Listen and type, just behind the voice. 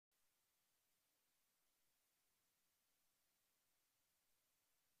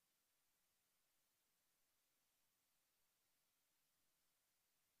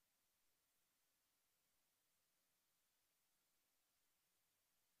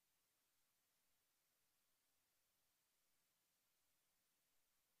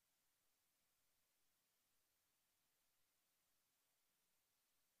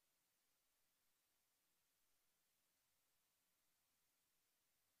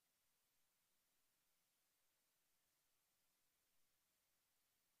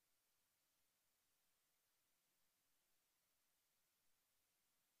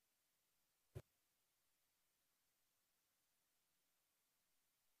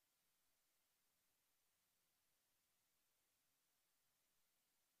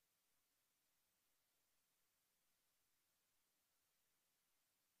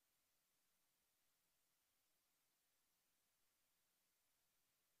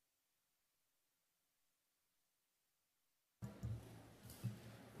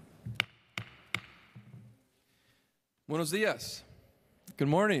Buenos dias. Good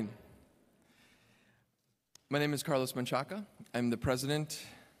morning. My name is Carlos Menchaca. I'm the president,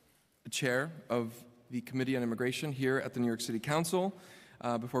 chair of the Committee on Immigration here at the New York City Council.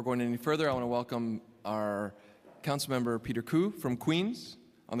 Before going any further, I want to welcome our council member Peter Koo from Queens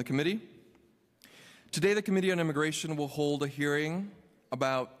on the committee. Today, the Committee on Immigration will hold a hearing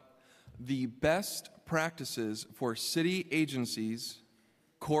about the best practices for city agencies,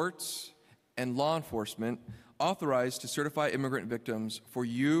 courts, and law enforcement authorized to certify immigrant victims for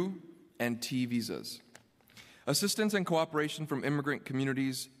U and T visas. Assistance and cooperation from immigrant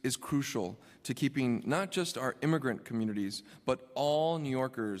communities is crucial to keeping not just our immigrant communities, but all New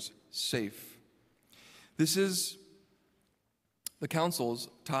Yorkers safe. This is the Council's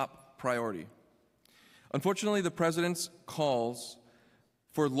top priority. Unfortunately, the President's calls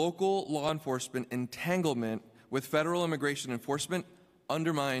for local law enforcement entanglement with federal immigration enforcement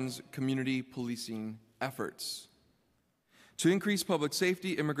undermines community policing efforts. To increase public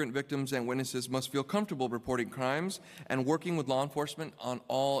safety, immigrant victims and witnesses must feel comfortable reporting crimes and working with law enforcement on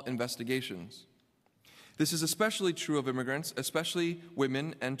all investigations. This is especially true of immigrants, especially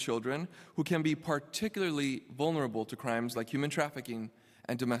women and children, who can be particularly vulnerable to crimes like human trafficking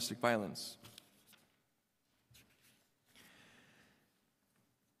and domestic violence.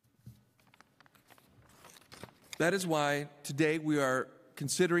 That is why today we are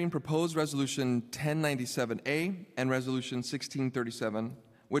considering proposed Resolution 1097A and Resolution 1637,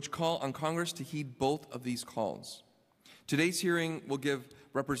 which call on Congress to heed both of these calls. Today's hearing will give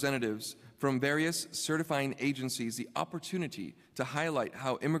representatives from various certifying agencies the opportunity to highlight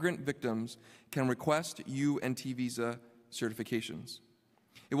how immigrant victims can request U and T visa certifications.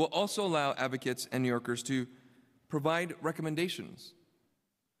 It will also allow advocates and New Yorkers to provide recommendations,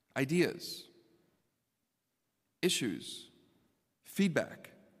 ideas, issues,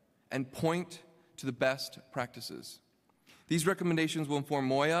 feedback, and point to the best practices. These recommendations will inform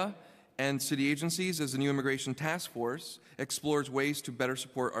Moya and city agencies as the new Immigration Task Force explores ways to better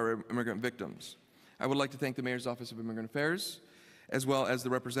support our immigrant victims. I would like to thank the Mayor's Office of Immigrant Affairs, as well as the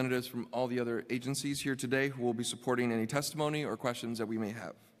representatives from all the other agencies here today who will be supporting any testimony or questions that we may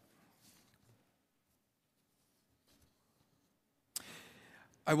have.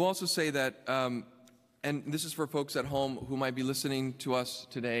 I will also say that and this is for folks at home who might be listening to us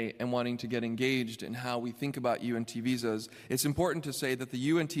today and wanting to get engaged in how we think about U and T visas. It's important to say that the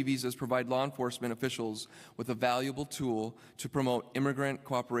U and T visas provide law enforcement officials with a valuable tool to promote immigrant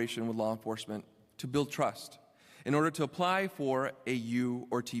cooperation with law enforcement, to build trust. In order to apply for a U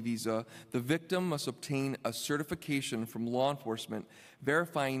or T visa, the victim must obtain a certification from law enforcement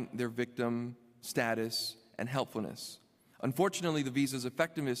verifying their victim status and helpfulness. Unfortunately, the visa's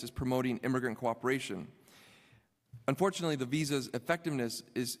effectiveness is promoting immigrant cooperation. Unfortunately, the visa's effectiveness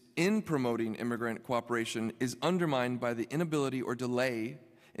is undermined by the inability or delay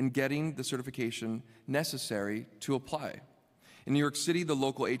in getting the certification necessary to apply. In New York City, the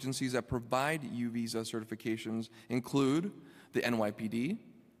local agencies that provide U visa certifications include the NYPD,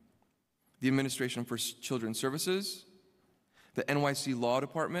 the Administration for Children's Services, the NYC Law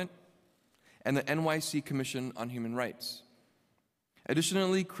Department, and the NYC Commission on Human Rights.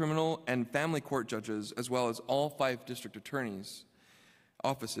 Additionally, criminal and family court judges, as well as all 5 district attorneys'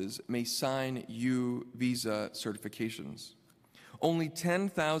 offices, may sign U visa certifications. Only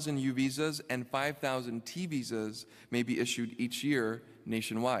 10,000 U visas and 5,000 T visas may be issued each year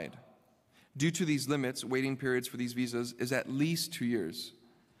nationwide. Due to these limits, waiting periods for these visas is at least 2 years.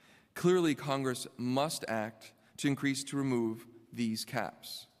 Clearly, Congress must act to remove these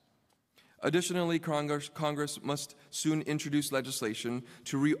caps. Additionally, Congress must soon introduce legislation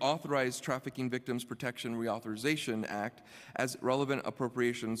to reauthorize Trafficking Victims Protection Reauthorization Act, as relevant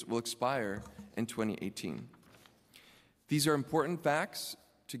appropriations will expire in 2018. These are important facts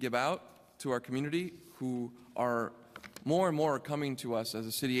to give out to our community, who are more and more coming to us as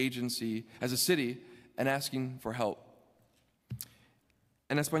a city and asking for help.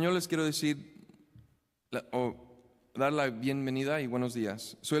 En español les quiero decir dar la bienvenida y buenos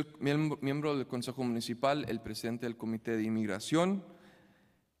días. Soy el miembro del Consejo Municipal, el presidente del Comité de Inmigración.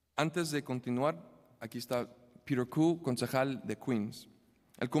 Antes de continuar, aquí está Peter Koo, concejal de Queens.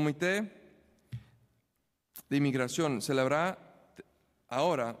 El Comité de Inmigración celebrará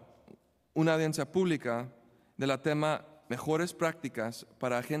ahora una audiencia pública del tema Mejores prácticas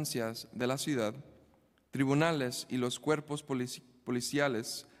para agencias de la ciudad, tribunales y los cuerpos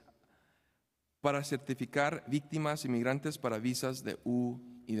policiales para certificar víctimas inmigrantes para visas de U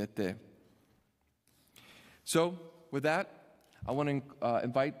y de T. So, with that, I want to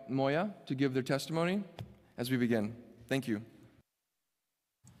invite Moya to give their testimony as we begin. Thank you.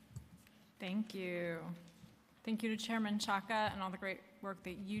 Thank you. Thank you to Chairman Chaka and all the great work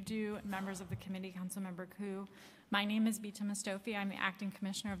that you do, members of the committee, Councilmember Koo. My name is Bita Mustofi. I'm the Acting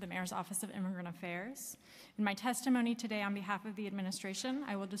Commissioner of the Mayor's Office of Immigrant Affairs. In my testimony today on behalf of the administration,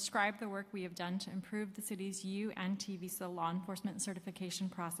 I will describe the work we have done to improve the city's U and T visa law enforcement certification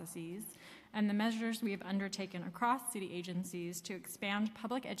processes and the measures we have undertaken across city agencies to expand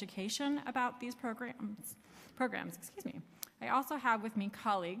public education about these programs. I also have with me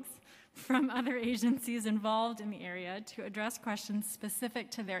colleagues from other agencies involved in the area to address questions specific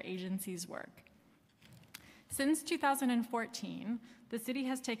to their agency's work. Since 2014, the city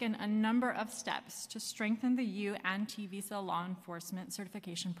has taken a number of steps to strengthen the U and T visa law enforcement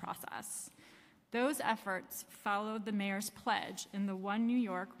certification process. Those efforts followed the mayor's pledge in the One New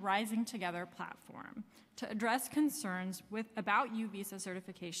York Rising Together platform to address concerns about U visa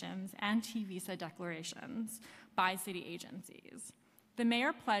certifications and T visa declarations by city agencies. The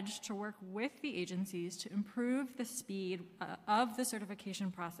mayor pledged to work with the agencies to improve the speed of the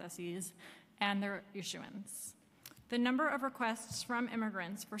certification processes and their issuance. The number of requests from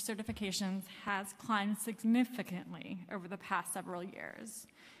immigrants for certifications has climbed significantly over the past several years,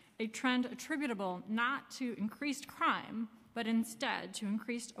 a trend attributable not to increased crime, but instead to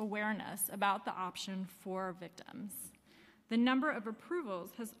increased awareness about the option for victims. The number of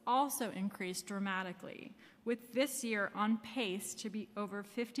approvals has also increased dramatically, with this year on pace to be over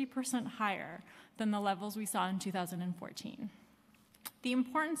 50% higher than the levels we saw in 2014. The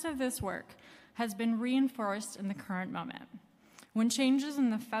importance of this work has been reinforced in the current moment, when changes in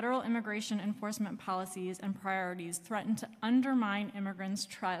the federal immigration enforcement policies and priorities threaten to undermine immigrants'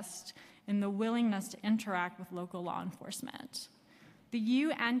 trust in the willingness to interact with local law enforcement. The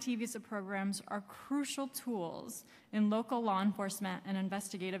U and T visa programs are crucial tools in local law enforcement and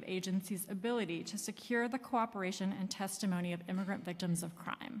investigative agencies' ability to secure the cooperation and testimony of immigrant victims of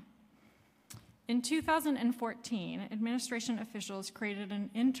crime. In 2014, administration officials created an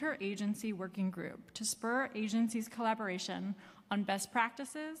interagency working group to spur agencies' collaboration on best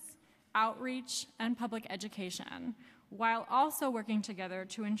practices, outreach, and public education, while also working together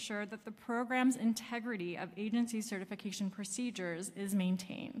to ensure that the program's integrity of agency certification procedures is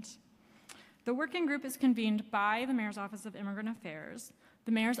maintained. The working group is convened by the Mayor's Office of Immigrant Affairs,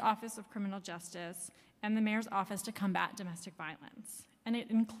 the Mayor's Office of Criminal Justice, and the Mayor's Office to Combat Domestic Violence. And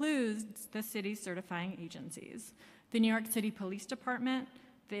it includes the city's certifying agencies, the New York City Police Department,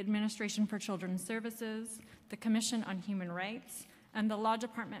 the Administration for Children's Services, the Commission on Human Rights, and the Law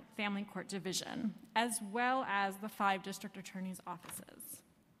Department Family Court Division, as well as the 5 district attorneys' offices.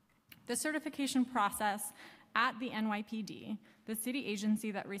 The certification process at the NYPD, the city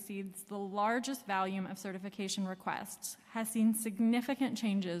agency that receives the largest volume of certification requests, has seen significant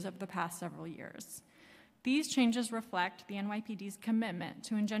changes over the past several years. These changes reflect the NYPD's commitment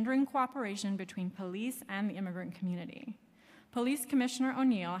to engendering cooperation between police and the immigrant community. Police Commissioner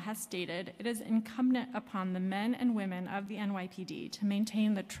O'Neill has stated it is incumbent upon the men and women of the NYPD to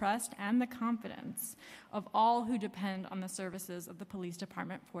maintain the trust and the confidence of all who depend on the services of the police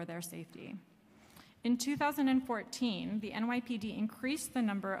department for their safety. In 2014, the NYPD increased the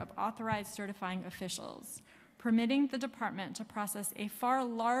number of authorized certifying officials, permitting the department to process a far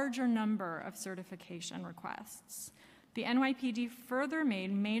larger number of certification requests. The NYPD further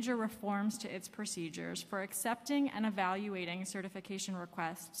made major reforms to its procedures for accepting and evaluating certification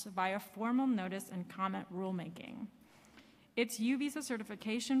requests via formal notice and comment rulemaking. Its U visa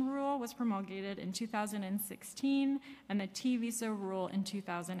certification rule was promulgated in 2016 and the T visa rule in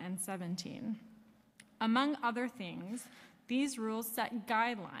 2017. Among other things, these rules set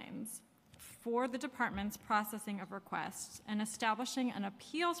guidelines for the department's processing of requests and establishing an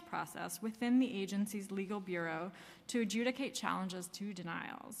appeals process within the agency's legal bureau to adjudicate challenges to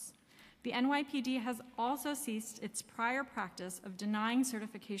denials. The NYPD has also ceased its prior practice of denying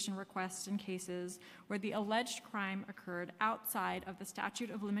certification requests in cases where the alleged crime occurred outside of the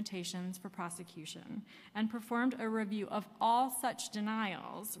statute of limitations for prosecution and performed a review of all such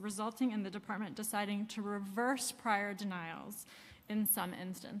denials, resulting in the department deciding to reverse prior denials in some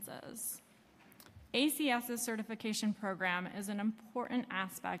instances. ACS's certification program is an important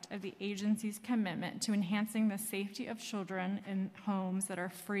aspect of the agency's commitment to enhancing the safety of children in homes that are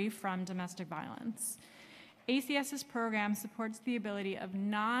free from domestic violence. ACS's program supports the ability of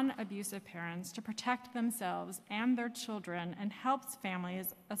non-abusive parents to protect themselves and their children and helps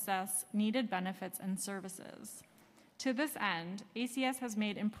families assess needed benefits and services. To this end, ACS has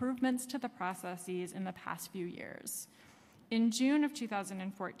made improvements to the processes in the past few years. In June of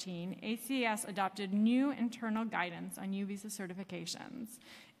 2014, ACS adopted new internal guidance on U visa certifications,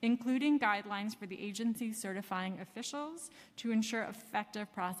 including guidelines for the agency's certifying officials to ensure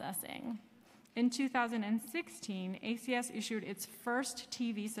effective processing. In 2016, ACS issued its first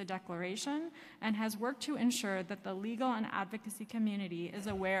T visa declaration and has worked to ensure that the legal and advocacy community is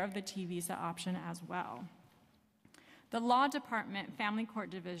aware of the T visa option as well. The Law Department Family Court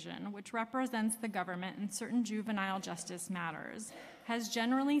Division, which represents the government in certain juvenile justice matters, has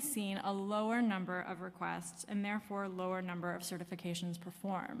generally seen a lower number of requests and therefore lower number of certifications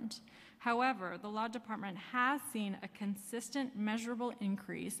performed. However, the Law Department has seen a consistent, measurable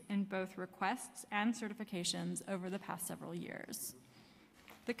increase in both requests and certifications over the past several years.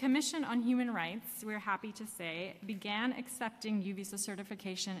 The Commission on Human Rights, we're happy to say, began accepting U visa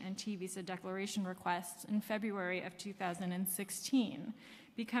certification and T visa declaration requests in February of 2016,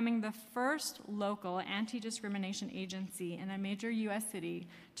 becoming the first local anti-discrimination agency in a major U.S. city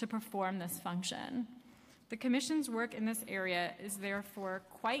to perform this function. The Commission's work in this area is therefore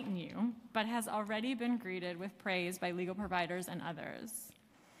quite new, but has already been greeted with praise by legal providers and others.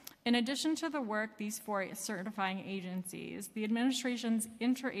 In addition to the work these four certifying agencies, the administration's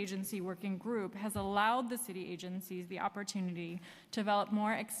interagency working group has allowed the city agencies the opportunity to develop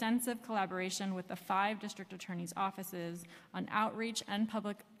more extensive collaboration with the 5 district attorneys' offices on outreach and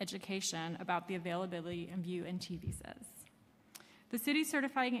public education about the availability of U and T visas. The city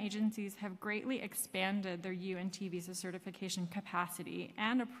certifying agencies have greatly expanded their U and T visa certification capacity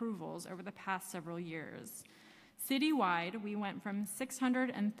and approvals over the past several years. Citywide, we went from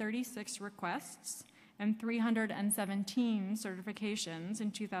 636 requests and 317 certifications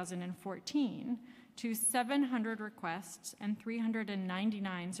in 2014 to 700 requests and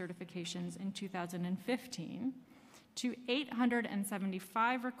 399 certifications in 2015, to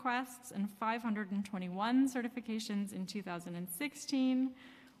 875 requests and 521 certifications in 2016,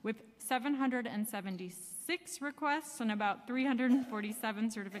 with 776 requests and about 347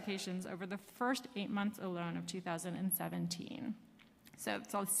 certifications over the first 8 months alone of 2017. So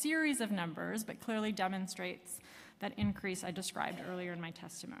it's a series of numbers, but clearly demonstrates that increase I described earlier in my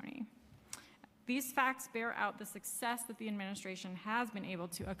testimony. These facts bear out the success that the administration has been able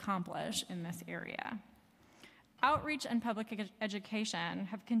to accomplish in this area. Outreach and public education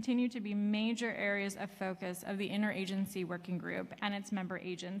have continued to be major areas of focus of the interagency working group and its member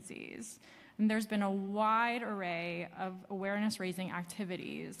agencies. And there's been a wide array of awareness-raising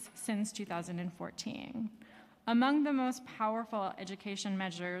activities since 2014. Among the most powerful education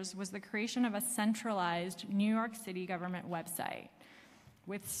measures was the creation of a centralized New York City government website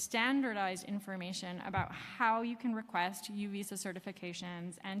with standardized information about how you can request U visa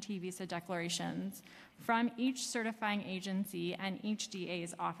certifications and T visa declarations from each certifying agency and each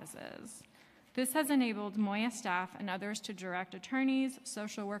DA's offices. This has enabled MOIA staff and others to direct attorneys,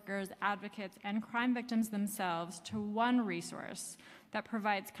 social workers, advocates, and crime victims themselves to one resource that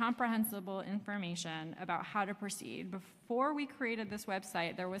provides comprehensible information about how to proceed. Before we created this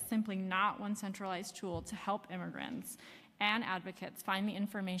website, there was simply not one centralized tool to help immigrants and advocates find the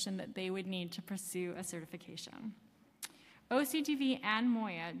information that they would need to pursue a certification. OCTV and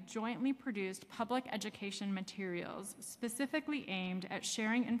MOIA jointly produced public education materials specifically aimed at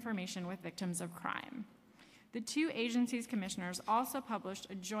sharing information with victims of crime. The 2 agencies' commissioners also published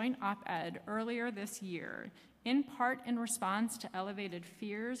a joint op-ed earlier this year, in part in response to elevated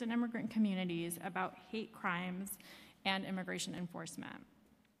fears in immigrant communities about hate crimes and immigration enforcement.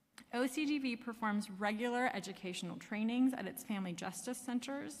 OCDV performs regular educational trainings at its family justice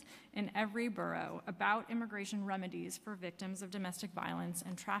centers in every borough about immigration remedies for victims of domestic violence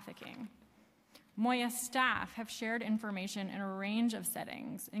and trafficking. MOIA staff have shared information in a range of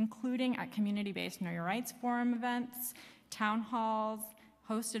settings, including at community-based Know Your Rights Forum events, town halls,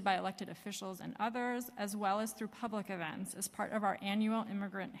 hosted by elected officials and others, as well as through public events as part of our annual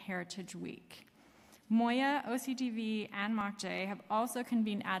Immigrant Heritage Week. MOIA, OCTV, and MOCJ have also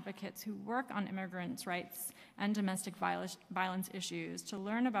convened advocates who work on immigrants' rights and domestic violence issues to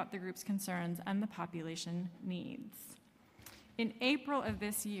learn about the group's concerns and the population needs. In April of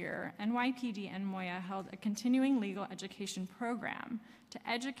this year, NYPD and MOIA held a continuing legal education program to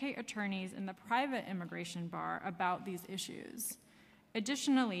educate attorneys in the private immigration bar about these issues.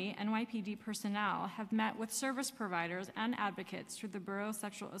 Additionally, NYPD personnel have met with service providers and advocates through the Borough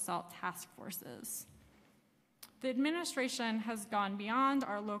Sexual Assault Task Forces. The administration has gone beyond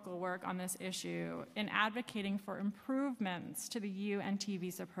our local work on this issue in advocating for improvements to the U and T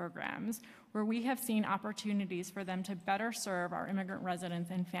visa programs, where we have seen opportunities for them to better serve our immigrant residents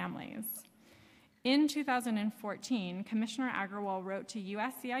and families. In 2014, Commissioner Agrawal wrote to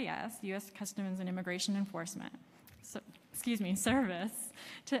USCIS, U.S. Customs and Immigration Enforcement, Service,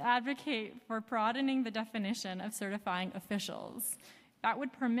 to advocate for broadening the definition of certifying officials. That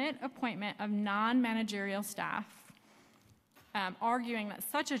would permit appointment of non-managerial staff arguing that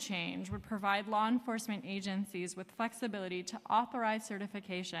such a change would provide law enforcement agencies with flexibility to authorize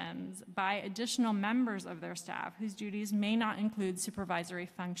certifications by additional members of their staff whose duties may not include supervisory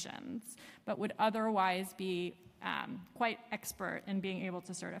functions, but would otherwise be quite expert in being able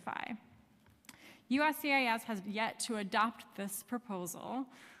to certify. USCIS has yet to adopt this proposal.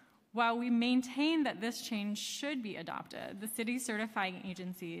 While we maintain that this change should be adopted, the city's certifying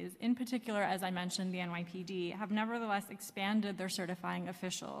agencies, in particular, as I mentioned, the NYPD, have nevertheless expanded their certifying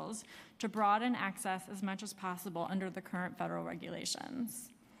officials to broaden access as much as possible under the current federal regulations.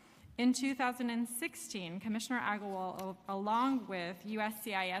 In 2016, Commissioner Agarwal, along with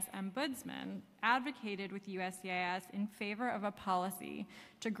USCIS ombudsman, advocated with USCIS in favor of a policy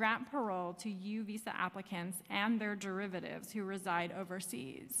to grant parole to U visa applicants and their derivatives who reside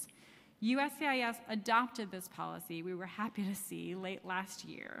overseas. USCIS adopted this policy, we were happy to see, late last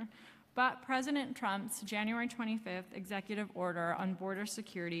year, but President Trump's January 25th executive order on border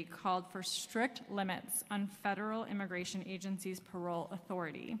security called for strict limits on federal immigration agencies' parole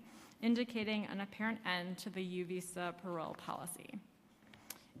authority, indicating an apparent end to the U visa parole policy.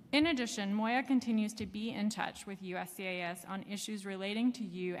 In addition, MOIA continues to be in touch with USCIS on issues relating to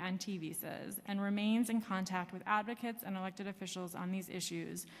U and T visas and remains in contact with advocates and elected officials on these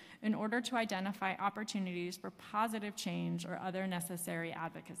issues in order to identify opportunities for positive change or other necessary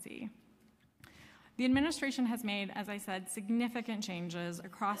advocacy. The administration has made, as I said, significant changes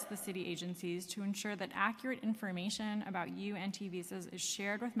across the city agencies to ensure that accurate information about U and T visas is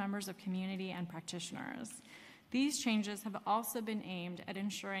shared with members of community and practitioners. These changes have also been aimed at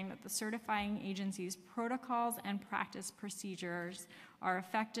ensuring that the certifying agency's protocols and practice procedures are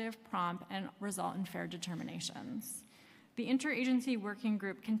effective, prompt, and result in fair determinations. The Interagency Working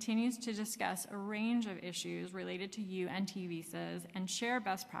Group continues to discuss a range of issues related to U and T visas and share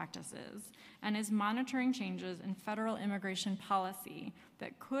best practices, and is monitoring changes in federal immigration policy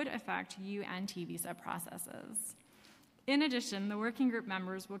that could affect U and T visa processes. In addition, the working group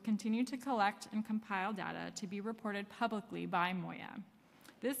members will continue to collect and compile data to be reported publicly by MOIA.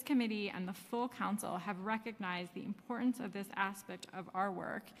 This committee and the full council have recognized the importance of this aspect of our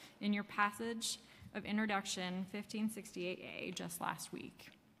work in your passage of Introduction 1568A just last week.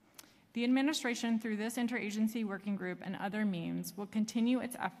 The administration, through this interagency working group and other means, will continue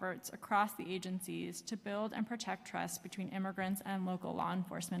its efforts across the agencies to build and protect trust between immigrants and local law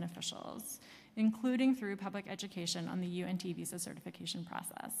enforcement officials, including through public education on the U and T visa certification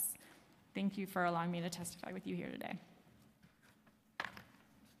process. Thank you for allowing me to testify with you here today.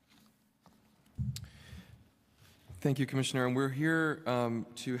 Thank you, Commissioner. And we're here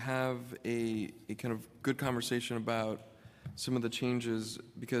to have a kind of good conversation about some of the changes,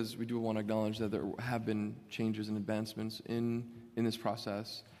 because we do want to acknowledge that there have been changes and advancements in this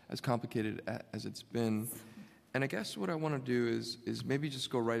process, as complicated as it's been. And I guess what I want to do is maybe just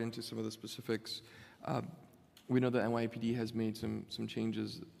go right into some of the specifics. We know that NYPD has made some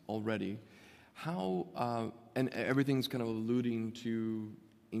changes already. How, and everything's kind of alluding to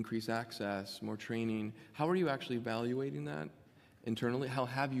increased access, more training. How are you actually evaluating that internally? How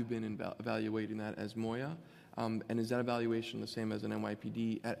have you been evaluating that as MOIA? And is that evaluation the same as an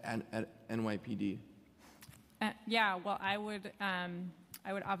NYPD at NYPD? Yeah, well, I would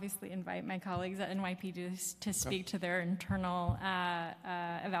obviously invite my colleagues at NYPD to speak to their internal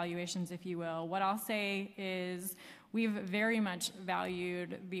evaluations, if you will. What I'll say is we've very much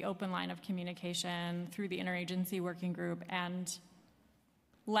valued the open line of communication through the interagency working group and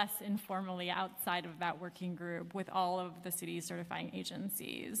less informally outside of that working group with all of the city's certifying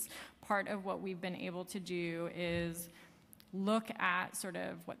agencies. Part of what we've been able to do is look at sort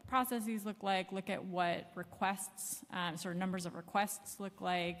of what processes look at what requests, sort of numbers of requests look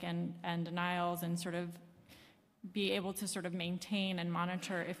like and denials, and sort of be able to sort of maintain and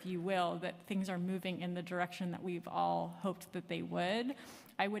monitor, if you will, that things are moving in the direction that we've all hoped that they would.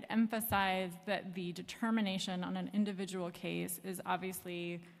 I would emphasize that the determination on an individual case is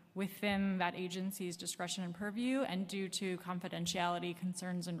obviously within that agency's discretion and purview, and due to confidentiality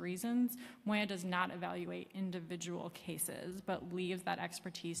concerns and reasons, MOIA does not evaluate individual cases, but leaves that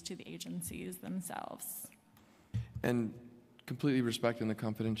expertise to the agencies themselves. And completely respecting the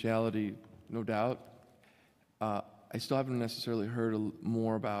confidentiality, no doubt, I still haven't necessarily heard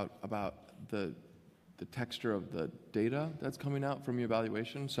more about the texture of the data that's coming out from your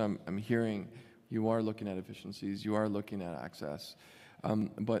evaluation. So I'm hearing you are looking at efficiencies, you are looking at access,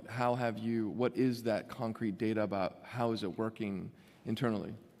 but what is that concrete data about? How is it working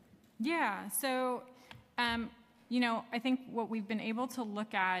internally? Yeah, so, I think what we've been able to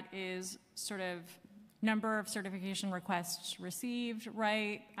look at is sort of number of certification requests received,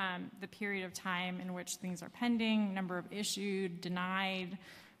 right, the period of time in which things are pending, number of issued, denied,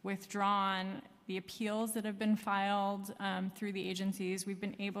 withdrawn, the appeals that have been filed through the agencies. We've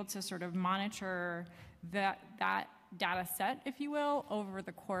been able to sort of monitor that data set, if you will, over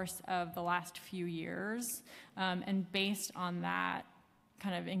the course of the last few years, and based on that,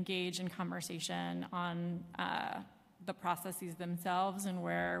 kind of engage in conversation on the processes themselves and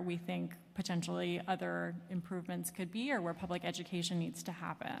where we think potentially other improvements could be or where public education needs to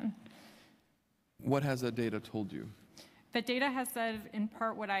happen. What has that data told you? The data has said in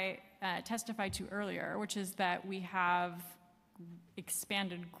part what I testified to earlier, which is that we have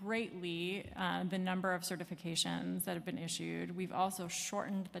expanded greatly the number of certifications that have been issued. We've also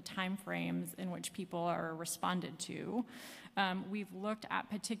shortened the timeframes in which people are responded to. We've looked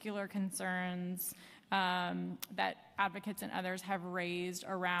at particular concerns that advocates and others have raised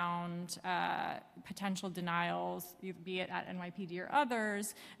around potential denials, be it at NYPD or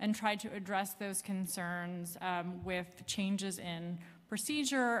others, and tried to address those concerns with changes in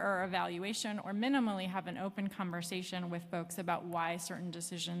procedure or evaluation, or minimally have an open conversation with folks about why certain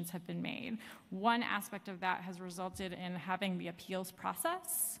decisions have been made. One aspect of that has resulted in having the appeals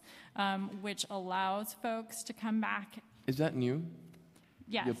process, which allows folks to come back. Is that new?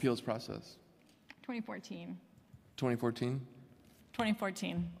 Yes. The appeals process? 2014. 2014?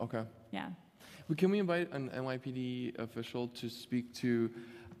 2014. Okay. Yeah. Well, can we invite an NYPD official to speak to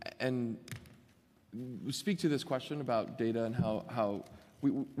this question about data and how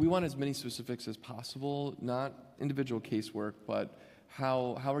we want as many specifics as possible, not individual casework, but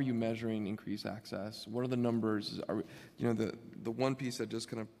how are you measuring increased access? What are the numbers? The one piece that just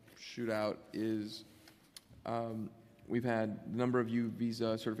kind of shoot out is we've had the number of U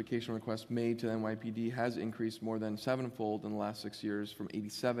visa certification requests made to the NYPD has increased more than sevenfold in the last 6 years, from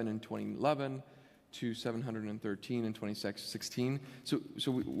 87 in 2011 to 713 in 2016. So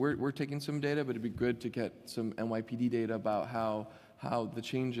we're taking some data, but it'd be good to get some NYPD data about how the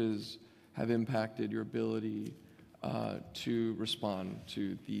changes have impacted your ability to respond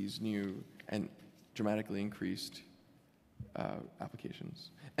to these new and dramatically increased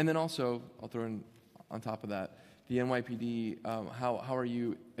applications. And then also, I'll throw in on top of that, the NYPD, how are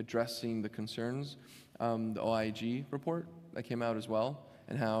you addressing the concerns? The OIG report that came out as well,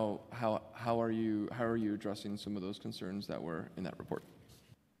 and how are you addressing some of those concerns that were in that report?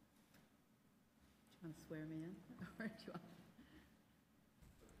 Do you want to swear me in? Or do you want...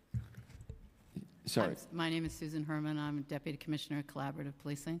 Sorry. My name is Susan Herman. I'm Deputy Commissioner of Collaborative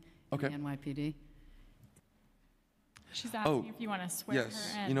Policing at the NYPD. She's asking if you want to swear her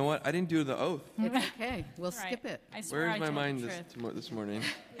in. You know what? I didn't do the oth. It's okay. We'll skip it. I swear Where's I my told mind the this morning?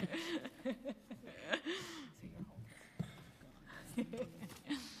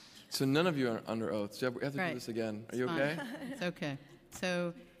 So none of you are under oath. So we have to do this again. Are you okay? It's okay.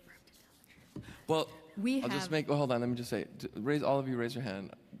 So, well, hold on. Let me just say, all of you raise your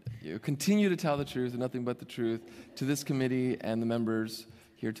hand. You continue to tell the truth and nothing but the truth to this committee and the members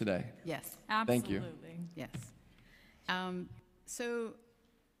here today. yes. Absolutely. Thank you. Yes. So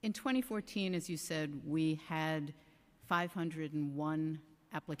in 2014, as you said, we had 501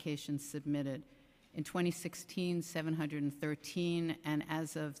 applications submitted. In 2016, 713, and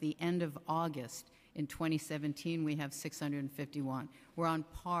as of the end of August in 2017, we have 651. We're on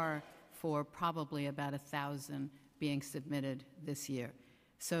par for probably about 1,000 being submitted this year.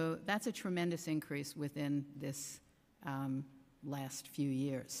 So that's a tremendous increase within this last few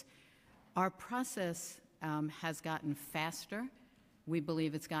years. Our process has gotten faster. We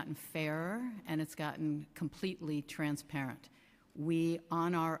believe it's gotten fairer, and it's gotten completely transparent. We,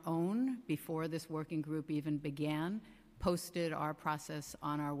 on our own, before this working group even began, posted our process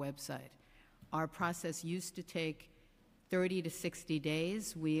on our website. Our process used to take 30 to 60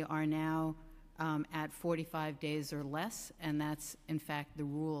 days. We are now at 45 days or less, and that's, in fact, the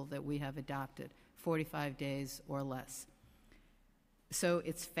rule that we have adopted, 45 days or less. So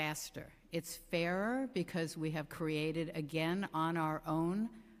it's faster. It's fairer because we have created, again, on our own,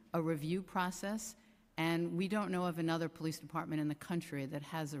 a review process, and we don't know of another police department in the country that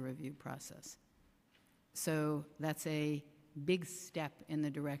has a review process. So that's a big step in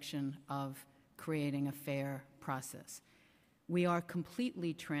the direction of creating a fair process. We are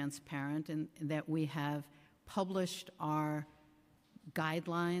completely transparent in that we have published our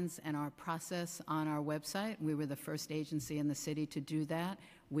guidelines and our process on our website. We were the first agency in the city to do that.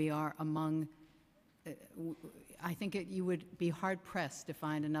 We are among, I think you would be hard-pressed to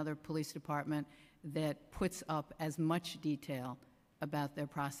find another police department that puts up as much detail about their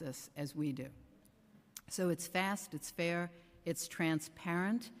process as we do. So it's fast, it's fair, it's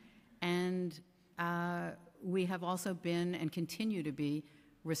transparent, and we have also been and continue to be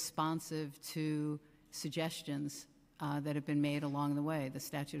responsive to suggestions that have been made along the way. The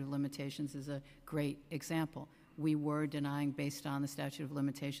statute of limitations is a great example. We were denying based on the statute of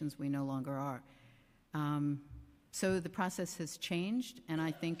limitations. We no longer are. So the process has changed, and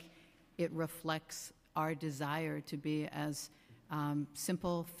I think it reflects our desire to be as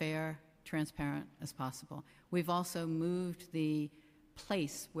simple, fair, transparent as possible. We've also moved the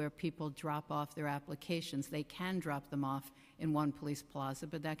place where people drop off their applications. They can drop them off in one police plaza,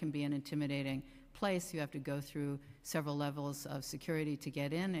 but that can be an intimidating place. You have to go through several levels of security to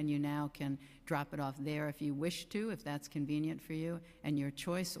get in, and you now can drop it off there if you wish to, if that's convenient for you and your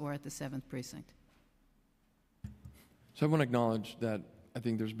choice, or at the 7th Precinct. So I want to acknowledge that I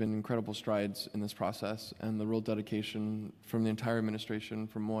think there's been incredible strides in this process, and the real dedication from the entire administration,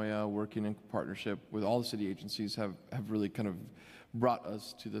 from Moya, working in partnership with all the city agencies have really kind of brought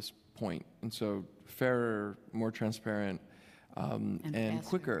us to this point. And so fairer, more transparent, and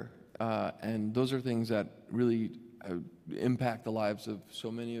quicker. And those are things that really impact the lives of so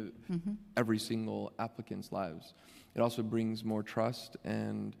many of every single applicant's lives. It also brings more trust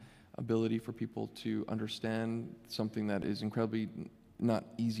and ability for people to understand something that is incredibly not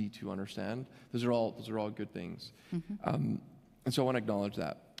easy to understand. Those are all good things. And so I want to acknowledge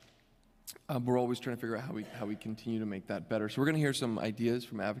that. We're always trying to figure out how we continue to make that better. So we're going to hear some ideas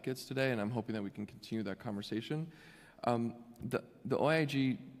from advocates today, and I'm hoping that we can continue that conversation. The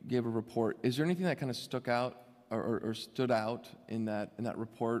OIG gave a report. Is there anything that kind of stuck out or stood out in that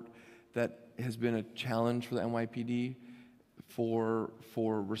report that has been a challenge for the NYPD for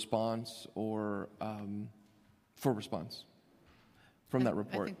response or for response from that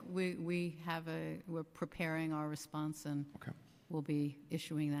report? I think we're preparing our response, and Okay. we'll be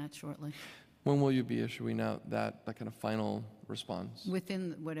issuing that shortly. When will you be issuing out that kind of final response?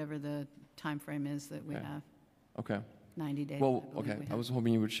 Within whatever the time frame is that we Okay. have, Okay. 90 days. Well, I believe okay. we I have. was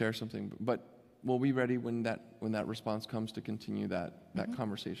hoping you would share something, but we'll be ready when that response comes to continue that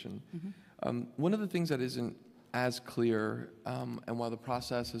conversation. One of the things that isn't as clear, and while the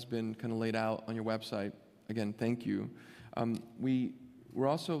process has been kind of laid out on your website, again, thank you. We're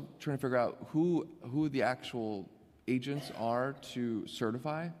also trying to figure out who the actual agents are to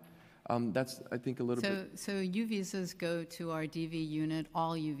certify. That's, I think, a little bit. So U-visas go to our DV unit,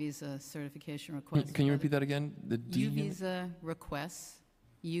 all U-visa certification requests. Can you repeat that again? The U-visa requests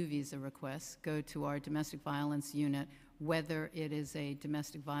go to our domestic violence unit, whether it is a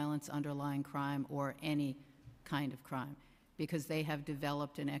domestic violence underlying crime or any kind of crime, because they have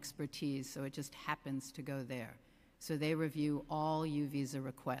developed an expertise, so it just happens to go there. So they review all U-visa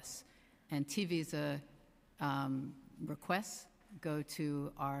requests. And T-visa requests go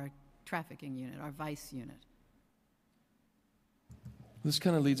to our trafficking unit, our vice unit. This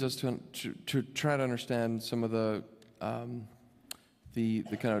kind of leads us to try to understand some of the kind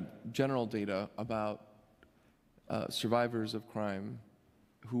of general data about survivors of crime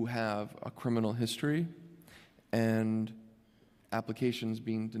who have a criminal history and applications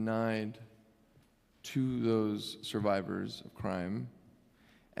being denied to those survivors of crime,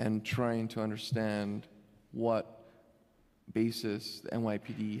 and trying to understand what basis the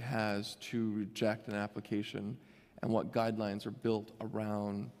NYPD has to reject an application and what guidelines are built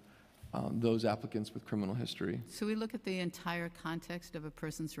around those applicants with criminal history. So we look at the entire context of a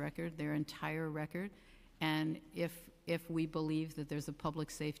person's record, their entire record, and if we believe that there's a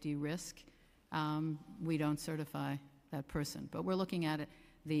public safety risk, we don't certify that person. But we're looking at it,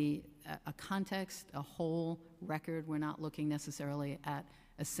 a context, a whole record. We're not looking necessarily at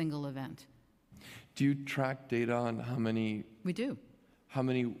a single event. Do you track data on how many? We do. How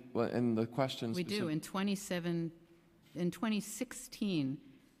many? And the questions. We do. In 2016,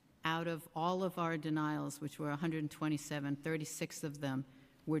 out of all of our denials, which were 127, 36 of them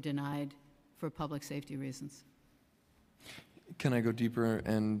were denied for public safety reasons. Can I go deeper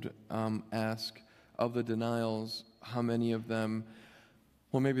and ask, of the denials, how many of them,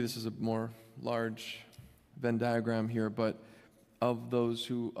 well, maybe this is a more large Venn diagram here, but of those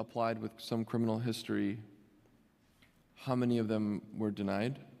who applied with some criminal history, how many of them were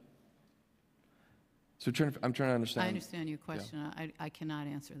denied? So I'm trying to understand. I understand your question. Yeah. I cannot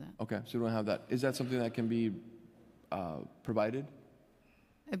answer that. Okay, so we don't have that. Is that something that can be provided?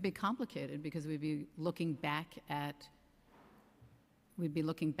 It'd be complicated because we'd be looking backwards.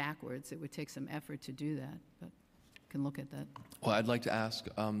 It would take some effort to do that, but we can look at that. Well, I'd like to ask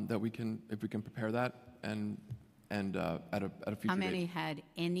that if we can prepare that and at a future date. How many had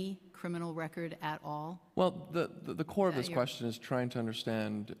any criminal record at all? Well, the core of this question is trying to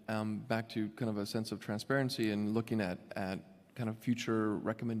understand, back to kind of a sense of transparency and looking at kind of future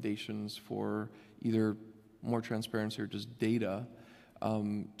recommendations for either more transparency or just data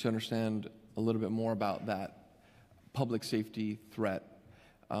to understand a little bit more about that public safety threat.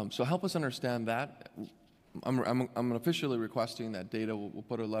 So help us understand that. I'm officially requesting that data. We'll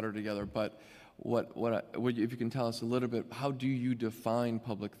put a letter together, but if you can tell us a little bit, how do you define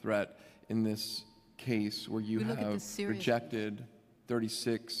public threat in this case where you have rejected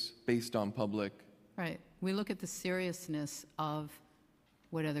 36 based on public? Right. We look at the seriousness of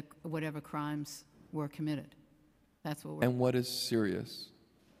whatever crimes were committed. That's what we're... And what is serious?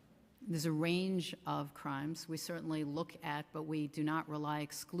 There's a range of crimes we certainly look at, but we do not rely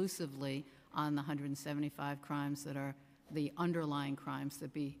exclusively on the 175 crimes that are the underlying crimes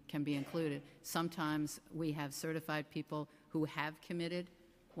that can be included. Sometimes we have certified people who have committed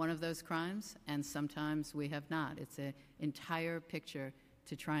one of those crimes, and sometimes we have not. It's an entire picture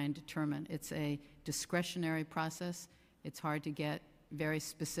to try and determine. It's a discretionary process. It's hard to get very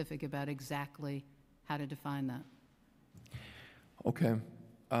specific about exactly how to define that. Okay.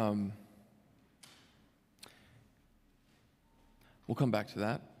 We'll come back to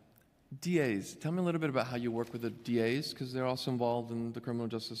that. DAs, tell me a little bit about how you work with the DAs, because they're also involved in the criminal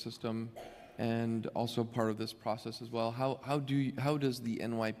justice system and also part of this process as well. How does the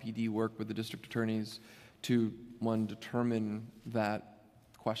NYPD work with the district attorneys to, one, determine that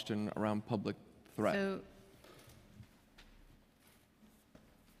question around public threat?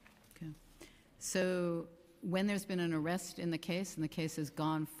 So when there's been an arrest in the case and the case has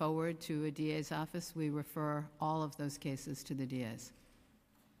gone forward to a DA's office, we refer all of those cases to the DAs,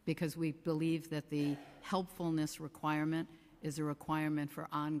 because we believe that the helpfulness requirement is a requirement for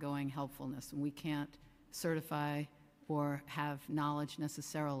ongoing helpfulness. And we can't certify or have knowledge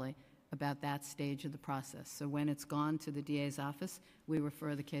necessarily about that stage of the process. So when it's gone to the DA's office, we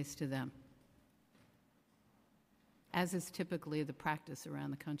refer the case to them, as is typically the practice around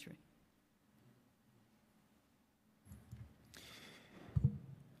the country.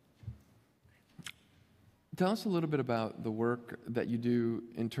 Tell us a little bit about the work that you do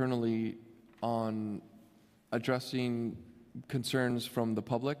internally on addressing concerns from the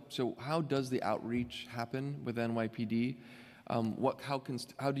public. So how does the outreach happen with NYPD?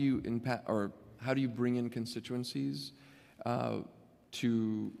 How do you impact, or how do you bring in constituencies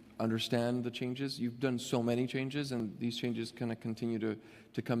to understand the changes? You've done so many changes, and these changes kind of continue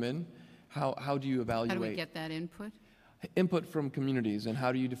to come in. How do you evaluate? How do we get that input? Input from communities, and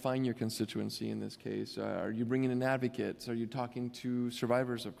how do you define your constituency in this case? Are you bringing in advocates? Are you talking to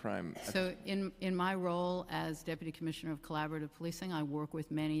survivors of crime? So in my role as Deputy Commissioner of Collaborative Policing, I work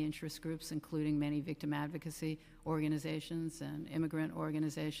with many interest groups, including many victim advocacy organizations and immigrant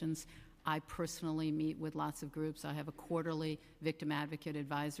organizations. I personally meet with lots of groups. I have a quarterly Victim Advocate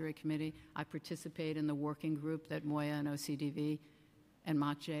Advisory Committee. I participate in the working group that Moya and OCDV and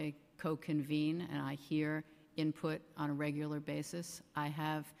MACHE co-convene, and I hear input on a regular basis. I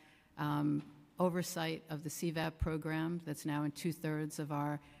have oversight of the CVAP program that's now in 2/3 of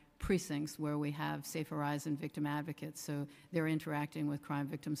our precincts, where we have Safe Horizon victim advocates. So they're interacting with crime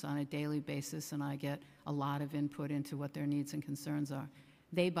victims on a daily basis, and I get a lot of input into what their needs and concerns are.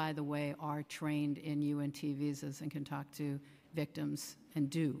 They, by the way, are trained in UNT visas and can talk to victims and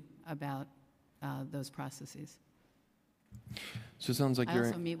do about those processes. So it sounds like I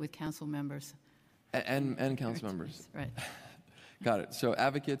also meet with council members. And council members. Right. Got it. So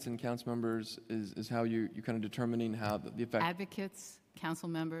advocates and council members is how you're kind of determining how the effect. Advocates, council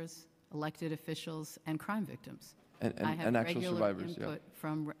members, elected officials, and crime victims. And actual survivors. Input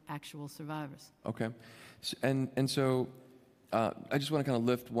from actual survivors. Okay. So I just want to kind of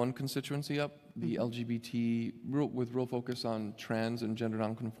lift one constituency up, the LGBT, with real focus on trans and gender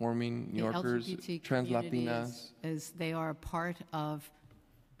nonconforming New Yorkers, LGBT trans Latinas. They are a part of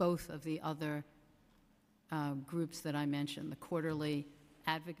both of the other groups that I mentioned, the quarterly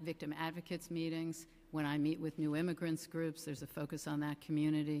victim advocates meetings. When I meet with new immigrants groups, there's a focus on that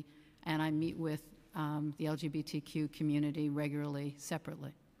community, and I meet with the LGBTQ community regularly,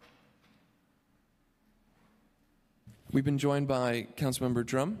 separately. We've been joined by Councilmember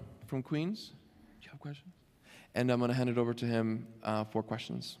Drum from Queens. Do you have questions? And I'm going to hand it over to him for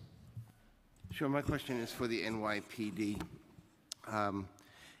questions. Sure. My question is for the NYPD.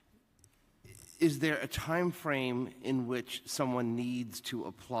 Is there a time frame in which someone needs to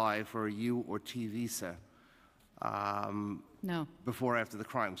apply for a U or T visa? No. Before or after the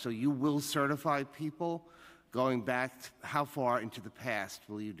crime? So you will certify people going back, how far into the past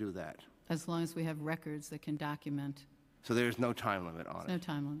will you do that? As long as we have records that can document. So there's no time limit on it? No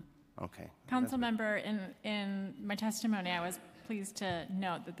time limit. Okay. Council member, in my testimony, I was pleased to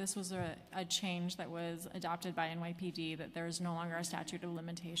note that this was a change that was adopted by NYPD, that there is no longer a statute of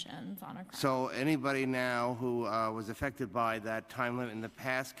limitations on a crime. So anybody now who was affected by that time limit in the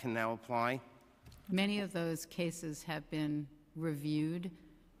past can now apply? Many of those cases have been reviewed.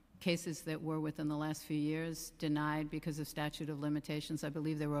 Cases that were within the last few years denied because of statute of limitations. I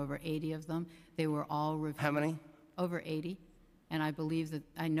believe there were over 80 of them. They were all reviewed. How many? Over 80. And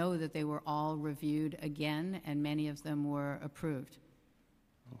I know that they were all reviewed again, and many of them were approved.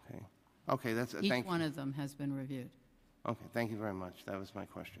 Okay. Okay, that's, Each thank you. one of them has been reviewed. Okay, thank you very much. That was my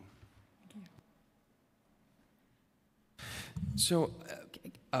question. So,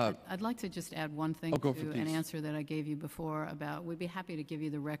 I'd like to just add one thing go for to it, an please. answer that I gave you before about, we'd be happy to give you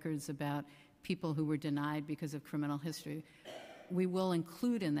the records about people who were denied because of criminal history. We will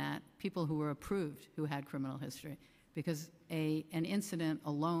include in that people who were approved who had criminal history, because an incident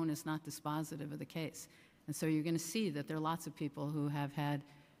alone is not dispositive of the case. And so you're going to see that there are lots of people who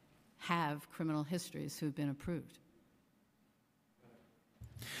have criminal histories who've been approved.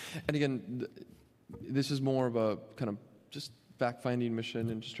 and again, this is more of a kind of just fact-finding mission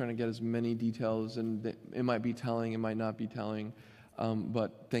and just trying to get as many details, and it might be telling, it might not be telling,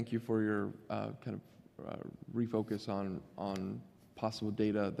 but thank you for your kind of refocus on possible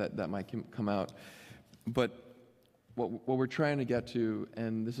data that might come out. But what we're trying to get to,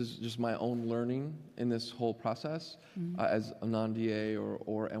 and this is just my own learning in this whole process, as a non-DA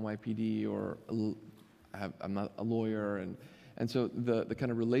or NYPD, or I'm not a lawyer, and so the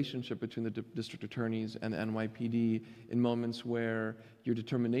kind of relationship between the district attorneys and the NYPD in moments where your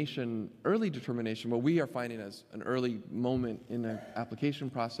determination, early determination, what we are finding as an early moment in an application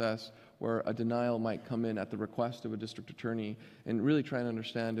process where a denial might come in at the request of a district attorney, and really trying to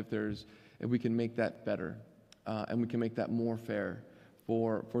understand if we can make that better. And we can make that more fair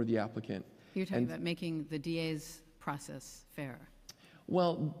for the applicant. You're talking about making the DA's process fairer.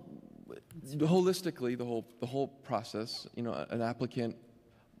 Well, holistically, the whole process, an applicant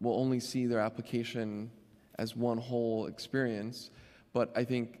will only see their application as one whole experience, but I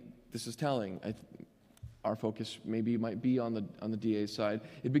think this is telling. Our focus might be on the DA's side.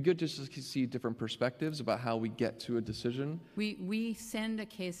 It'd be good just to see different perspectives about how we get to a decision. We send a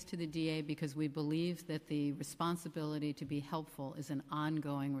case to the DA because we believe that the responsibility to be helpful is an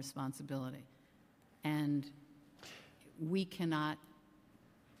ongoing responsibility. And we cannot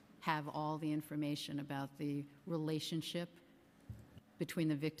have all the information about the relationship between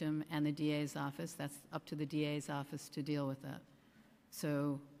the victim and the DA's office. That's up to the DA's office to deal with that.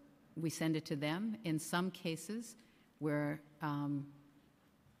 So we send it to them. In some cases where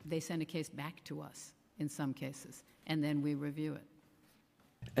they send a case back to us, in some cases, and then we review it.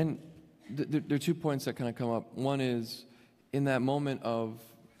 And there are 2 points that kind of come up. One is, in that moment of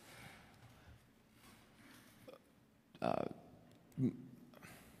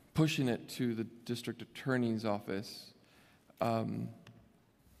pushing it to the district attorney's office,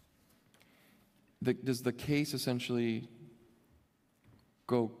 does the case essentially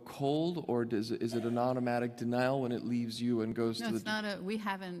go cold, or is it an automatic denial when it leaves you and goes to the... No, it's not a, we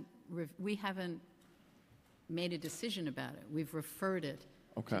haven't made a decision about it. We've referred it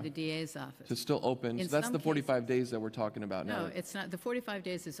to the DA's office. So it's still open. So that's the 45 days that we're talking about now. No, it's not. The 45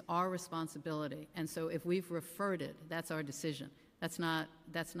 days is our responsibility. And so if we've referred it, that's our decision. That's not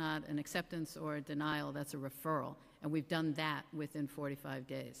an acceptance or a denial, that's a referral. And we've done that within 45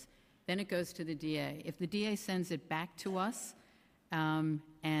 days. Then it goes to the DA. If the DA sends it back to us,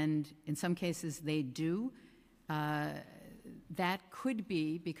 and in some cases they do, that could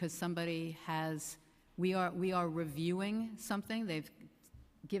be because somebody we are reviewing something, they've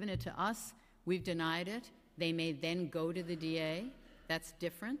given it to us, we've denied it, they may then go to the DA. That's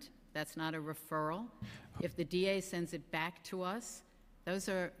different. That's not a referral. If the DA sends it back to us,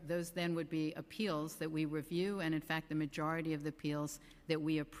 those then would be appeals that we review, and in fact the majority of the appeals that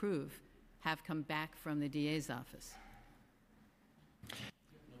we approve have come back from the DA's office.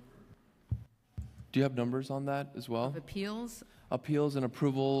 Do you have numbers on that as well? Of appeals, Appeals and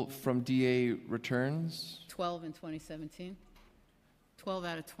approval from DA returns? 12 in 2017. 12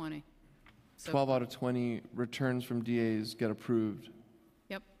 out of 20. So, 12 out of 20 returns from DAs get approved.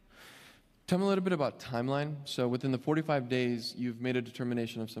 Yep. Tell me a little bit about timeline. So within the 45 days, you've made a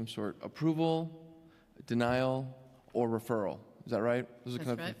determination of some sort: approval, denial, or referral. Is that right? Those are That's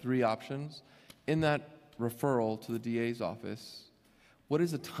kind of right. the 3 options. In that referral to the DA's office, what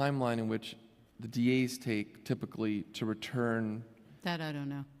is the timeline in which the DAs take typically to return? That I don't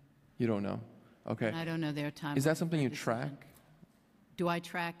know. You don't know. Okay. I don't know their time. Is that something you track? Do I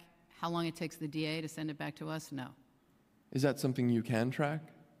track how long it takes the DA to send it back to us? No. Is that something you can track?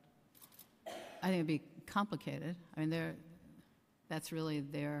 I think it'd be complicated. I mean, That's really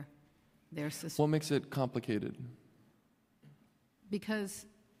their system. What makes it complicated? Because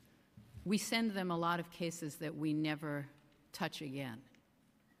we send them a lot of cases that we never touch again.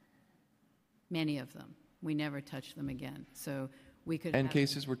 Many of them. We never touch them again. So we could And have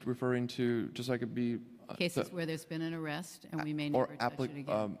cases we're referring to, just so I could be... cases where there's been an arrest and we may or never touch it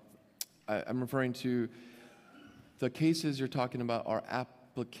again. I'm referring to the cases you're talking about are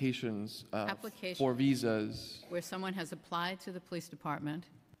applications for visas. Where someone has applied to the police department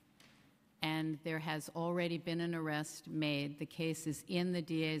and there has already been an arrest made, the case is in the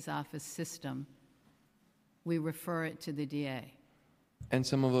DA's office system, we refer it to the DA. And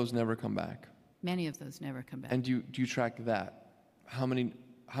some of those never come back. Many of those never come back. And do you track that? How many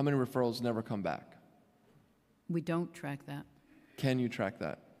referrals never come back? We don't track that. Can you track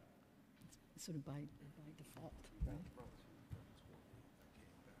that? Sort of by default, right?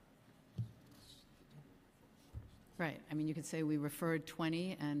 Right. I mean, you could say we referred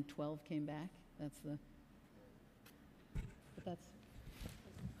 20 and 12 came back. That's the... But that's...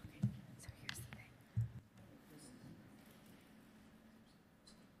 Okay, so here's the thing.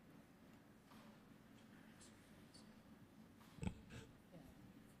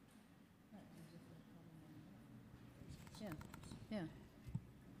 Yeah, yeah.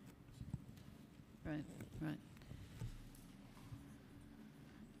 Right, right.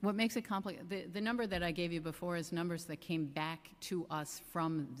 What makes it complicated, the number that I gave you before is numbers that came back to us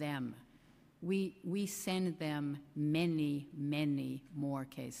from them. We send them many, many more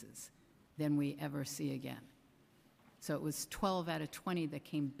cases than we ever see again. So it was 12 out of 20 that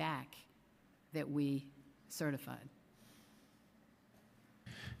came back that we certified.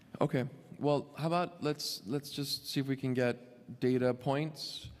 Okay. Well, how about let's just see if we can get data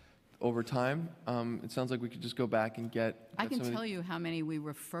points over time. It sounds like we could just go back and get... I can tell you how many we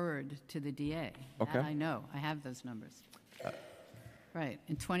referred to the DA. Okay. That I know. I have those numbers. Right.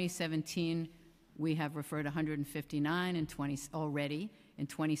 In 2017, we have referred 159 already. In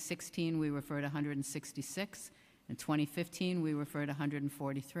 2016, we referred 166. In 2015, we referred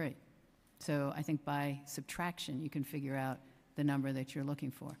 143. So I think by subtraction, you can figure out the number that you're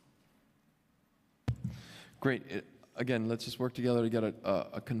looking for. Great. Again, let's just work together to get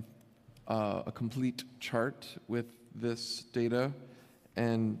a complete chart with this data.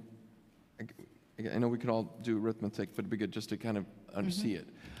 And I know we could all do arithmetic, but it'd be good just to kind of see it.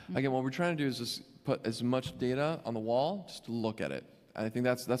 Again, what we're trying to do is just put as much data on the wall, just to look at it. And I think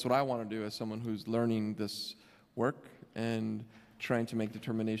that's what I want to do as someone who's learning this work and trying to make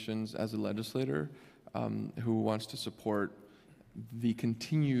determinations as a legislator who wants to support the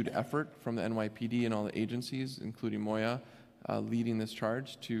continued effort from the NYPD and all the agencies, including Moya, leading this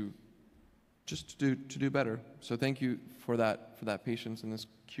charge to do better. So thank you for that patience in this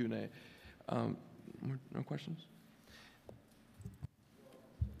Q&A. No questions?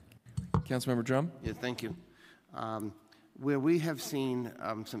 Councilmember Drum? Yeah, thank you. Where we have seen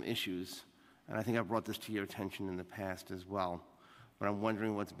some issues, and I think I've brought this to your attention in the past as well, but I'm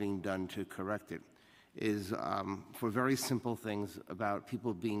wondering what's being done to correct it, is for very simple things about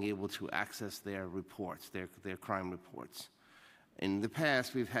people being able to access their reports, their crime reports. In the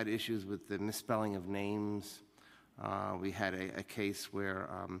past, we've had issues with the misspelling of names. We had a case where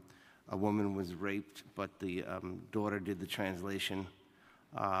a woman was raped, but the daughter did the translation.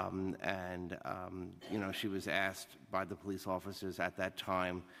 She was asked by the police officers at that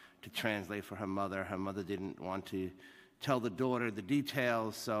time to translate for her mother. Her mother didn't want to tell the daughter the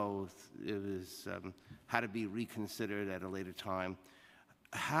details, so it was had to be reconsidered at a later time.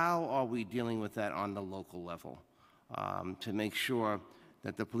 How are we dealing with that on the local level to make sure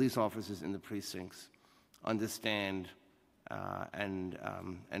that the police officers in the precincts understand and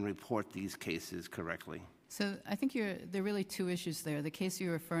report these cases correctly? So I think there are really two issues there. The case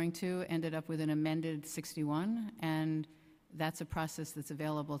you're referring to ended up with an amended 61, and that's a process that's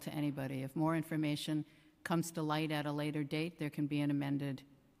available to anybody. If more information comes to light at a later date, there can be an amended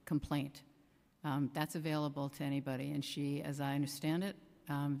complaint. That's available to anybody, and as I understand it,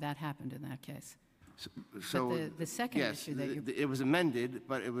 that happened in that case. So but the second yes, issue that it was amended,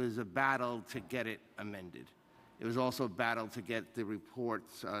 but it was a battle to get it amended. It was also a battle to get the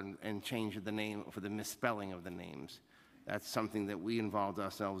reports and change the name for the misspelling of the names. That's something that we involved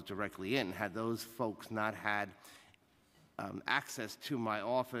ourselves directly in. Had those folks not had access to my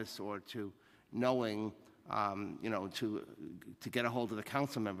office or to knowing, to get a hold of the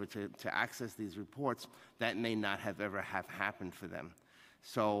council member to access these reports, that may not have ever have happened for them.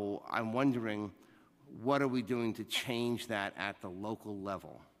 So I'm wondering, what are we doing to change that at the local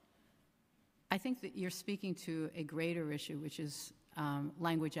level? I think that you're speaking to a greater issue, which is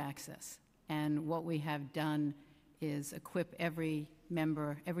language access. And what we have done is equip every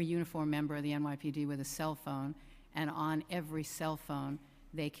uniformed member of the NYPD with a cell phone, and on every cell phone,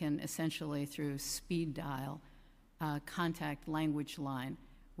 they can essentially, through speed dial, contact language line.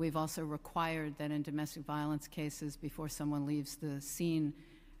 We've also required that in domestic violence cases, before someone leaves the scene,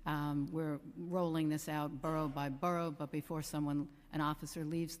 we're rolling this out borough by borough, but before an officer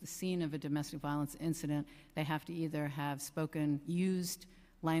leaves the scene of a domestic violence incident, they have to either have used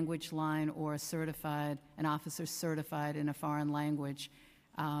language line or an officer certified in a foreign language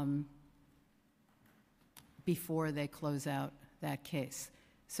before they close out that case.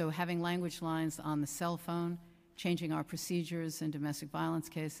 So having language lines on the cell phone, changing our procedures in domestic violence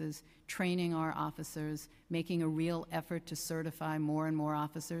cases, training our officers, making a real effort to certify more and more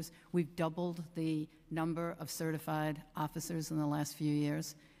officers. We've doubled the number of certified officers in the last few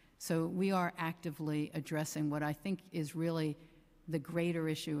years. So we are actively addressing what I think is really the greater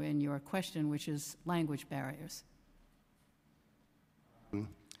issue in your question, which is language barriers.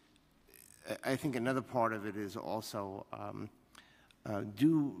 I think another part of it is also,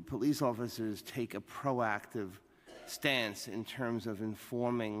 do police officers take a proactive stance in terms of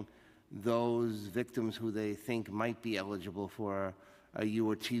informing those victims who they think might be eligible for a U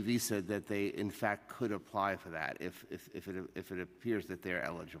or T visa that they in fact could apply for that if it appears that they're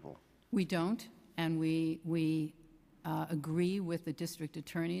eligible? We don't, and we agree with the district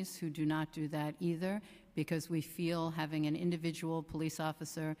attorneys who do not do that either, because we feel having an individual police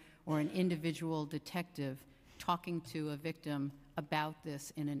officer or an individual detective talking to a victim about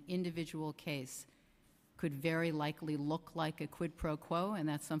this in an individual case could very likely look like a quid pro quo, and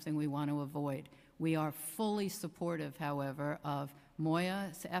that's something we want to avoid. We are fully supportive, however, of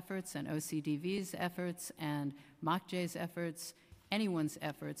Moya's efforts and OCDV's efforts and MOCJ's efforts, anyone's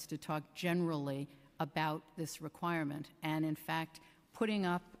efforts to talk generally about this requirement. And in fact, putting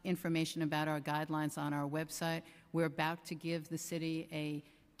up information about our guidelines on our website, we're about to give the city a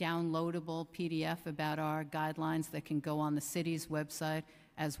downloadable PDF about our guidelines that can go on the city's website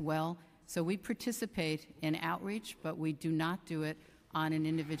as well. So we participate in outreach, but we do not do it on an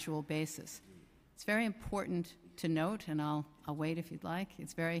individual basis. It's very important to note, and I'll wait if you'd like,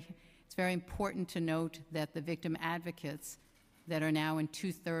 it's very important to note that the victim advocates that are now in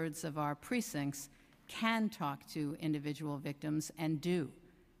 2/3 of our precincts can talk to individual victims and do.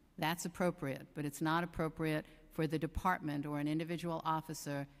 That's appropriate, but it's not appropriate for the department or an individual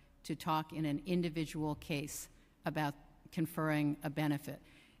officer to talk in an individual case about conferring a benefit.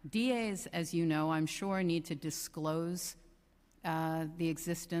 DAs, as you know, I'm sure need to disclose the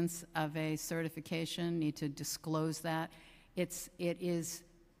existence of a certification, need to disclose that. It is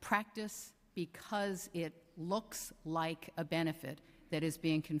practice because it looks like a benefit that is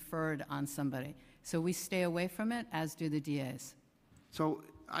being conferred on somebody. So we stay away from it, as do the DAs. So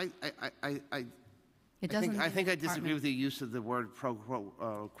I think I disagree with the use of the word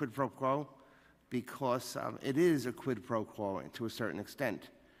quid pro quo, because it is a quid pro quo to a certain extent.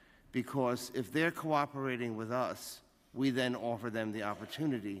 Because if they're cooperating with us, we then offer them the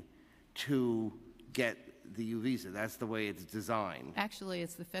opportunity to get the U visa. That's the way it's designed. Actually,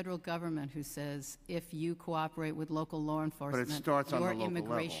 it's the federal government who says if you cooperate with local law enforcement, but it starts on the local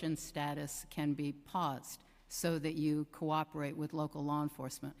immigration level. Status can be paused so that you cooperate with local law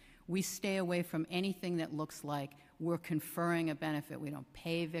enforcement. We stay away from anything that looks like we're conferring a benefit. We don't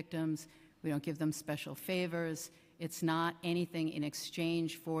pay victims. We don't give them special favors. It's not anything in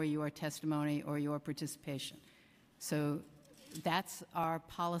exchange for your testimony or your participation. So that's our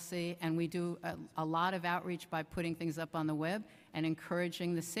policy, and we do a lot of outreach by putting things up on the web and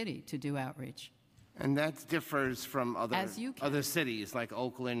encouraging the city to do outreach. And that differs from other cities like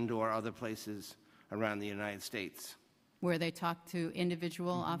Oakland or other places around the United States. Where they talk to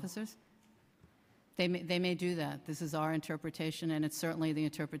individual officers? They may do that. This is our interpretation, and it's certainly the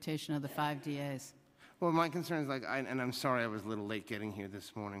interpretation of the 5 DAs. Well, my concern is, and I'm sorry I was a little late getting here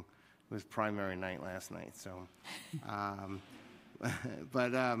this morning. It was primary night last night, so. And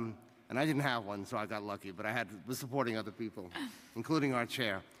I didn't have one, so I got lucky, but was supporting other people, including our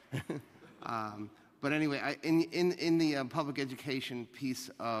chair. But anyway, in the public education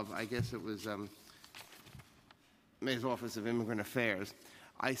piece of, I guess it was Mayor's Office of Immigrant Affairs,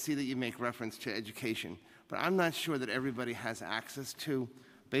 I see that you make reference to education, but I'm not sure that everybody has access to.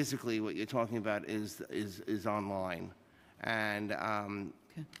 Basically, what you're talking about is online, and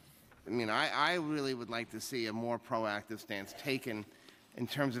Okay. I mean, I really would like to see a more proactive stance taken in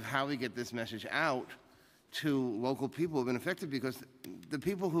terms of how we get this message out to local people who have been affected, because the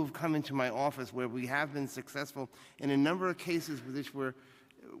people who've come into my office where we have been successful in a number of cases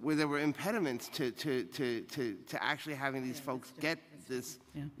where there were impediments to actually having these folks get this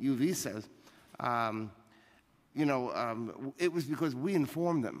U visas, it was because we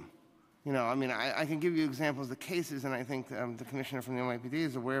informed them. I mean, I can give you examples of cases, and I think the commissioner from the NYPD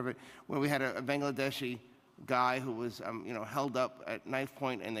is aware of it, where we had a Bangladeshi guy who was, held up at knife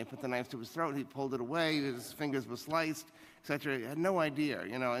point, and they put the knife to his throat. He pulled it away. His fingers were sliced, etc. He had no idea,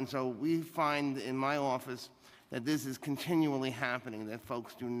 And so we find in my office that this is continually happening, that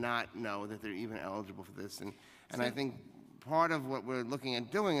folks do not know that they're even eligible for this. And I think part of what we're looking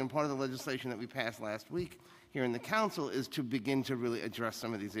at doing, and part of the legislation that we passed last week here in the council, is to begin to really address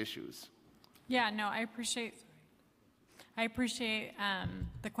some of these issues. Yeah, no, I appreciate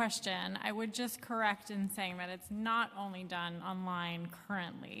the question. I would just correct in saying that it's not only done online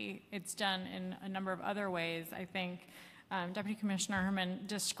currently. It's done in a number of other ways. I think Deputy Commissioner Herman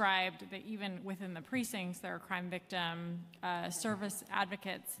described that even within the precincts, there are crime victim service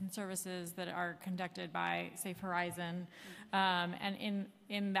advocates and services that are conducted by Safe Horizon. And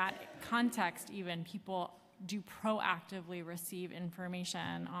in that context, even people do proactively receive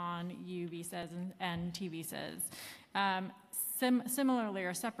information on U visas and T visas. Similarly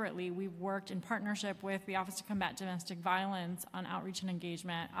or separately, we've worked in partnership with the Office to Combat Domestic Violence on outreach and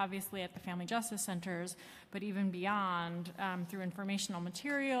engagement, obviously at the Family Justice Centers, but even beyond through informational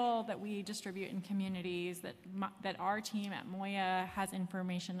material that we distribute in communities that our team at Moya has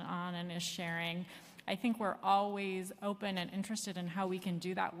information on and is sharing. I think we're always open and interested in how we can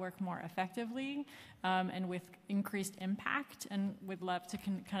do that work more effectively and with increased impact, and would love to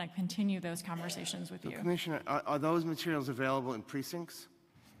kind of continue those conversations with you. Commissioner, are those materials available in precincts?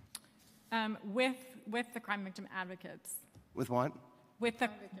 With the crime victim advocates. With what? With the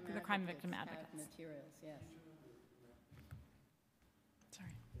crime victim advocates. Materials, yes. Sorry.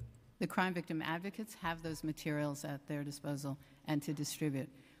 The crime victim advocates have those materials at their disposal and to distribute.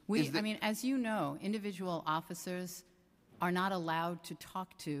 I mean, as you know, individual officers are not allowed to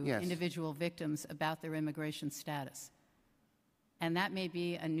talk to individual victims about their immigration status. And that may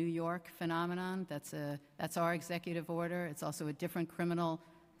be a New York phenomenon. That's our executive order. It's also a different criminal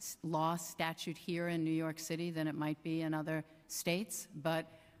law statute here in New York City than it might be in other states. But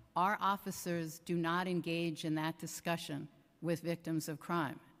our officers do not engage in that discussion with victims of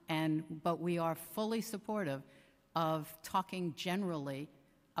crime. But we are fully supportive of talking generally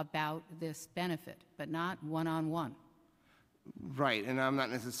about this benefit, but not one-on-one. Right, and I'm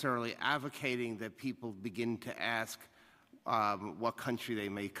not necessarily advocating that people begin to ask what country they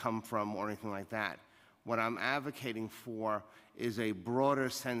may come from or anything like that. What I'm advocating for is a broader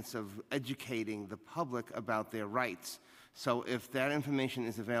sense of educating the public about their rights. So if that information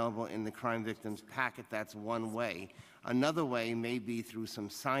is available in the crime victims packet, that's one way. Another way may be through some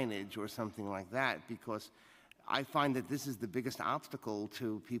signage or something like that, because I find that this is the biggest obstacle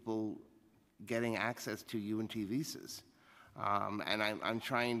to people getting access to UNT visas. And I'm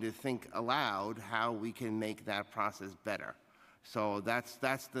trying to think aloud how we can make that process better. So that's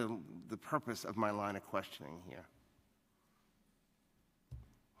the purpose of my line of questioning here.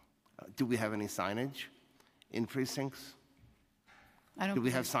 Do we have any signage in precincts? Do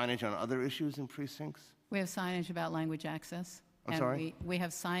we have signage on other issues in precincts? We have signage about language access. I'm sorry? We have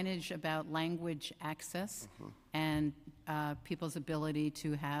signage about language access and people's ability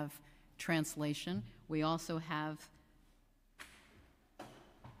to have translation. We also have...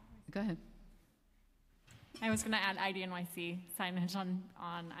 Go ahead. I was going to add IDNYC. Signage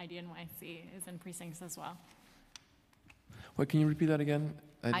on IDNYC is in precincts as well. What, can you repeat that again?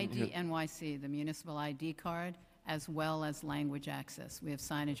 IDNYC, the municipal ID card, as well as language access. We have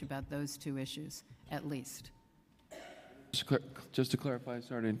signage about those two issues, at least. Just to clarify,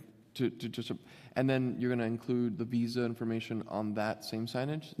 sorry, and then you're going to include the visa information on that same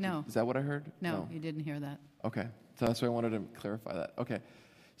signage? No. Is that what I heard? No, you didn't hear that. Okay, so that's why I wanted to clarify that. Okay,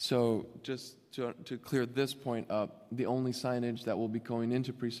 so just to clear this point up, the only signage that will be going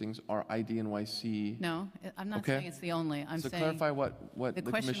into precincts are IDNYC. No, I'm not saying it's the only. I'm saying clarify what the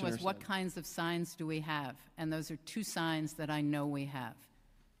question was, said. what kinds of signs do we have? And those are two signs that I know we have.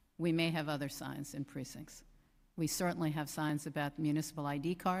 We may have other signs in precincts. We certainly have signs about municipal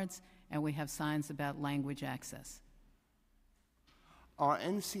ID cards, and we have signs about language access. Are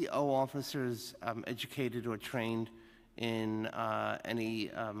NCO officers educated or trained in any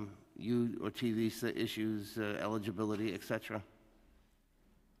U or T visa issues, eligibility, et cetera?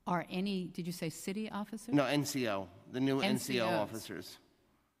 Are any, did you say city officers? No, NCO, the new NCO officers.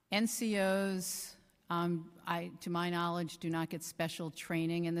 NCOs, to my knowledge, do not get special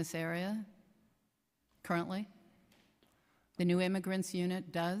training in this area currently. The new immigrants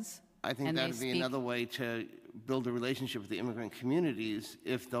unit does. I think that would be another way to build a relationship with the immigrant communities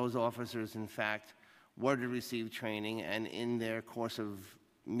if those officers, in fact, were to receive training and in their course of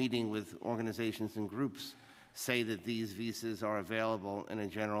meeting with organizations and groups, say that these visas are available in a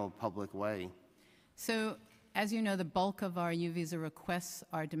general public way. So, as you know, the bulk of our U visa requests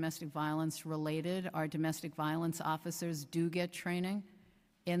are domestic violence related. Our domestic violence officers do get training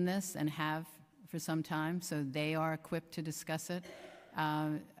in this and have for some time, so they are equipped to discuss it.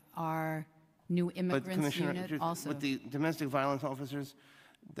 Our new immigrants unit also. With the domestic violence officers,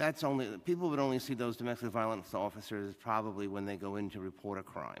 that's only, people would only see those domestic violence officers probably when they go in to report a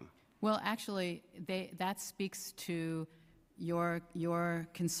crime. Well, actually, that speaks to your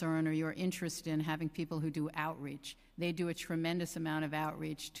concern or your interest in having people who do outreach. They do a tremendous amount of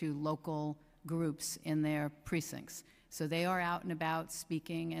outreach to local groups in their precincts. So they are out and about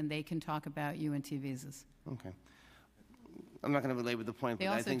speaking, and they can talk about UNT visas. Okay. I'm not going to belabor the point, They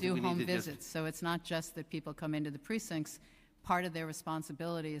but I also think do we need home to visits, so it's not just that people come into the precincts. Part of their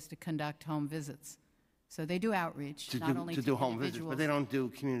responsibility is to conduct home visits. So they do outreach, not only to do home visits, individuals. but they don't do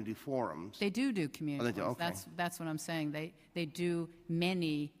community forums. They do community Oh, they do, forums. okay. That's what I'm saying. They do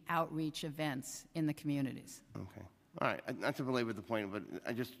many outreach events in the communities. Okay. All right. Not to belabor the point, but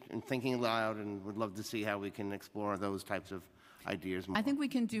I just am thinking aloud and would love to see how we can explore those types of ideas more. I think we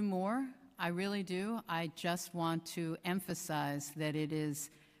can do more. I really do. I just want to emphasize that it is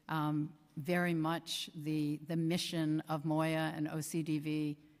very much the mission of Moya and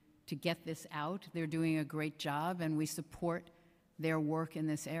OCDV to get this out. They're doing a great job, and we support their work in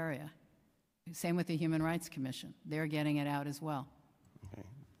this area. Same with the Human Rights Commission. They're getting it out as well. Okay.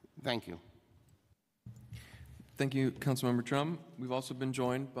 Thank you. Thank you, Councilmember Trum. We've also been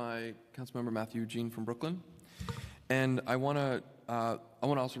joined by Councilmember Matthew Jean from Brooklyn. And I want to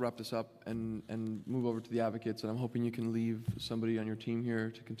also wrap this up and move over to the advocates, and I'm hoping you can leave somebody on your team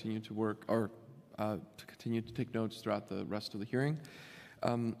here to continue to work, or to continue to take notes throughout the rest of the hearing.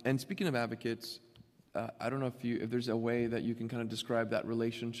 And speaking of advocates, I don't know if there's a way that you can kind of describe that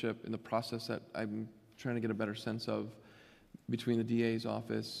relationship in the process that I'm trying to get a better sense of between the DA's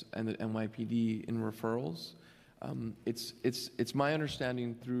office and the NYPD in referrals. It's my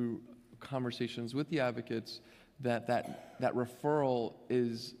understanding through conversations with the advocates that referral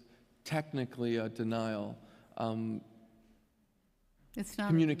is technically a denial. It's not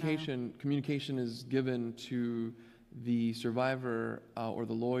Communication is given to the survivor or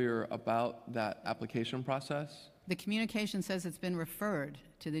the lawyer about that application process. The communication says it's been referred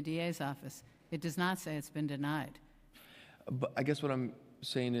to the DA's office. It does not say it's been denied. But I guess what I'm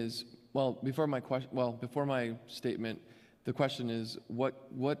saying is, before my statement, the question is, what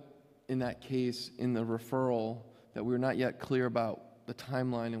in that case, in the referral, that we're not yet clear about the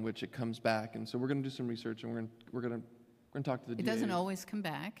timeline in which it comes back, and so we're going to do some research, and we're going to talk to the DA. It doesn't always come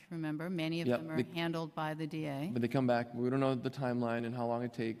back. Remember, many of them are handled by the DA. But they come back. We don't know the timeline and how long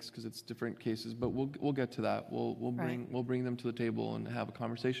it takes because it's different cases. But we'll get to that. We'll bring them to the table and have a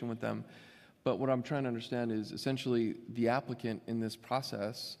conversation with them. But what I'm trying to understand is essentially the applicant in this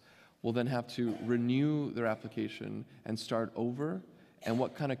process will then have to renew their application and start over. And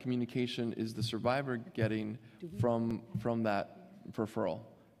what kind of communication is the survivor getting from that referral,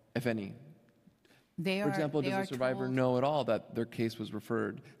 if any? For example, does the survivor know at all that their case was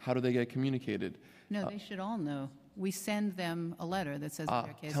referred? How do they get communicated? No, they should all know. We send them a letter that says that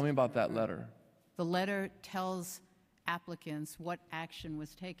their case Tell me was about that referred. letter. The letter tells applicants what action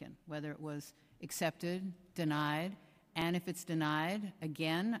was taken, whether it was accepted, denied, and if it's denied,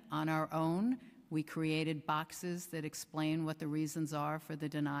 again, on our own, we created boxes that explain what the reasons are for the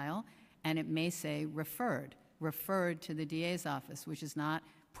denial, and it may say referred to the DA's office, which is not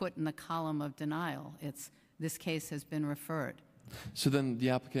put in the column of denial. It's, this case has been referred. So then the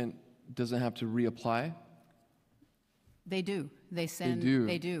applicant doesn't have to reapply? They do. They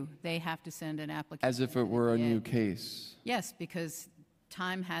do. They have to send an application. As if it were a new case? Yes, because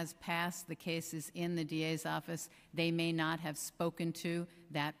time has passed. The case is in the DA's office. They may not have spoken to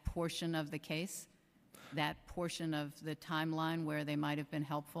that portion of the case, that portion of the timeline where they might have been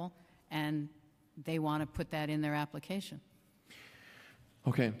helpful, and they want to put that in their application.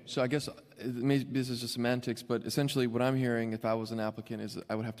 Okay, so I guess this is just semantics, but essentially what I'm hearing, if I was an applicant, is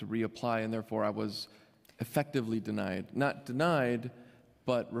I would have to reapply, and therefore I was effectively denied. Not denied,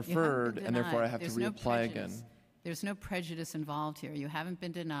 but referred, and therefore I have to reapply again. There's no prejudice involved here. You haven't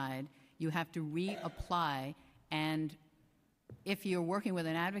been denied. You have to reapply, and if you're working with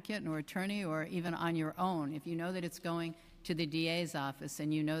an advocate or attorney or even on your own, if you know that it's going to the DA's office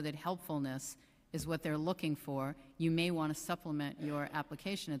and you know that helpfulness is what they're looking for, you may want to supplement your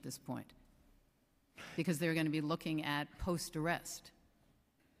application at this point because they're going to be looking at post-arrest.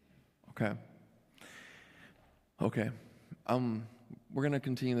 Okay. We're going to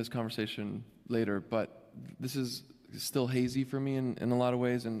continue this conversation later, but this is still hazy for me in a lot of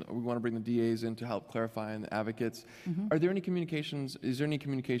ways, and we want to bring the DAs in to help clarify, and the advocates. Mm-hmm. Are there any communications, is there any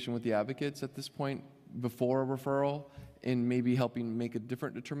communication with the advocates at this point before a referral in maybe helping make a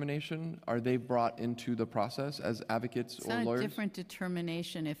different determination? Are they brought into the process as advocates It's or not lawyers? a different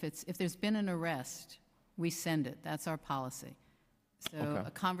determination. If there's been an arrest, we send it. That's our policy. So Okay.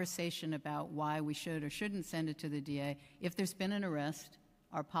 a conversation about why we should or shouldn't send it to the DA. If there's been an arrest,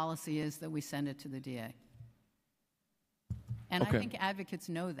 our policy is that we send it to the DA. And Okay. I think advocates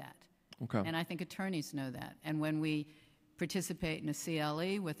know that. Okay. And I think attorneys know that. And when we participate in a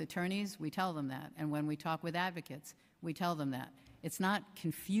CLE with attorneys, we tell them that. And when we talk with advocates, we tell them that. It's not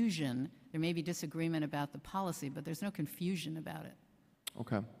confusion. There may be disagreement about the policy, but there's no confusion about it.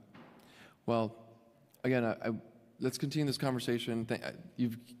 Okay. Well, again, let's continue this conversation.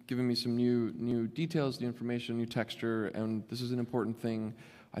 You've given me some new details, new information, new texture, and this is an important thing,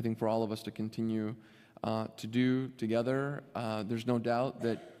 I think, for all of us to continue to do together. There's no doubt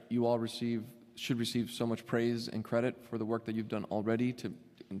that you all should receive so much praise and credit for the work that you've done already to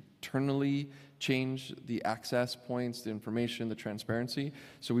internally change the access points, the information, the transparency.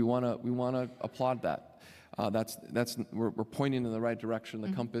 So we want to applaud that. We're pointing in the right direction.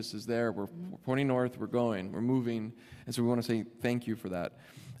 The compass is there. We're pointing north. We're going. We're moving. And so we want to say thank you for that.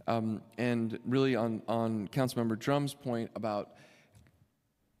 And really, on Councilmember Drum's point about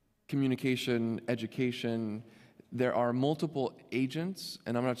communication, education, there are multiple agents,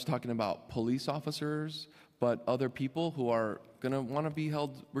 and I'm not just talking about police officers, but other people who are going to want to be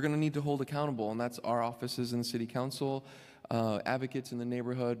held, we're going to need to hold accountable, and that's our offices in the City Council, advocates in the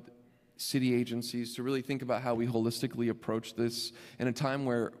neighborhood, city agencies, to really think about how we holistically approach this in a time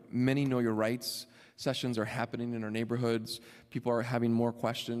where many know your rights sessions are happening in our neighborhoods. People are having more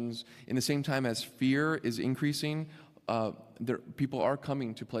questions. In the same time as fear is increasing, people are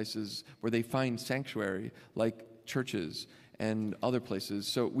coming to places where they find sanctuary, like churches and other places.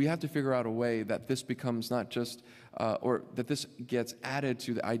 So we have to figure out a way that this becomes not just, or that this gets added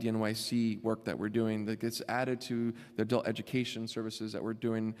to the IDNYC work that we're doing, that gets added to the adult education services that we're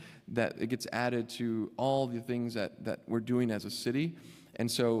doing, that it gets added to all the things that we're doing as a city. And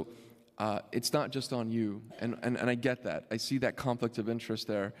so it's not just on you, and I get that. I see that conflict of interest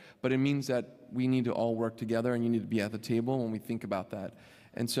there, but it means that we need to all work together, and you need to be at the table when we think about that.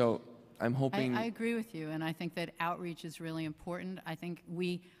 And so I'm hoping... I agree with you, and I think that outreach is really important. I think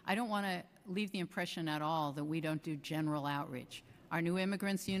I don't want to leave the impression at all that we don't do general outreach. Our new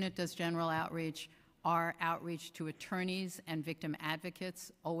immigrants unit does general outreach. Our outreach to attorneys and victim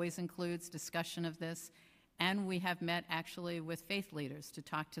advocates always includes discussion of this. And we have met actually with faith leaders to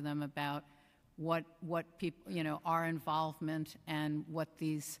talk to them about what people, our involvement and what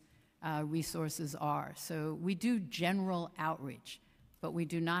these resources are. So we do general outreach, but we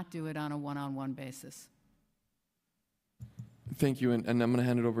do not do it on a one-on-one basis. Thank you, and I'm going to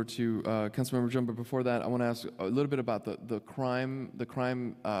hand it over to Councilmember Jum. But before that, I want to ask a little bit about the crime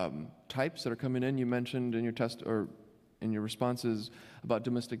types that are coming in. You mentioned in your in your responses about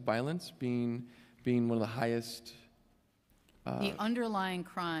domestic violence being one of the highest. The underlying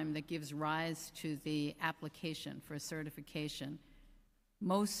crime that gives rise to the application for certification,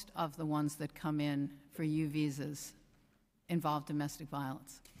 most of the ones that come in for U visas involve domestic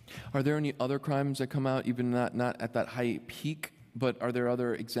violence. Are there any other crimes that come out, even not at that high peak, but are there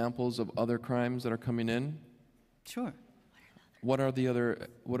other examples of other crimes that are coming in? Sure. What are the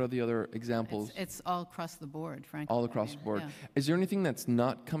other examples? It's all across the board, frankly. All across the board. Yeah. Is there anything that's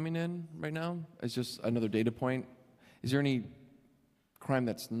not coming in right now? It's just another data point. Is there any crime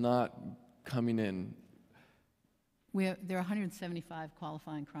that's not coming in? There are 175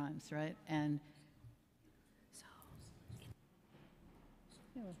 qualifying crimes, right? And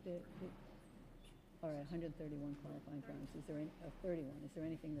all right, 131 qualifying crimes. Is there 31? Is there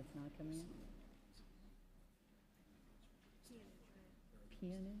anything that's not coming in?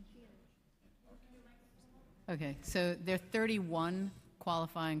 Peonage? Okay, so there are 31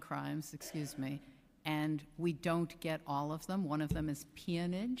 qualifying crimes, excuse me, and we don't get all of them. One of them is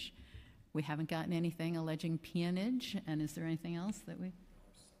peonage. We haven't gotten anything alleging peonage. And is there anything else that we?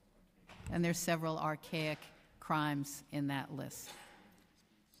 And there's several archaic crimes in that list.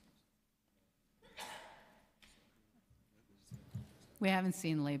 We haven't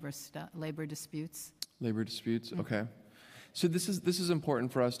seen labor disputes. Labor disputes, okay. So this is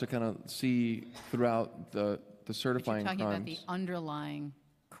important for us to kind of see throughout the certifying But you're talking crimes. about the underlying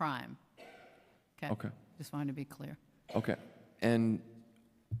crime. Okay. Okay. Just wanted to be clear. Okay, and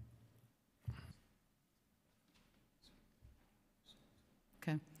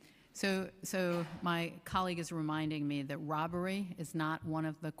Okay. So my colleague is reminding me that robbery is not one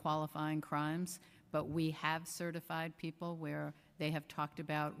of the qualifying crimes, but we have certified people where they have talked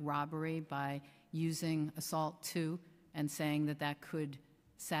about robbery by using assault to and saying that that could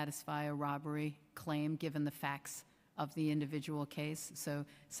satisfy a robbery claim given the facts of the individual case. So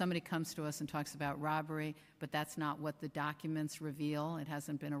somebody comes to us and talks about robbery, but that's not what the documents reveal. It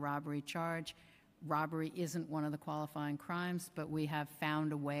hasn't been a robbery charge. Robbery isn't one of the qualifying crimes, but we have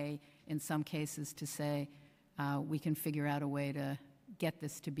found a way in some cases to say we can figure out a way to get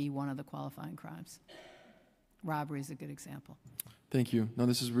this to be one of the qualifying crimes. Robbery is a good example. Thank you. No,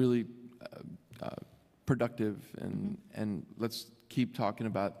 this is really productive, and let's keep talking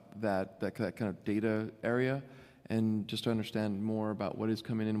about that kind of data area, and just to understand more about what is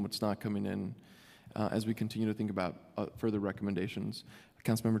coming in and what's not coming in as we continue to think about further recommendations.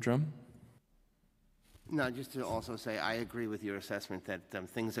 Councilmember Drum? No, just to also say, I agree with your assessment that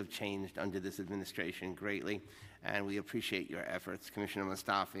things have changed under this administration greatly, and we appreciate your efforts. Commissioner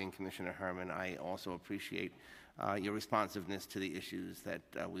Mustafi and Commissioner Herman, I also appreciate your responsiveness to the issues that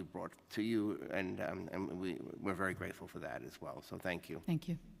we brought to you, and we're very grateful for that as well. So thank you. Thank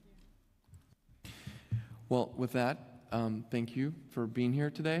you. Well, with that, thank you for being here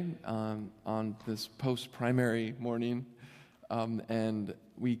today on this post-primary morning, and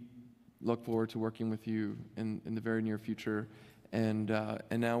we look forward to working with you in the very near future. And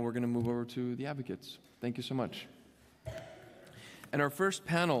now we're going to move over to the advocates. Thank you so much. And our first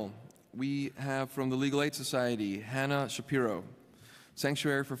panel, we have from the Legal Aid Society, Hannah Shapiro,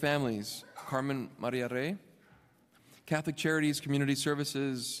 Sanctuary for Families, Carmen Maria Rey, Catholic Charities Community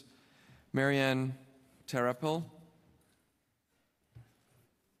Services, Marianne Therapil.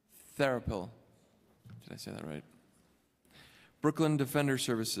 Did I say that right? Brooklyn Defender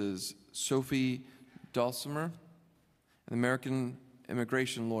Services, Sophie Dulcimer, and the American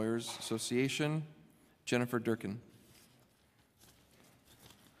Immigration Lawyers Association, Jennifer Durkin.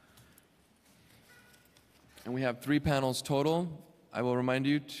 And we have 3 panels total. I will remind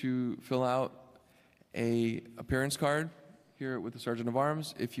you to fill out an appearance card here with the Sergeant of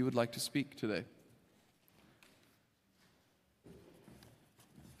Arms if you would like to speak today.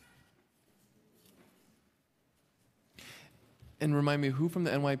 And remind me, who from the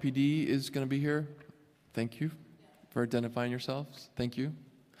NYPD is going to be here? Thank you for identifying yourselves. Thank you.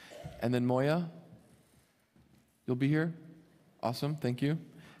 And then Moya, you'll be here? Awesome, thank you.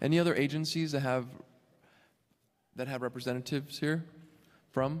 Any other agencies that have representatives here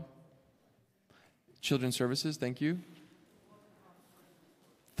from? Children's Services, thank you.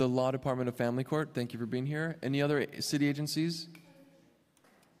 The Law Department of Family Court, thank you for being here. Any other city agencies?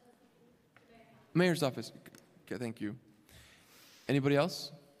 Mayor's Office, okay, thank you. Anybody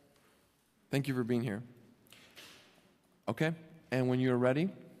else? Thank you for being here. Okay, and when you're ready,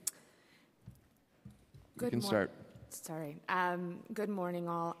 you can start. Sorry. Good morning,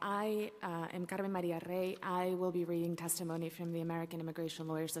 all. I am Carmen Maria Rey. I will be reading testimony from the American Immigration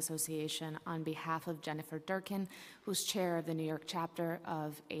Lawyers Association on behalf of Jennifer Durkin, who's chair of the New York chapter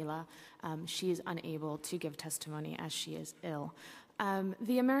of AILA. She is unable to give testimony as she is ill.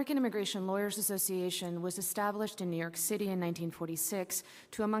 The American Immigration Lawyers Association was established in New York City in 1946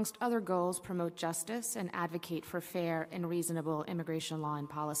 to, amongst other goals, promote justice and advocate for fair and reasonable immigration law and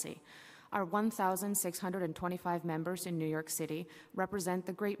policy. Our 1,625 members in New York City represent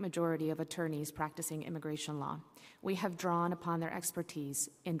the great majority of attorneys practicing immigration law. We have drawn upon their expertise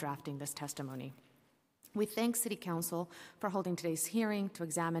in drafting this testimony. We thank City Council for holding today's hearing to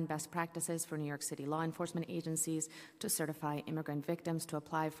examine best practices for New York City law enforcement agencies to certify immigrant victims to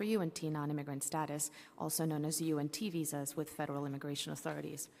apply for UNT non-immigrant status, also known as UNT visas with federal immigration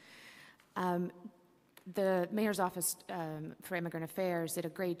authorities. The Mayor's Office for Immigrant Affairs did a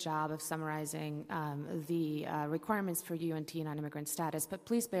great job of summarizing the requirements for UNT non-immigrant status, but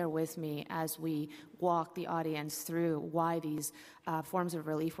please bear with me as we walk the audience through why these forms of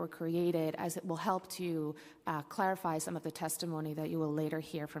relief were created, as it will help to clarify some of the testimony that you will later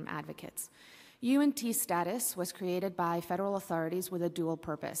hear from advocates. UNT status was created by federal authorities with a dual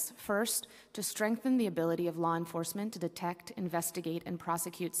purpose. First, to strengthen the ability of law enforcement to detect, investigate, and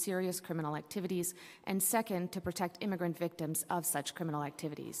prosecute serious criminal activities, and second, to protect immigrant victims of such criminal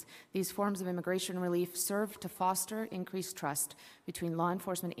activities. These forms of immigration relief serve to foster increased trust between law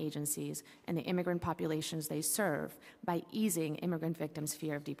enforcement agencies and the immigrant populations they serve by easing immigrant victims'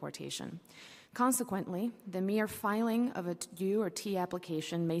 fear of deportation. Consequently, the mere filing of a U or T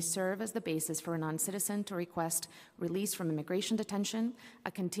application may serve as the basis for a non-citizen to request release from immigration detention,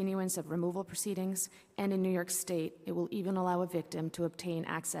 a continuance of removal proceedings, and in New York State, it will even allow a victim to obtain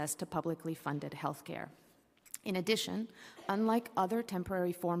access to publicly funded health care. In addition, unlike other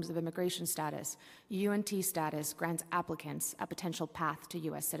temporary forms of immigration status, UNT status grants applicants a potential path to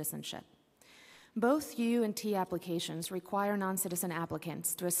U.S. citizenship. Both U and T applications require non-citizen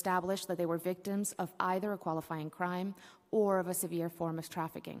applicants to establish that they were victims of either a qualifying crime or of a severe form of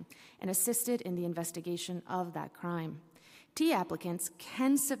trafficking and assisted in the investigation of that crime. T applicants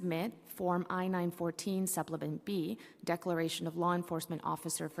can submit Form I-914 Supplement B, Declaration of Law Enforcement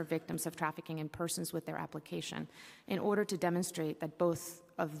Officer for Victims of Trafficking in Persons, with their application in order to demonstrate that both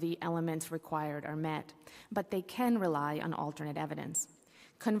of the elements required are met, but they can rely on alternate evidence.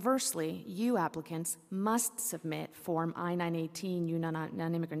 Conversely, U applicants must submit Form I-918 U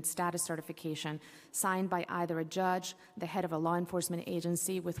non-immigrant status certification signed by either a judge, the head of a law enforcement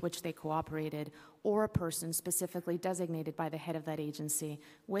agency with which they cooperated, or a person specifically designated by the head of that agency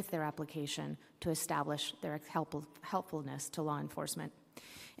with their application to establish their helpfulness to law enforcement.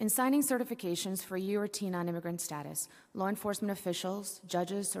 In signing certifications for U or T non-immigrant status, law enforcement officials,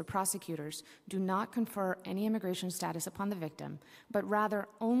 judges, or prosecutors do not confer any immigration status upon the victim, but rather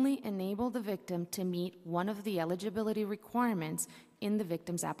only enable the victim to meet one of the eligibility requirements in the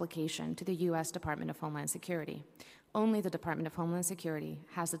victim's application to the U.S. Department of Homeland Security. Only the Department of Homeland Security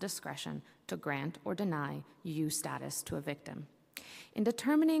has the discretion to grant or deny U status to a victim. In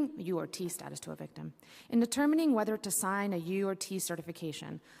determining U or T status to a victim, in determining whether to sign a U or T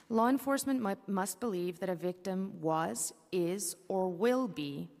certification, law enforcement must believe that a victim was, is, or will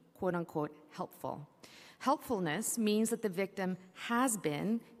be, quote unquote, helpful. Helpfulness means that the victim has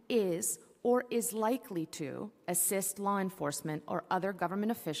been, is, or is likely to assist law enforcement or other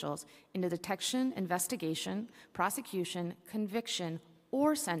government officials in the detection, investigation, prosecution, conviction,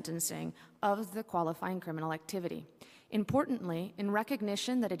 or sentencing of the qualifying criminal activity. Importantly, in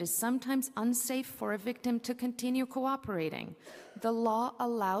recognition that it is sometimes unsafe for a victim to continue cooperating, the law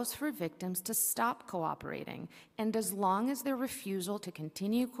allows for victims to stop cooperating, and as long as their refusal to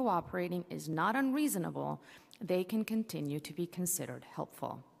continue cooperating is not unreasonable, they can continue to be considered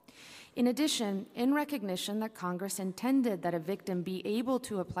helpful. In addition, in recognition that Congress intended that a victim be able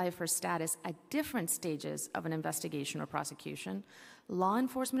to apply for status at different stages of an investigation or prosecution, law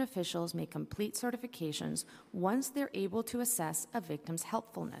enforcement officials may complete certifications once they're able to assess a victim's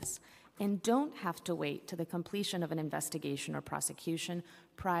helpfulness and don't have to wait to the completion of an investigation or prosecution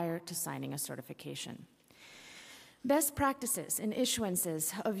prior to signing a certification. Best practices in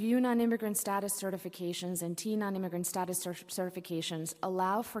issuances of U non-immigrant status certifications and T non-immigrant status certifications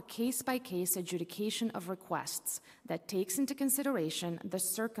allow for case-by-case adjudication of requests that takes into consideration the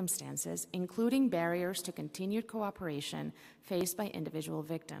circumstances, including barriers to continued cooperation faced by individual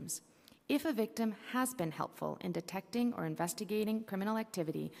victims. If a victim has been helpful in detecting or investigating criminal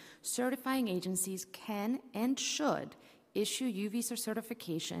activity, certifying agencies can and should issue U visa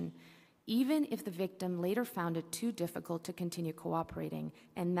certification even if the victim later found it too difficult to continue cooperating,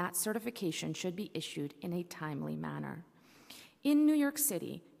 and that certification should be issued in a timely manner. In New York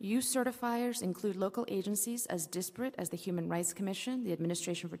City, U certifiers include local agencies as disparate as the Human Rights Commission, the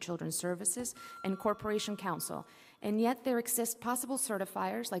Administration for Children's Services, and Corporation Counsel, and yet there exist possible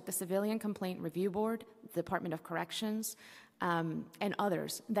certifiers like the Civilian Complaint Review Board, the Department of Corrections, and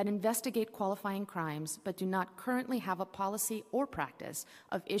others that investigate qualifying crimes but do not currently have a policy or practice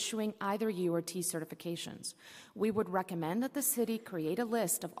of issuing either U or T certifications. We would recommend that the city create a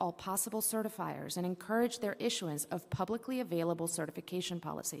list of all possible certifiers and encourage their issuance of publicly available certification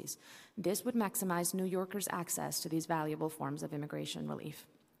policies. This would maximize New Yorkers' access to these valuable forms of immigration relief.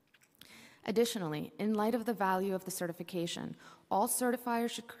 Additionally, in light of the value of the certification, all certifiers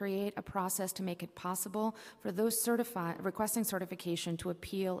should create a process to make it possible for those requesting certification to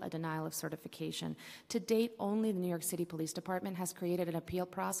appeal a denial of certification. To date, only the New York City Police Department has created an appeal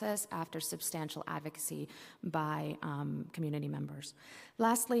process after substantial advocacy by community members.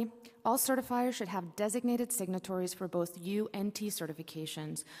 Lastly, all certifiers should have designated signatories for both U and T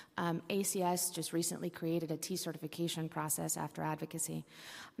certifications. ACS just recently created a T certification process after advocacy.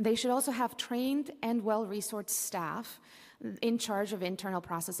 They should also have trained and well-resourced staff in charge of internal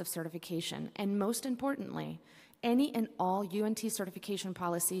process of certification. And most importantly, any and all UNT certification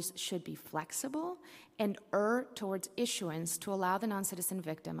policies should be flexible and err towards issuance to allow the non-citizen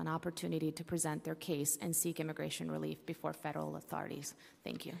victim an opportunity to present their case and seek immigration relief before federal authorities.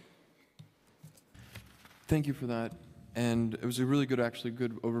 Thank you. Thank you for that. And it was a really good, actually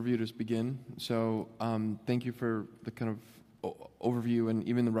good overview to begin. So thank you for the kind of overview and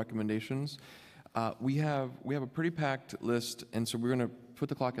even the recommendations. We have a pretty packed list, and so we're going to put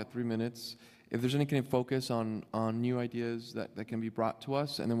the clock at 3 minutes. If there's any kind of focus on new ideas that can be brought to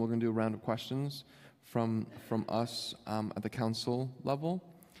us, and then we're going to do a round of questions from us at the council level,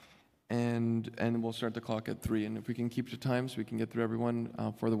 and we'll start the clock at 3. And if we can keep to time so we can get through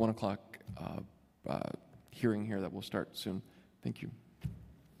everyone for the 1 o'clock hearing here that will start soon. Thank you.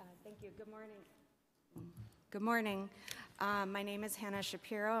 Thank you. Good morning. Good morning. My name is Hannah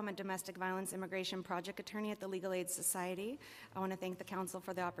Shapiro. I'm a domestic violence immigration project attorney at the Legal Aid Society. I want to thank the council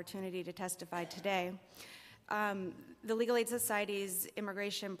for the opportunity to testify today. The Legal Aid Society's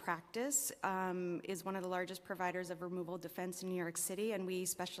immigration practice is one of the largest providers of removal defense in New York City, and we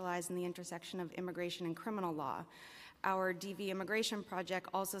specialize in the intersection of immigration and criminal law. Our DV Immigration Project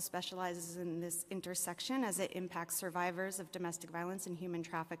also specializes in this intersection as it impacts survivors of domestic violence and human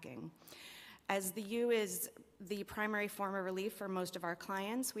trafficking. As the U is the primary form of relief for most of our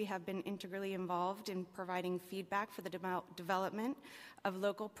clients, we have been integrally involved in providing feedback for the development of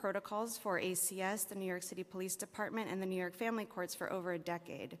local protocols for ACS, the New York City Police Department, and the New York Family Courts for over a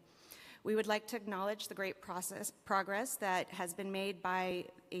decade. We would like to acknowledge the great progress that has been made by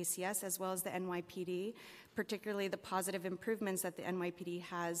ACS as well as the NYPD, particularly the positive improvements that the NYPD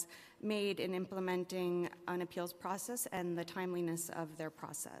has made in implementing an appeals process and the timeliness of their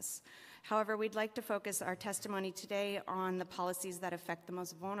process. However, we'd like to focus our testimony today on the policies that affect the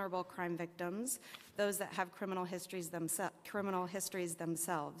most vulnerable crime victims, those that have criminal histories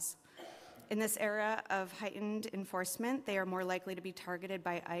themselves. In this era of heightened enforcement, they are more likely to be targeted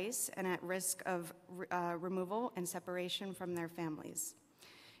by ICE and at risk of removal and separation from their families.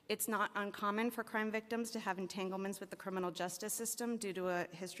 It's not uncommon for crime victims to have entanglements with the criminal justice system due to a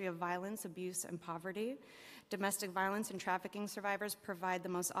history of violence, abuse, and poverty. Domestic violence and trafficking survivors provide the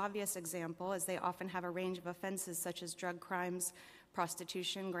most obvious example, as they often have a range of offenses such as drug crimes,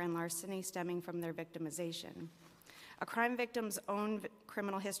 prostitution, grand larceny stemming from their victimization. A crime victim's own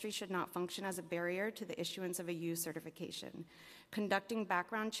criminal history should not function as a barrier to the issuance of a U certification. Conducting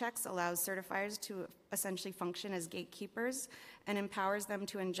background checks allows certifiers to essentially function as gatekeepers and empowers them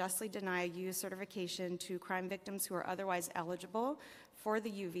to unjustly deny a U certification to crime victims who are otherwise eligible for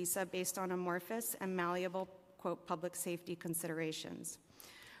the U visa based on amorphous and malleable, quote, public safety considerations.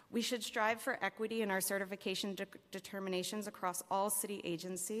 We should strive for equity in our certification determinations across all city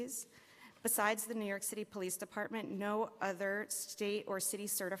agencies. Besides the New York City Police Department, no other state or city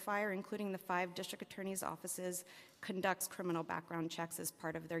certifier, including the 5 district attorneys' offices, conducts criminal background checks as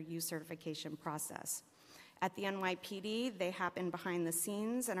part of their U certification process. At the NYPD, they happen behind the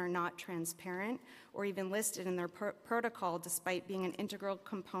scenes and are not transparent or even listed in their protocol, despite being an integral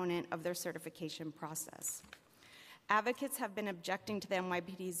component of their certification process. Advocates have been objecting to the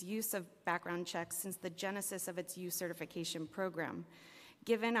NYPD's use of background checks since the genesis of its U certification program.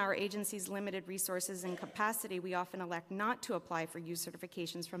 Given our agency's limited resources and capacity, we often elect not to apply for U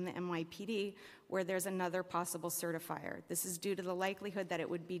certifications from the NYPD where there's another possible certifier. This is due to the likelihood that it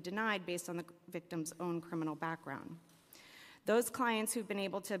would be denied based on the victim's own criminal background. Those clients who've been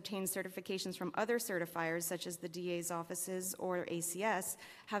able to obtain certifications from other certifiers, such as the DA's offices or ACS,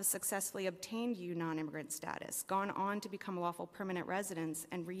 have successfully obtained U non-immigrant status, gone on to become lawful permanent residents,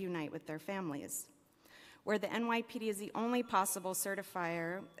 and reunite with their families. Where the NYPD is the only possible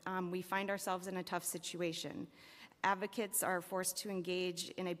certifier, we find ourselves in a tough situation. Advocates are forced to engage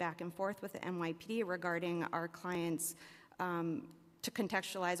in a back and forth with the NYPD regarding our clients, to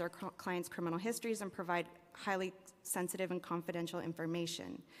contextualize our clients' criminal histories and provide highly sensitive and confidential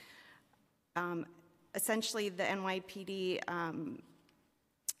information. Essentially, the NYPD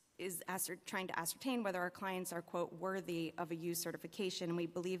is trying to ascertain whether our clients are, quote, worthy of a U certification, and we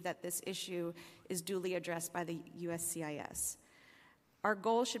believe that this issue is duly addressed by the USCIS. Our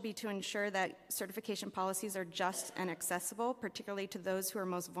goal should be to ensure that certification policies are just and accessible, particularly to those who are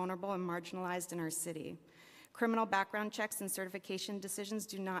most vulnerable and marginalized in our city. Criminal background checks and certification decisions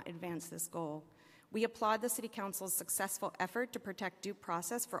do not advance this goal. We applaud the City Council's successful effort to protect due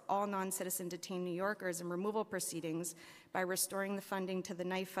process for all non-citizen detained New Yorkers in removal proceedings by restoring the funding to the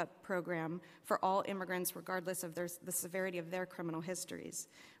NYFUP program for all immigrants regardless of the severity of their criminal histories.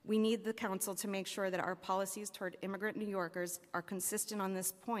 We need the Council to make sure that our policies toward immigrant New Yorkers are consistent on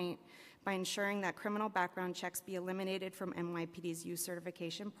this point by ensuring that criminal background checks be eliminated from NYPD's U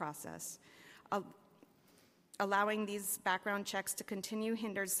certification process. Allowing these background checks to continue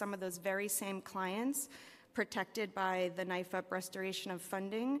hinders some of those very same clients protected by the NYFUP restoration of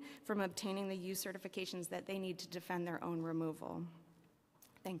funding from obtaining the U certifications that they need to defend their own removal.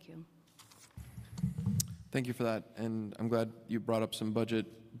 Thank you. Thank you for that, and I'm glad you brought up some budget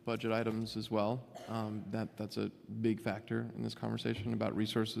items as well. That's a big factor in this conversation about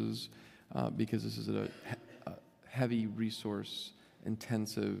resources, because this is a heavy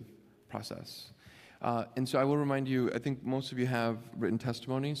resource-intensive process. And so I will remind you, I think most of you have written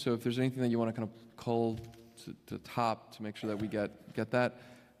testimony, so if there's anything that you want to kind of call to the top to make sure that we get that,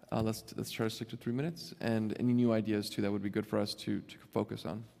 let's try to stick to 3 minutes, and any new ideas too that would be good for us to focus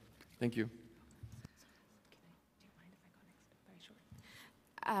on. Thank you.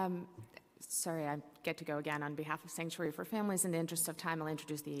 Sorry, I'm get to go again on behalf of Sanctuary for Families. In the interest of time, I'll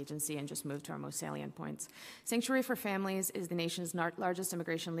introduce the agency and just move to our most salient points. Sanctuary for Families is the nation's largest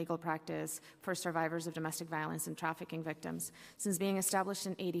immigration legal practice for survivors of domestic violence and trafficking victims. Since being established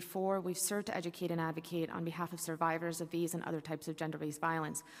in '84, we've served to educate and advocate on behalf of survivors of these and other types of gender-based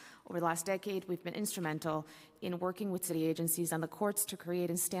violence. Over the last decade, we've been instrumental in working with city agencies and the courts to create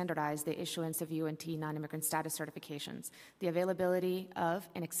and standardize the issuance of UNT non-immigrant status certifications. The availability of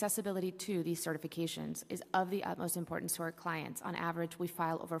and accessibility to these certifications is of the utmost importance to our clients. On average, we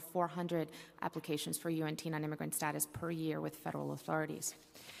file over 400 applications for UNT non-immigrant status per year with federal authorities.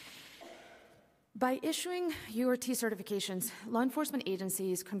 By issuing URT certifications, law enforcement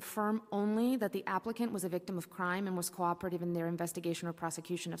agencies confirm only that the applicant was a victim of crime and was cooperative in their investigation or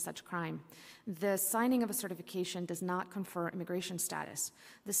prosecution of such crime. The signing of a certification does not confer immigration status.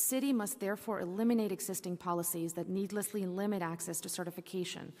 The city must therefore eliminate existing policies that needlessly limit access to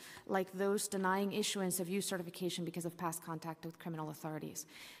certification, like those denying issuance of U certification because of past contact with criminal authorities.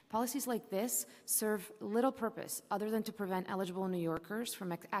 Policies like this serve little purpose other than to prevent eligible New Yorkers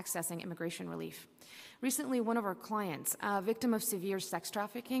from accessing immigration relief. Recently, one of our clients, a victim of severe sex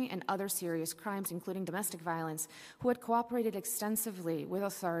trafficking and other serious crimes, including domestic violence, who had cooperated extensively with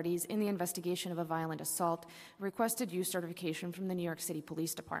authorities in the investigation of a violent assault, requested U certification from the New York City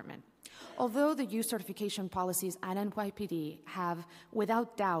Police Department. Although the U certification policies at NYPD have,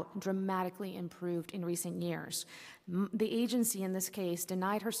 without doubt, dramatically improved in recent years, the agency in this case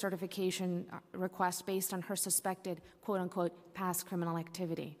denied her certification request based on her suspected, quote-unquote, past criminal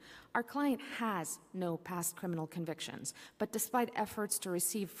activity. Our client has no past criminal convictions, but despite efforts to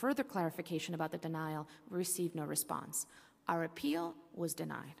receive further clarification about the denial, we received no response. Our appeal was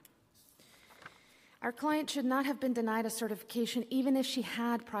denied. Our client should not have been denied a certification even if she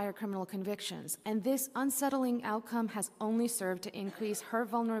had prior criminal convictions, and this unsettling outcome has only served to increase her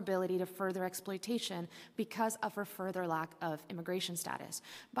vulnerability to further exploitation because of her further lack of immigration status.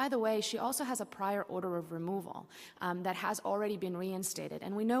 By the way, she also has a prior order of removal that has already been reinstated,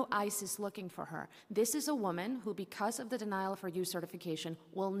 and we know ICE is looking for her. This is a woman who, because of the denial of her U certification,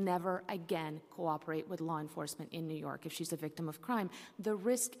 will never again cooperate with law enforcement in New York if she's a victim of crime. The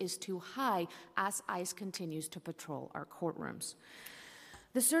risk is too high as ICE continues to patrol our courtrooms.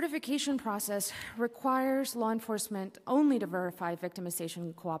 The certification process requires law enforcement only to verify victimization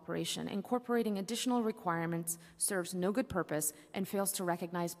and cooperation. Incorporating additional requirements serves no good purpose and fails to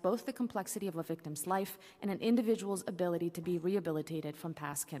recognize both the complexity of a victim's life and an individual's ability to be rehabilitated from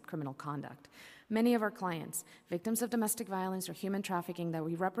past criminal conduct. Many of our clients, victims of domestic violence or human trafficking that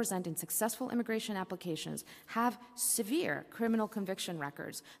we represent in successful immigration applications, have severe criminal conviction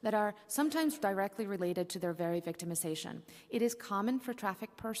records that are sometimes directly related to their very victimization. It is common for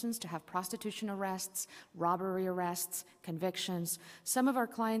trafficked persons to have prostitution arrests, robbery arrests, convictions. Some of our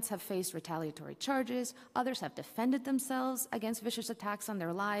clients have faced retaliatory charges. Others have defended themselves against vicious attacks on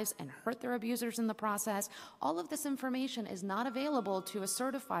their lives and hurt their abusers in the process. All of this information is not available to a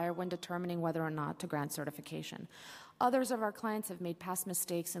certifier when determining whether or not to grant certification. Others of our clients have made past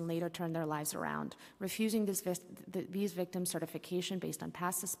mistakes and later turned their lives around. Refusing these victims certification based on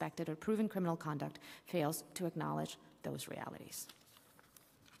past suspected or proven criminal conduct fails to acknowledge those realities.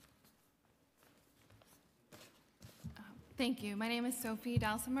 Thank you. My name is Sophie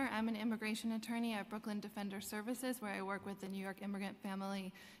Dalsimer. I'm an immigration attorney at Brooklyn Defender Services, where I work with the New York Immigrant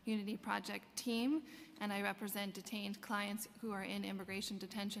Family Unity Project team, and I represent detained clients who are in immigration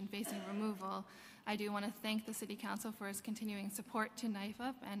detention facing removal. I do want to thank the City Council for its continuing support to Knife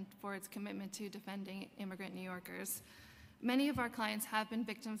Up and for its commitment to defending immigrant New Yorkers. Many of our clients have been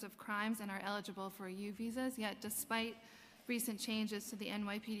victims of crimes and are eligible for U visas, yet despite recent changes to the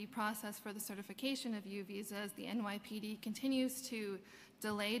NYPD process for the certification of U visas, the NYPD continues to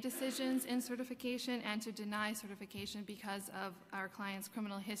delay decisions in certification and to deny certification because of our clients'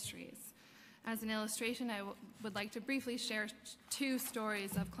 criminal histories. As an illustration, I would like to briefly share two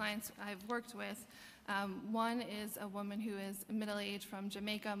stories of clients I've worked with. One is a woman who is middle-aged from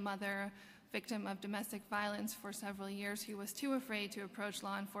Jamaica, mother, victim of domestic violence for several years, who was too afraid to approach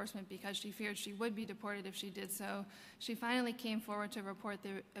law enforcement because she feared she would be deported if she did so. She finally came forward to report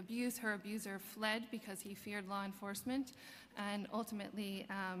the abuse. Her abuser fled because he feared law enforcement and ultimately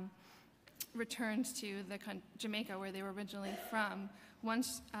returned to Jamaica, where they were originally from.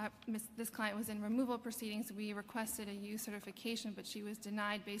 Once this client was in removal proceedings, we requested a U certification, but she was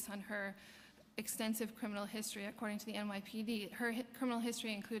denied based on her extensive criminal history. According to the NYPD, her criminal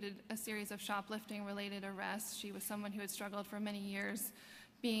history included a series of shoplifting-related arrests. She was someone who had struggled for many years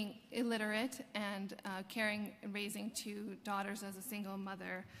being illiterate and caring and raising two daughters as a single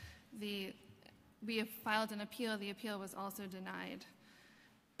mother. We have filed an appeal. The appeal was also denied.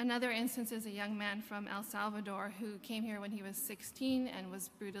 Another instance is a young man from El Salvador who came here when he was 16 and was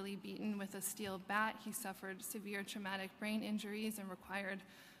brutally beaten with a steel bat. He suffered severe traumatic brain injuries and required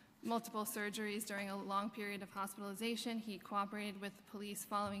multiple surgeries during a long period of hospitalization. He cooperated with the police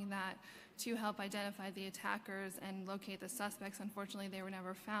following that to help identify the attackers and locate the suspects. Unfortunately, they were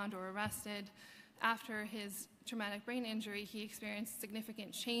never found or arrested. After his traumatic brain injury, he experienced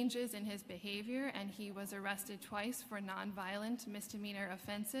significant changes in his behavior, and he was arrested twice for nonviolent misdemeanor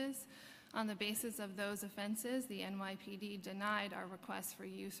offenses. On the basis of those offenses, the NYPD denied our request for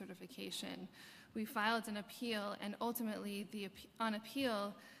U certification. We filed an appeal, and ultimately, on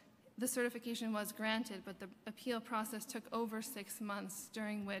appeal, the certification was granted, but the appeal process took over 6 months,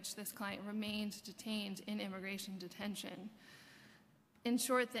 during which this client remained detained in immigration detention. In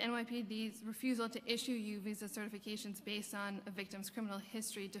short, the NYPD's refusal to issue U visa certifications based on a victim's criminal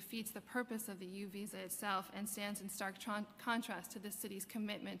history defeats the purpose of the U visa itself and stands in stark contrast to the city's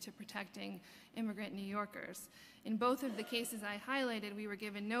commitment to protecting immigrant New Yorkers. In both of the cases I highlighted, we were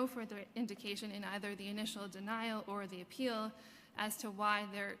given no further indication in either the initial denial or the appeal as to why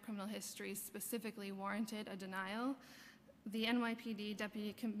their criminal history specifically warranted a denial. The NYPD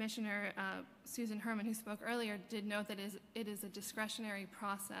Deputy Commissioner Susan Herman, who spoke earlier, did note that it is a discretionary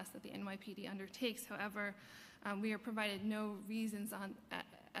process that the NYPD undertakes. However, we are provided no reasons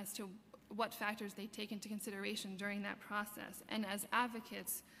as to what factors they take into consideration during that process. And as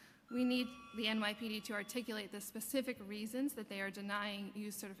advocates, we need the NYPD to articulate the specific reasons that they are denying U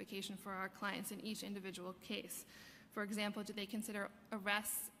certification for our clients in each individual case. For example, do they consider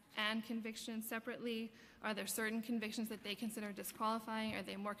arrests and convictions separately? Are there certain convictions that they consider disqualifying? Are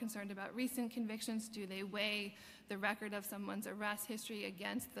they more concerned about recent convictions? Do they weigh the record of someone's arrest history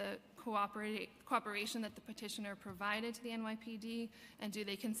against the cooperation that the petitioner provided to the NYPD? And do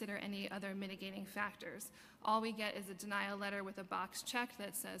they consider any other mitigating factors? All we get is a denial letter with a box check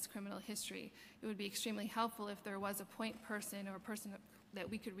that says criminal history. It would be extremely helpful if there was a point person or a person that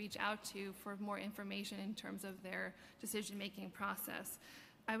we could reach out to for more information in terms of their decision-making process.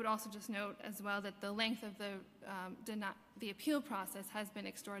 I would also just note as well that the length of the appeal process has been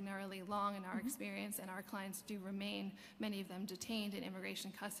extraordinarily long in our experience, and our clients do remain, many of them, detained in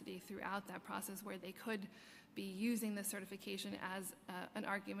immigration custody throughout that process, where they could be using the certification as an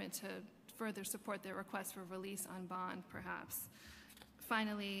argument to further support their request for release on bond, perhaps.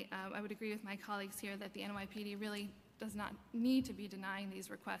 Finally, I would agree with my colleagues here that the NYPD really does not need to be denying these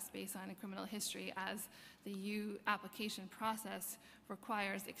requests based on a criminal history, as the U application process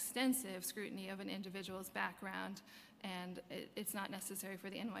requires extensive scrutiny of an individual's background, and it's not necessary for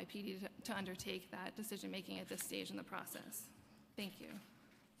the NYPD to undertake that decision-making at this stage in the process. Thank you.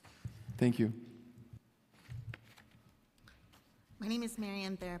 Thank you. My name is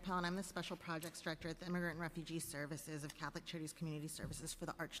Marianne Therapel, and I'm the Special Projects Director at the Immigrant and Refugee Services of Catholic Charities Community Services for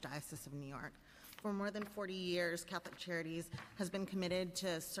the Archdiocese of New York. For more than 40 years, Catholic Charities has been committed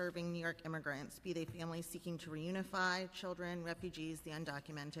to serving New York immigrants, be they families seeking to reunify, children, refugees, the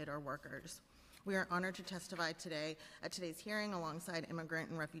undocumented, or workers. We are honored to testify today at today's hearing alongside immigrant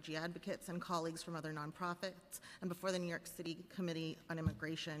and refugee advocates and colleagues from other nonprofits and before the New York City Committee on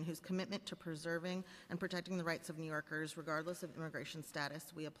Immigration, whose commitment to preserving and protecting the rights of New Yorkers, regardless of immigration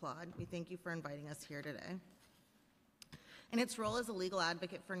status, we applaud. We thank you for inviting us here today. In its role as a legal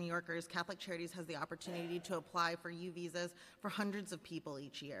advocate for New Yorkers, Catholic Charities has the opportunity to apply for U visas for hundreds of people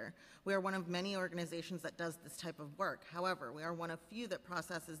each year. We are one of many organizations that does this type of work. However, we are one of few that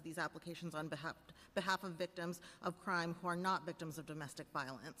processes these applications on behalf of victims of crime who are not victims of domestic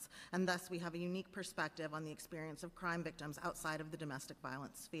violence, and thus we have a unique perspective on the experience of crime victims outside of the domestic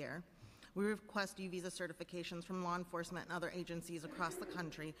violence sphere. We request U visa certifications from law enforcement and other agencies across the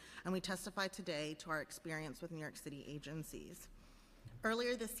country, and we testify today to our experience with New York City agencies.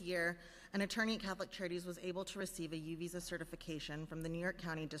 Earlier this year, an attorney at Catholic Charities was able to receive a U visa certification from the New York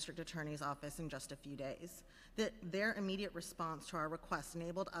County District Attorney's Office in just a few days. Their immediate response to our request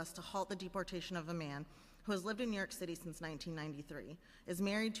enabled us to halt the deportation of a man who has lived in New York City since 1993, is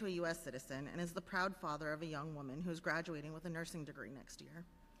married to a U.S. citizen, and is the proud father of a young woman who is graduating with a nursing degree next year.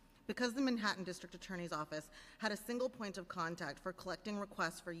 Because the Manhattan District Attorney's Office had a single point of contact for collecting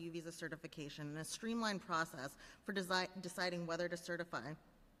requests for U visa certification and a streamlined process for deciding whether to certify,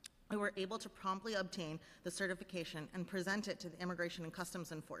 we were able to promptly obtain the certification and present it to the Immigration and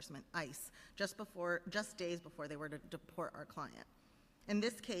Customs Enforcement, ICE, just days before they were to deport our client. In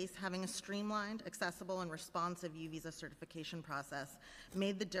this case, having a streamlined, accessible, and responsive U visa certification process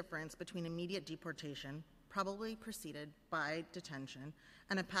made the difference between immediate deportation, probably preceded by detention,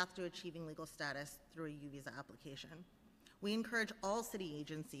 and a path to achieving legal status through a U visa application. We encourage all city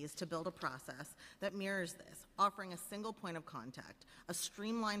agencies to build a process that mirrors this, offering a single point of contact, a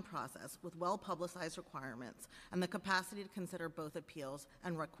streamlined process with well-publicized requirements, and the capacity to consider both appeals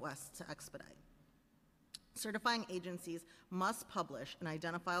and requests to expedite. Certifying agencies must publish an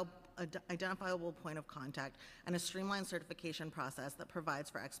identifiable point of contact and a streamlined certification process that provides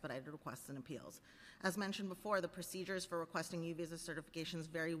for expedited requests and appeals. As mentioned before, the procedures for requesting U-Visa certifications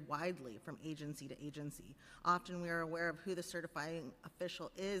vary widely from agency to agency. Often we are aware of who the certifying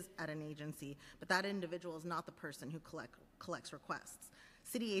official is at an agency, but that individual is not the person who collects requests.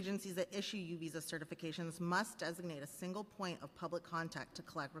 City agencies that issue U-Visa certifications must designate a single point of public contact to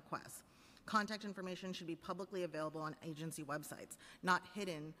collect requests. Contact information should be publicly available on agency websites, not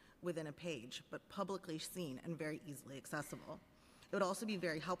hidden within a page, but publicly seen and very easily accessible. It would also be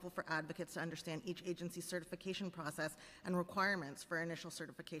very helpful for advocates to understand each agency's certification process and requirements for initial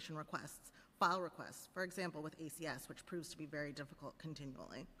certification requests, file requests, for example with ACS, which proves to be very difficult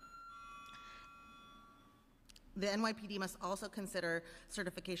continually. The NYPD must also consider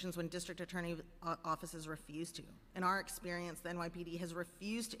certifications when district attorney offices refuse to. In our experience, the NYPD has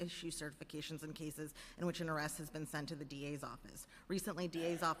refused to issue certifications in cases in which an arrest has been sent to the DA's office. Recently,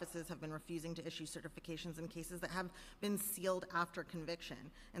 DA's offices have been refusing to issue certifications in cases that have been sealed after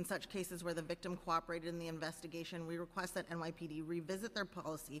conviction. In such cases where the victim cooperated in the investigation, we request that NYPD revisit their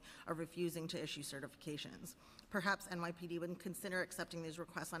policy of refusing to issue certifications. Perhaps NYPD would consider accepting these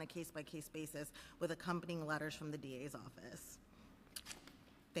requests on a case-by-case basis with accompanying letters from the DA's office.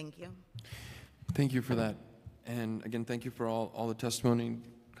 Thank you. Thank you for that. And again, thank you for all the testimony.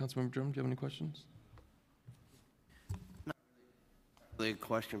 Councilmember Drum, do you have any questions? Not really a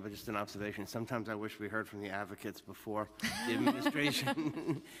question, but just an observation. Sometimes I wish we heard from the advocates before the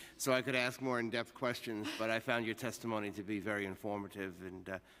administration so I could ask more in-depth questions, but I found your testimony to be very informative, and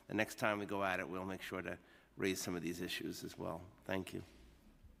the next time we go at it, we'll make sure to raise some of these issues as well. Thank you.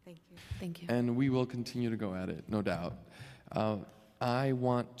 Thank you. Thank you. And we will continue to go at it, no doubt. I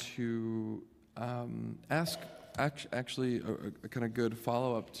want to ask actually a kind of good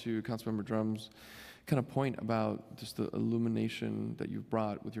follow-up to Councilmember Drum's kind of point about just the illumination that you've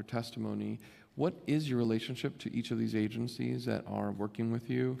brought with your testimony. What is your relationship to each of these agencies that are working with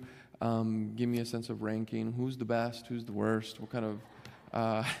you? Give me a sense of ranking. Who's the best? Who's the worst? What kind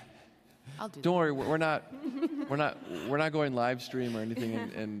of... Don't worry, we're not going live stream or anything,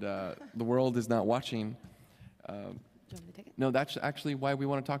 and the world is not watching. No, that's actually why we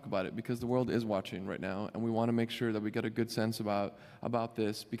want to talk about it, because the world is watching right now, and we want to make sure that we get a good sense about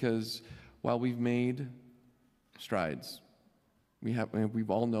this, because while we've made strides, we've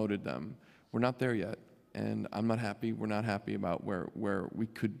all noted them, we're not there yet, and I'm not happy. We're not happy about where we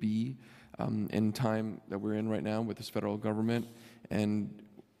could be in time that we're in right now with this federal government, and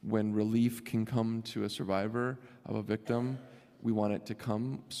when relief can come to a survivor of a victim, we want it to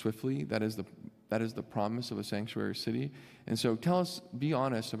come swiftly. That is the promise of a sanctuary city. And so tell us, be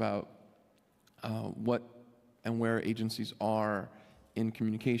honest about what and where agencies are in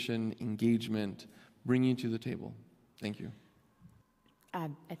communication, engagement, bringing you to the table. Thank you.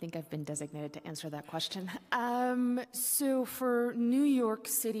 I think I've been designated to answer that question. So for New York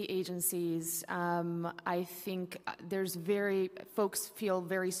City agencies, I think folks feel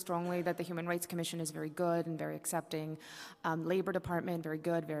very strongly that the Human Rights Commission is very good and very accepting. Labor Department, very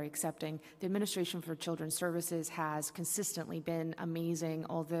good, very accepting. The Administration for Children's Services has consistently been amazing,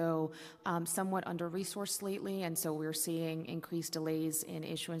 although somewhat under-resourced lately, and so we're seeing increased delays in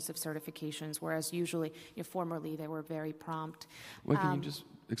issuance of certifications, whereas usually, formerly, they were very prompt. Well, can you just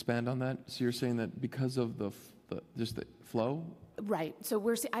expand on that? So you're saying that because of just the flow? Right. So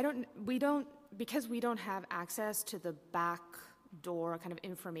because we don't have access to the back door kind of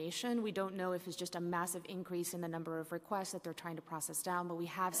information, we don't know if it's just a massive increase in the number of requests that they're trying to process down, but we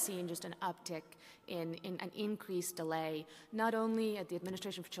have seen just an uptick in an increased delay, not only at the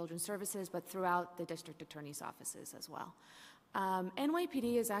Administration for Children's Services, but throughout the district attorney's offices as well.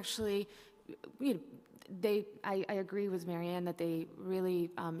 NYPD is actually, I agree with Marianne that they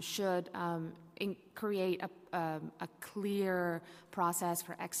really should create a clear process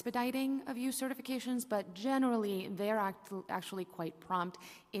for expediting of use certifications, but generally they're actually quite prompt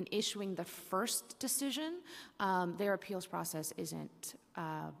in issuing the first decision. Their appeals process isn't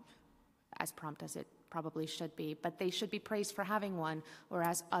as prompt as it probably should be, but they should be praised for having one,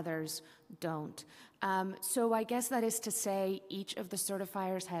 whereas others don't. So I guess that is to say each of the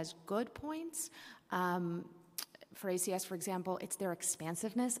certifiers has good points. For ACS, for example, it's their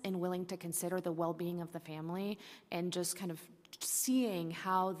expansiveness and willing to consider the well-being of the family and just kind of seeing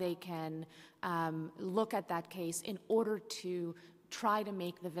how they can look at that case in order to try to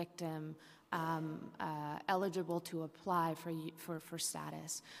make the victim eligible to apply for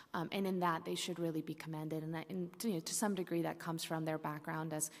status. And in that, they should really be commended. And to some degree, that comes from their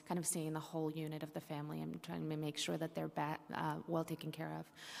background as kind of seeing the whole unit of the family and trying to make sure that they're well taken care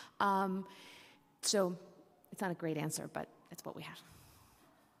of. So it's not a great answer, but it's what we have.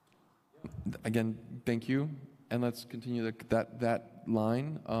 Again, thank you. And let's continue that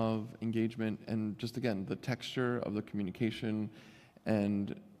line of engagement and just, again, the texture of the communication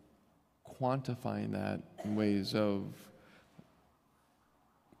and quantifying that in ways of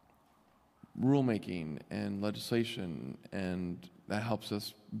rulemaking and legislation, and that helps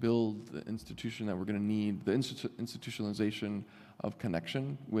us build the institution that we're going to need, the institutionalization of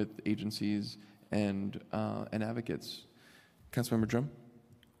connection with agencies and advocates. Councilmember Drum?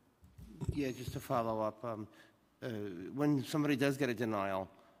 Yeah, just to follow up, when somebody does get a denial,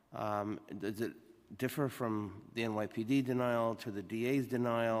 does it differ from the NYPD denial to the DA's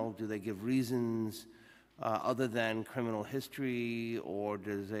denial? Do they give reasons other than criminal history, or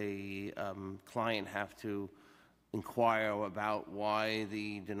does a client have to inquire about why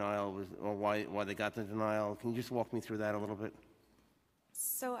the denial was, or why they got the denial? Can you just walk me through that a little bit?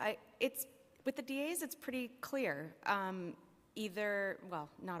 So with the DAs, it's pretty clear. Either, well,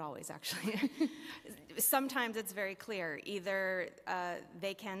 not always actually. Sometimes it's very clear. Either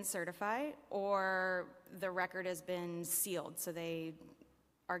they can certify, or the record has been sealed. So they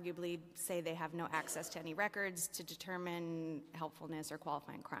arguably say they have no access to any records to determine helpfulness or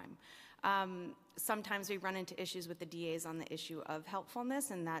qualifying crime. Sometimes we run into issues with the DAs on the issue of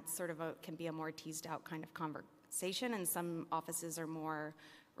helpfulness, and that sort of can be a more teased out kind of conversation, and some offices are more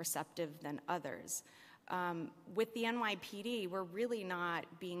receptive than others. With the NYPD, we're really not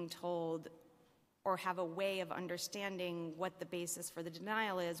being told or have a way of understanding what the basis for the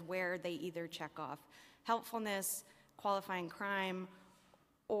denial is, where they either check off helpfulness, qualifying crime,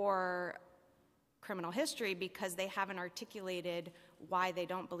 or criminal history, because they haven't articulated why they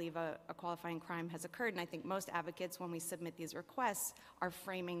don't believe a qualifying crime has occurred. And I think most advocates, when we submit these requests, are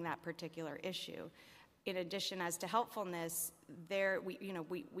framing that particular issue. In addition, as to helpfulness,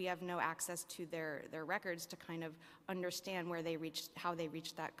 we have no access to their records to kind of understand how they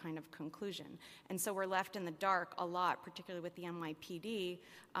reached that kind of conclusion. And so we're left in the dark a lot, particularly with the NYPD,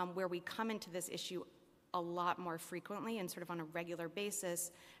 where we come into this issue a lot more frequently and sort of on a regular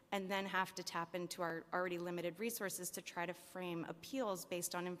basis, and then have to tap into our already limited resources to try to frame appeals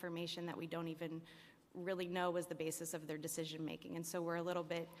based on information that we don't even really know was the basis of their decision making. And so we're a little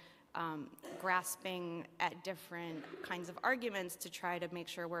bit grasping at different kinds of arguments to try to make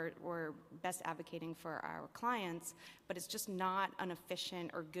sure we're best advocating for our clients, but it's just not an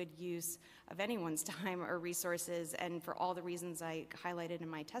efficient or good use of anyone's time or resources. And for all the reasons I highlighted in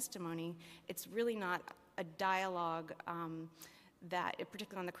my testimony, it's really not a dialogue that,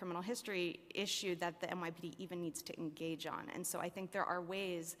 particularly on the criminal history issue, that the NYPD even needs to engage on. And so I think there are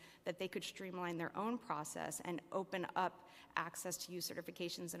ways that they could streamline their own process and open up access to use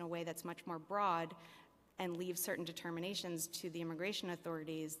certifications in a way that's much more broad, and leave certain determinations to the immigration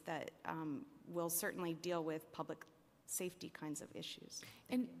authorities that will certainly deal with public safety kinds of issues.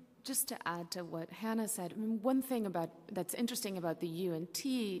 And just to add to what Hannah said, I mean, one thing that's interesting about the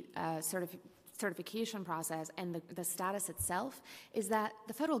UNT certification process and the status itself is that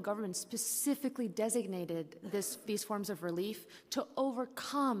the federal government specifically designated these forms of relief to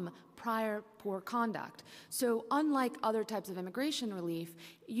overcome prior poor conduct. So unlike other types of immigration relief,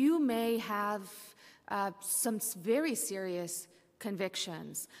 you may have some very serious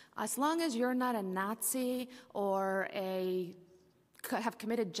convictions. As long as you're not a Nazi or have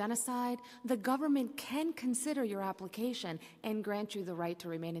committed genocide, the government can consider your application and grant you the right to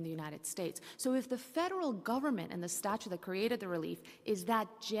remain in the United States. So if the federal government and the statute that created the relief is that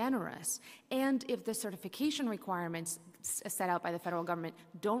generous, and if the certification requirements set out by the federal government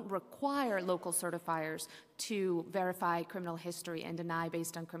don't require local certifiers to verify criminal history and deny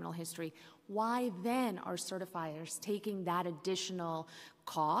based on criminal history, why then are certifiers taking that additional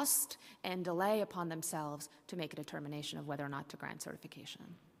cost and delay upon themselves to make a determination of whether or not to grant certification?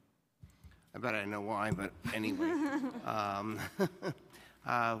 I bet I know why, but anyway.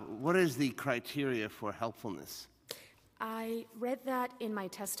 What is the criteria for helpfulness? I read that in my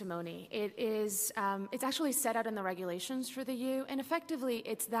testimony. It's actually set out in the regulations for the U, and effectively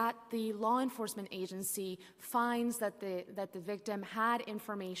it's that the law enforcement agency finds that the victim had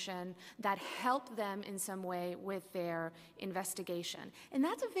information that helped them in some way with their investigation. And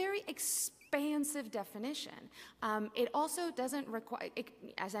that's a very expansive definition. It also doesn't require,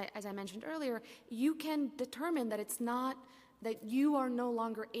 as I mentioned earlier, you can determine that it's not that you are no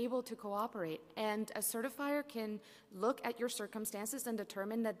longer able to cooperate. And a certifier can look at your circumstances and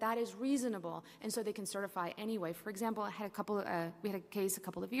determine that that is reasonable, and so they can certify anyway. For example, we had a case a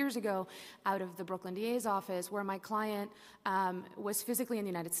couple of years ago out of the Brooklyn DA's office where my client was physically in the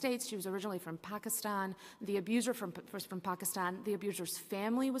United States. She was originally from Pakistan. The abuser was from Pakistan. The abuser's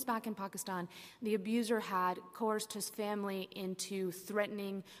family was back in Pakistan. The abuser had coerced his family into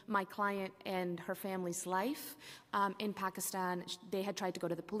threatening my client and her family's life. In Pakistan, they had tried to go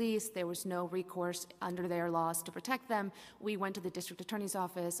to the police. There was no recourse under their laws to protect them. We went to the district attorney's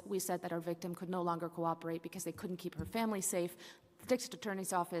office. We said that our victim could no longer cooperate because they couldn't keep her family safe. The district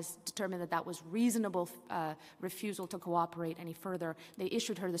attorney's office determined that that was reasonable refusal to cooperate any further. They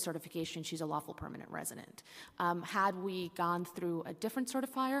issued her the certification. She's a lawful permanent resident. Had we gone through a different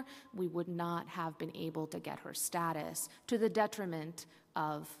certifier, we would not have been able to get her status, to the detriment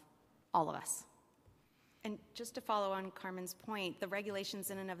of all of us. And just to follow on Carmen's point, the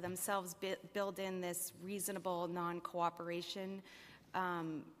regulations in and of themselves build in this reasonable non-cooperation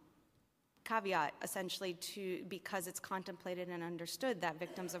caveat, essentially, because it's contemplated and understood that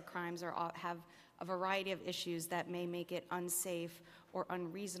victims of crimes have a variety of issues that may make it unsafe or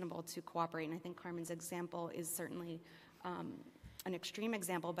unreasonable to cooperate. And I think Carmen's example is certainly an extreme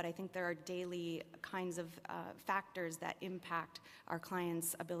example, but I think there are daily kinds of factors that impact our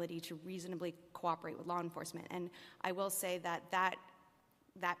clients' ability to reasonably cooperate with law enforcement. And I will say that that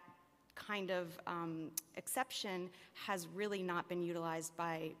kind of exception has really not been utilized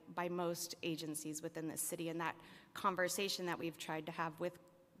by most agencies within the city. And that conversation that we've tried to have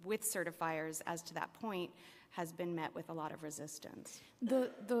with certifiers as to that point has been met with a lot of resistance.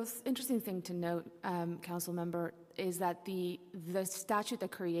 The interesting thing to note, Council Member, is that the statute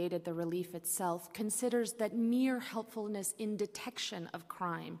that created the relief itself considers that mere helpfulness in detection of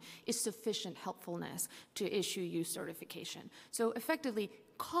crime is sufficient helpfulness to issue you certification. So effectively,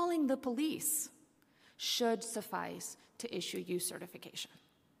 calling the police should suffice to issue you certification.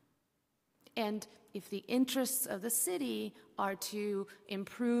 And if the interests of the city are to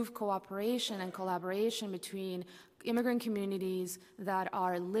improve cooperation and collaboration between immigrant communities that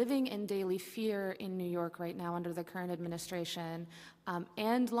are living in daily fear in New York right now under the current administration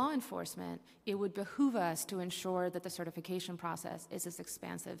and law enforcement, it would behoove us to ensure that the certification process is as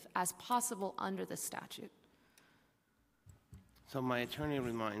expansive as possible under the statute. So my attorney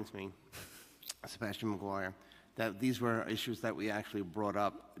reminds me, Sebastian McGuire, that these were issues that we actually brought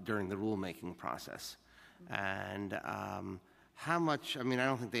up during the rulemaking process. And how much, I mean, I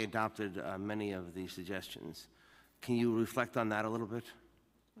don't think they adopted many of these suggestions. Can you reflect on that a little bit?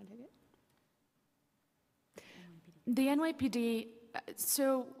 The NYPD,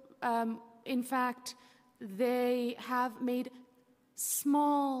 in fact, they have made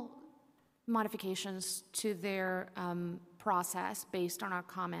small modifications to their process based on our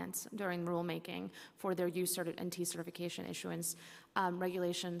comments during rulemaking for their use and T-certification issuance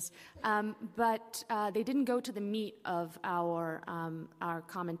regulations. But they didn't go to the meat of our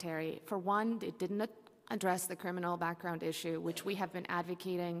commentary. For one, it didn't address the criminal background issue, which we have been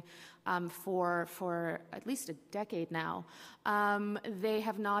advocating for at least a decade now. They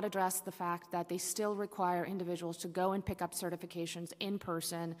have not addressed the fact that they still require individuals to go and pick up certifications in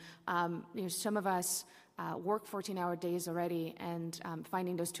person. Some of us work 14-hour days already, and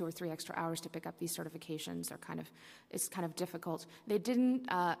finding those 2 or 3 extra hours to pick up these certifications is kind of difficult. They didn't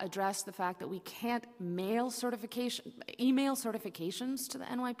address the fact that we can't email certifications to the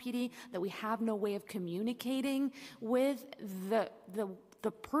NYPD, that we have no way of communicating with the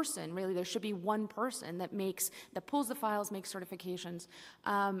person. Really, there should be one person that pulls the files, makes certifications,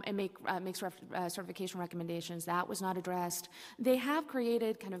 and makes certification recommendations. That was not addressed. They have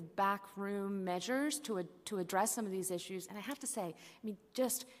created kind of backroom measures to address some of these issues. And I have to say, I mean,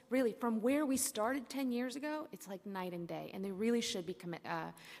 just really from where we started 10 years ago, it's like night and day. And they really should be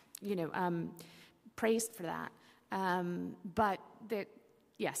praised for that. But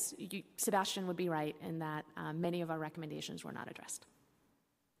yes, Sebastian would be right in that many of our recommendations were not addressed.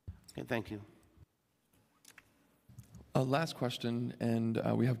 Okay, thank you. Last question, and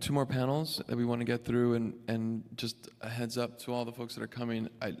we have 2 more panels that we want to get through, and just a heads up to all the folks that are coming.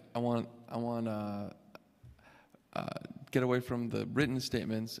 I want to get away from the written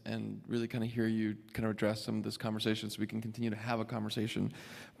statements and really kind of hear you kind of address some of this conversation so we can continue to have a conversation.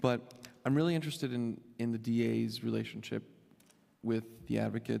 But I'm really interested in the DA's relationship with the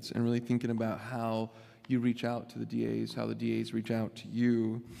advocates and really thinking about how you reach out to the DAs, how the DAs reach out to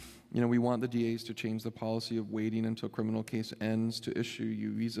you. We want the DAs to change the policy of waiting until a criminal case ends to issue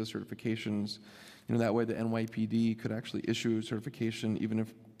you visa certifications. That way the NYPD could actually issue a certification even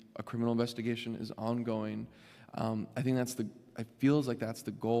if a criminal investigation is ongoing. I think it feels like that's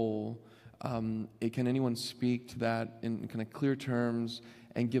the goal. Can anyone speak to that in kind of clear terms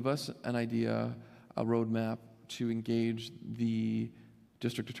and give us an idea, a roadmap to engage the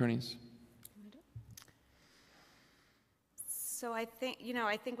district attorneys? So I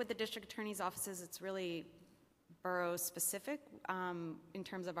think with the district attorney's offices, it's really borough-specific in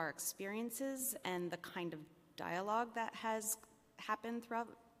terms of our experiences and the kind of dialogue that has happened throughout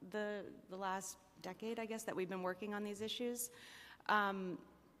the last decade, I guess, that we've been working on these issues.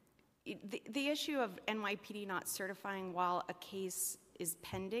 The issue of NYPD not certifying while a case is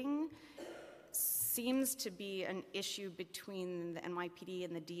pending seems to be an issue between the NYPD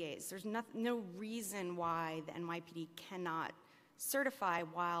and the DAs. There's no reason why the NYPD cannot certify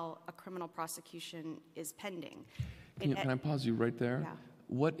while a criminal prosecution is pending. Can I pause you right there? Yeah.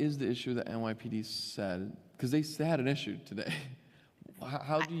 What is the issue that NYPD said? Because they had an issue today.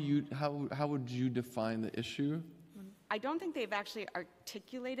 How would you define the issue? I don't think they've actually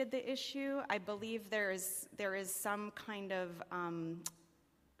articulated the issue. I believe there is some kind of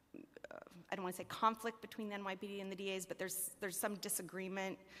I don't want to say conflict between the NYPD and the DAs, but there's some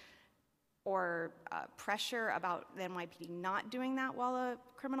disagreement or pressure about the NYPD not doing that while a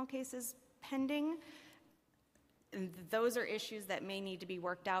criminal case is pending. And those are issues that may need to be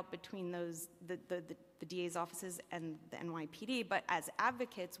worked out between the DA's offices and the NYPD. But as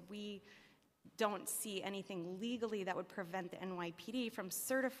advocates, we don't see anything legally that would prevent the NYPD from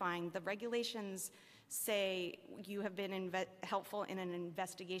certifying. The regulations say you have been helpful in an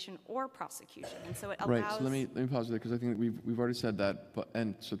investigation or prosecution, and so it allows. Right. So let me pause there because I think we've already said that.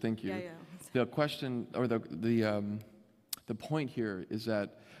 And so thank you. Yeah. The question or the point here is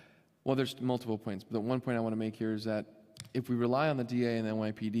that, well, there's multiple points. But the one point I want to make here is that if we rely on the DA and the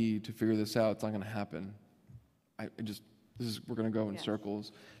NYPD to figure this out, it's not going to happen. We're going to go in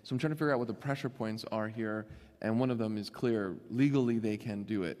circles. So I'm trying to figure out what the pressure points are here, and one of them is clear. Legally, they can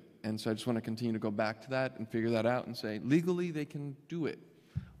do it. And so I just want to continue to go back to that and figure that out and say, legally, they can do it.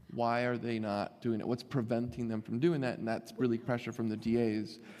 Why are they not doing it? What's preventing them from doing that? And that's really pressure from the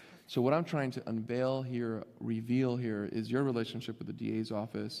DAs. So what I'm trying to unveil here, reveal here, is your relationship with the DA's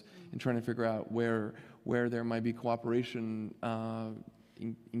office and trying to figure out where there might be cooperation,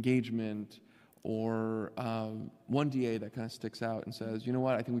 engagement, or one DA that kind of sticks out and says, you know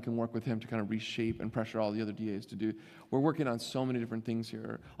what, I think we can work with him to kind of reshape and pressure all the other DAs to do. We're working on so many different things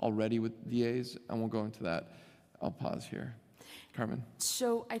here already with DAs, and we'll go into that. I'll pause here. Carmen.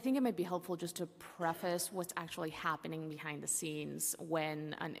 So I think it might be helpful just to preface what's actually happening behind the scenes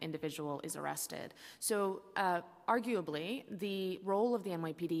when an individual is arrested. So arguably, the role of the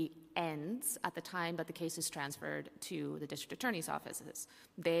NYPD ends at the time that the case is transferred to the district attorney's offices.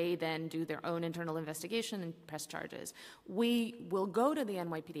 They then do their own internal investigation and press charges. We will go to the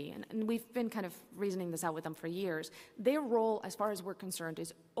NYPD, and we've been kind of reasoning this out with them for years. Their role, as far as we're concerned,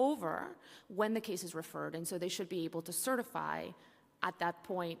 is over when the case is referred, and so they should be able to certify at that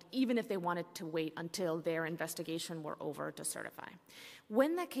point, even if they wanted to wait until their investigation were over to certify.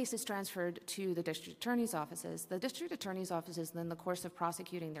 When that case is transferred to the district attorney's offices, then in the course of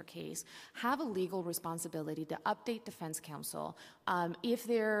prosecuting their case, have a legal responsibility to update defense counsel if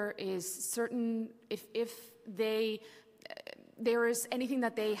there is there is anything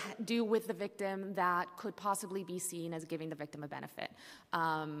that they do with the victim that could possibly be seen as giving the victim a benefit.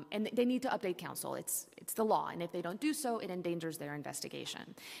 And they need to update counsel. It's the law, and if they don't do so, it endangers their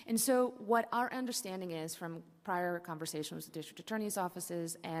investigation. And so what our understanding is from prior conversations with district attorney's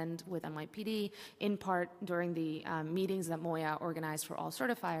offices and with NYPD, in part during the meetings that Moya organized for all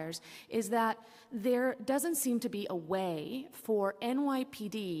certifiers, is that there doesn't seem to be a way for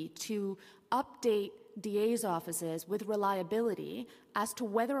NYPD to update DA's offices with reliability as to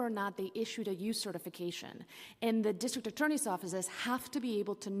whether or not they issued a use certification. And the district attorney's offices have to be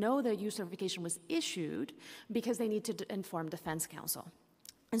able to know their use certification was issued because they need to inform defense counsel.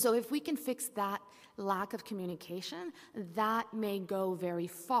 And so if we can fix that lack of communication, that may go very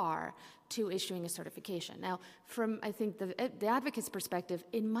far to issuing a certification. Now, from, I think, the advocate's perspective,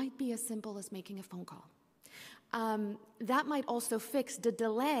 it might be as simple as making a phone call. That might also fix the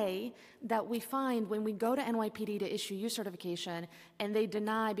delay that we find when we go to NYPD to issue use certification and they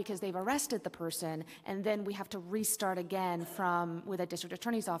deny because they've arrested the person, and then we have to restart again with a district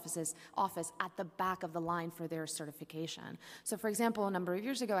attorney's office at the back of the line for their certification. So for example, a number of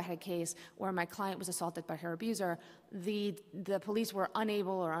years ago, I had a case where my client was assaulted by her abuser. The police were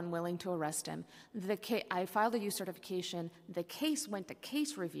unable or unwilling to arrest him. I filed a use certification. The case went to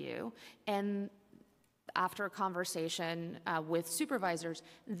case review, and after a conversation with supervisors,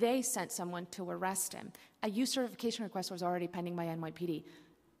 they sent someone to arrest him. A use certification request was already pending by NYPD.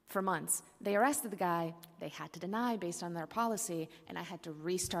 for months. They arrested the guy, they had to deny based on their policy, and I had to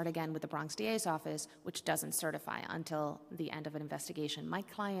restart again with the Bronx DA's office, which doesn't certify until the end of an investigation. My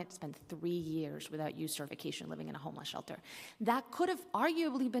client spent 3 years without use certification living in a homeless shelter. That could have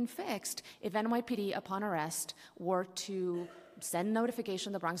arguably been fixed if NYPD, upon arrest, were to send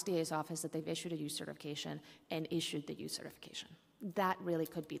notification to the Bronx DA's office that they've issued a use certification and issued the use certification. That really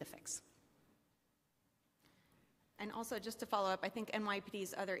could be the fix. And also, just to follow up, I think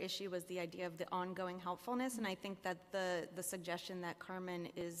NYPD's other issue was the idea of the ongoing helpfulness, and I think that the suggestion that Carmen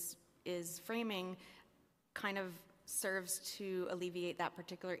is framing kind of serves to alleviate that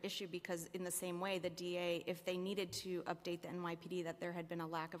particular issue, because in the same way, the DA, if they needed to update the NYPD that there had been a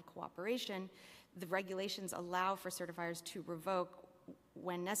lack of cooperation, the regulations allow for certifiers to revoke,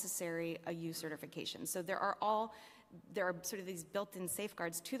 when necessary, a use certification. So there are sort of these built-in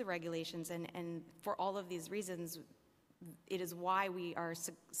safeguards to the regulations, and for all of these reasons, it is why we are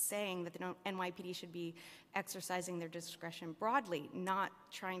saying that the NYPD should be exercising their discretion broadly, not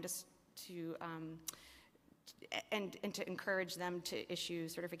trying to encourage them to issue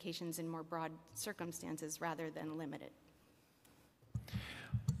certifications in more broad circumstances rather than limited.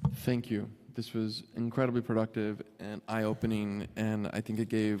 Thank you. This was incredibly productive and eye-opening, and I think it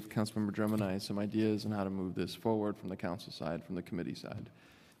gave Councilmember Gemini some ideas on how to move this forward from the council side, from the committee side.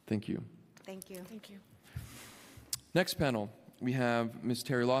 Thank you. Thank you. Thank you. Next panel, we have Ms.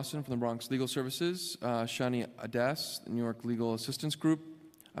 Terry Lawson from the Bronx Legal Services, Shani Ades, the New York Legal Assistance Group,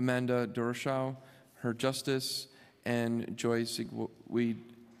 Amanda Doroshow, Her Justice, and Joy Sigweed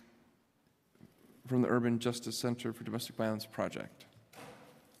from the Urban Justice Center for Domestic Violence Project.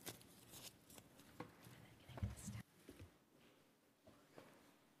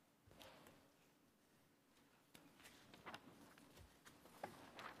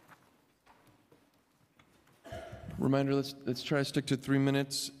 Reminder, let's try to stick to 3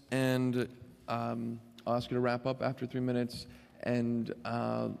 minutes, and I'll ask you to wrap up after 3 minutes, and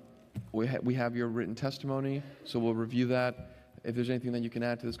we have your written testimony, so we'll review that. If there's anything that you can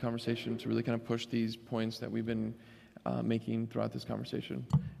add to this conversation to really kind of push these points that we've been making throughout this conversation.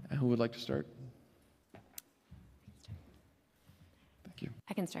 And who would like to start? Thank you.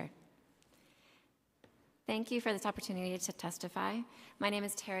 I can start. Thank you for this opportunity to testify. My name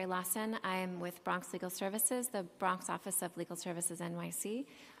is Terry Lawson. I'm with Bronx Legal Services, the Bronx Office of Legal Services NYC,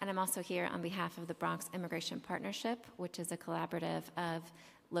 and I'm also here on behalf of the Bronx Immigration Partnership, which is a collaborative of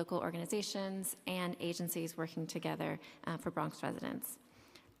local organizations and agencies working together for Bronx residents.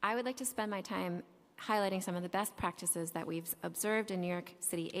 I would like to spend my time highlighting some of the best practices that we've observed in New York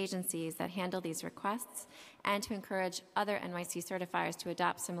City agencies that handle these requests, and to encourage other NYC certifiers to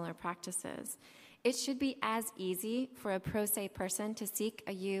adopt similar practices. It should be as easy for a pro se person to seek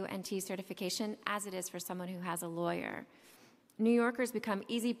a UNT certification as it is for someone who has a lawyer. New Yorkers become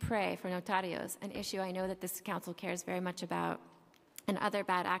easy prey for notarios, an issue I know that this council cares very much about, and other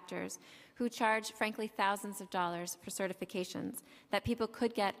bad actors who charge, frankly, thousands of dollars for certifications that people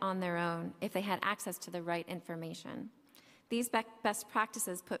could get on their own if they had access to the right information. These best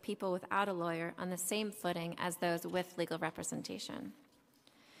practices put people without a lawyer on the same footing as those with legal representation.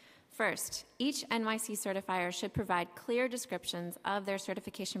 First, each NYC certifier should provide clear descriptions of their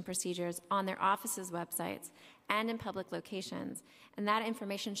certification procedures on their office's websites and in public locations, and that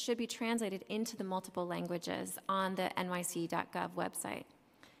information should be translated into the multiple languages on the nyc.gov website.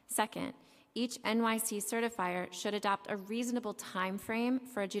 Second, each NYC certifier should adopt a reasonable time frame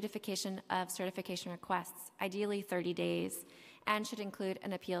for adjudication of certification requests, ideally 30 days, and should include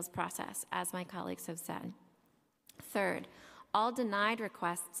an appeals process, as my colleagues have said. Third, all denied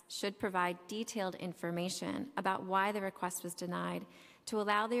requests should provide detailed information about why the request was denied to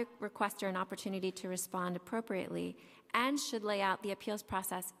allow the requester an opportunity to respond appropriately, and should lay out the appeals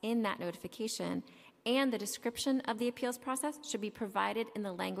process in that notification, and the description of the appeals process should be provided in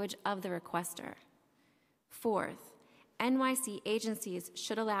the language of the requester. Fourth, NYC agencies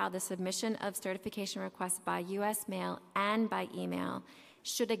should allow the submission of certification requests by U.S. mail and by email,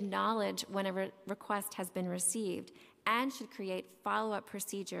 should acknowledge when a request has been received, and should create follow-up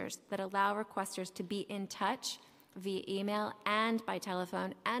procedures that allow requesters to be in touch via email and by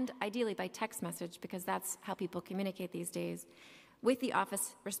telephone, and ideally by text message, because that's how people communicate these days, with the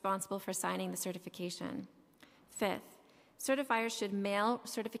office responsible for signing the certification. Fifth, certifiers should mail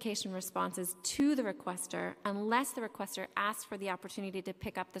certification responses to the requester unless the requester asks for the opportunity to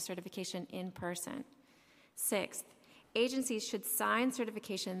pick up the certification in person. Sixth, agencies should sign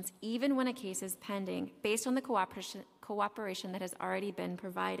certifications even when a case is pending based on the cooperation that has already been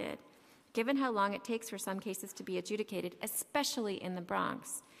provided. Given how long it takes for some cases to be adjudicated, especially in the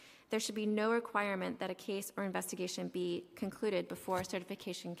Bronx, There should be no requirement that a case or investigation be concluded before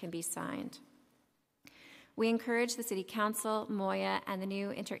certification can be signed. We encourage the City Council, MOYA, and the new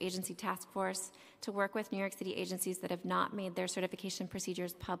Interagency Task Force to work with New York City agencies that have not made their certification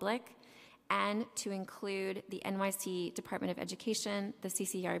procedures public, and to include the NYC Department of Education, the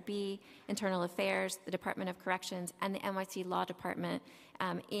CCRB, Internal Affairs, the Department of Corrections, and the NYC Law Department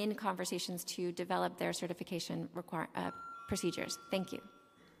in conversations to develop their certification procedures. Thank you.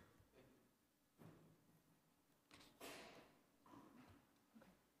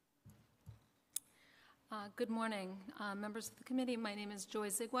 Good morning, members of the committee. My name is Joy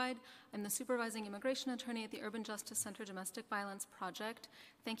Zigwide. I'm the supervising immigration attorney at the Urban Justice Center Domestic Violence Project.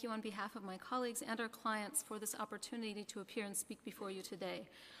 Thank you on behalf of my colleagues and our clients for this opportunity to appear and speak before you today.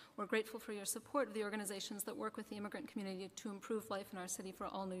 We're grateful for your support of the organizations that work with the immigrant community to improve life in our city for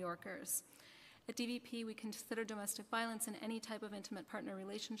all New Yorkers. At DVP, we consider domestic violence in any type of intimate partner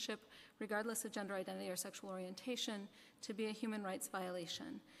relationship, regardless of gender identity or sexual orientation, to be a human rights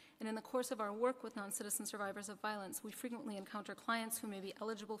violation. And in the course of our work with non-citizen survivors of violence, we frequently encounter clients who may be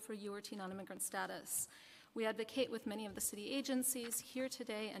eligible for U or T non-immigrant status. We advocate with many of the city agencies here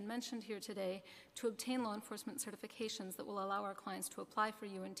today and mentioned here today to obtain law enforcement certifications that will allow our clients to apply for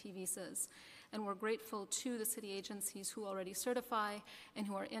U and T visas. And we're grateful to the city agencies who already certify and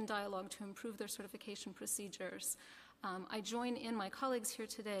who are in dialogue to improve their certification procedures. I join in my colleagues here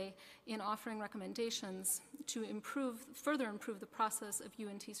today in offering recommendations to further improve the process of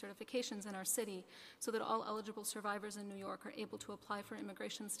UNT certifications in our city so that all eligible survivors in New York are able to apply for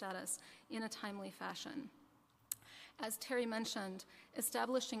immigration status in a timely fashion. As Terry mentioned,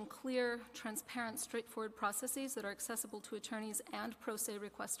 establishing clear, transparent, straightforward processes that are accessible to attorneys and pro se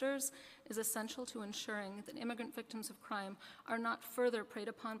requesters is essential to ensuring that immigrant victims of crime are not further preyed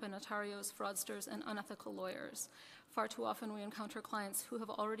upon by notarios, fraudsters, and unethical lawyers. Far too often we encounter clients who have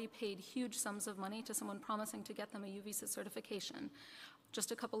already paid huge sums of money to someone promising to get them a U visa certification.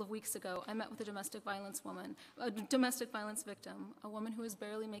 Just a couple of weeks ago, I met with a domestic violence victim, a woman who is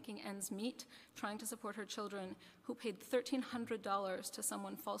barely making ends meet, trying to support her children, who paid $1,300 to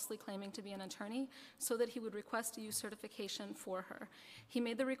someone falsely claiming to be an attorney so that he would request a U certification for her. He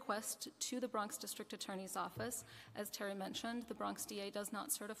made the request to the Bronx District Attorney's Office. As Terry mentioned, the Bronx DA does not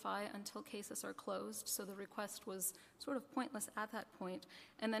certify until cases are closed, so the request was sort of pointless at that point.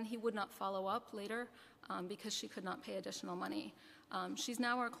 And then he would not follow up later because she could not pay additional money. She's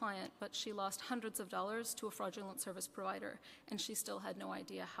now our client, but she lost hundreds of dollars to a fraudulent service provider, and she still had no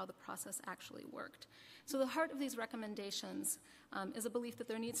idea how the process actually worked. So the heart of these recommendations is a belief that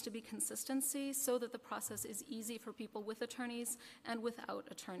there needs to be consistency so that the process is easy for people with attorneys and without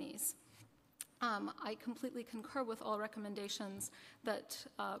attorneys. I completely concur with all recommendations that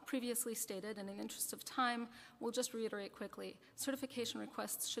previously stated, and in the interest of time, we'll just reiterate quickly. Certification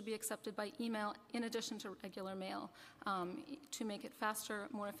requests should be accepted by email in addition to regular mail to make it faster,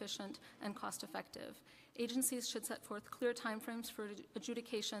 more efficient, and cost-effective. Agencies should set forth clear timeframes for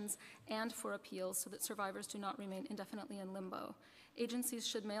adjudications and for appeals so that survivors do not remain indefinitely in limbo. Agencies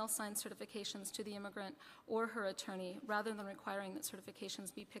should mail signed certifications to the immigrant or her attorney rather than requiring that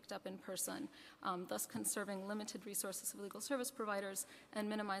certifications be picked up in person, thus conserving limited resources of legal service providers and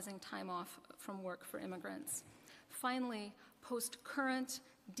minimizing time off from work for immigrants. Finally, post current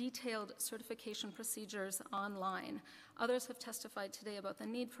detailed certification procedures online. Others have testified today about the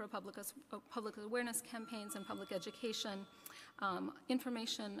need for public awareness campaigns and public education.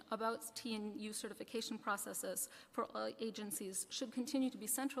 Information about T and U certification processes for all agencies should continue to be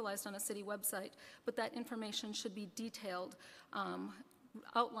centralized on a city website, but that information should be detailed,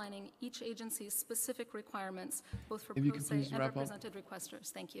 outlining each agency's specific requirements, both for pro se and represented requesters.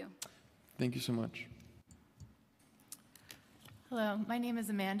 Thank you. Thank you so much. Hello, my name is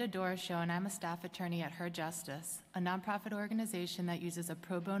Amanda Doroshow, and I'm a staff attorney at Her Justice, a nonprofit organization that uses a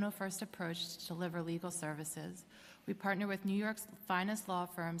pro bono first approach to deliver legal services. We partner with New York's finest law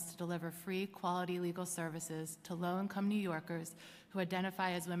firms to deliver free, quality legal services to low-income New Yorkers who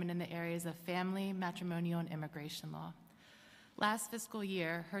identify as women in the areas of family, matrimonial, and immigration law. Last fiscal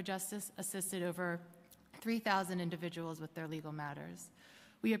year, Her Justice assisted over 3,000 individuals with their legal matters.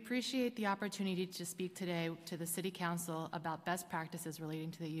 We appreciate the opportunity to speak today to the City Council about best practices relating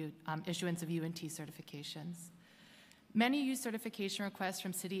to the issuance of UNT certifications. Many U certification requests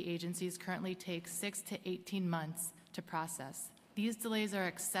from city agencies currently take 6 to 18 months to process. These delays are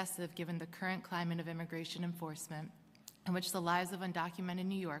excessive given the current climate of immigration enforcement, in which the lives of undocumented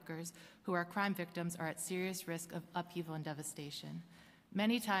New Yorkers who are crime victims are at serious risk of upheaval and devastation.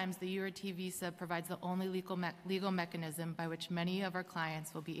 Many times, the U or T visa provides the only legal mechanism by which many of our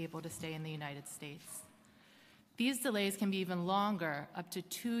clients will be able to stay in the United States. These delays can be even longer, up to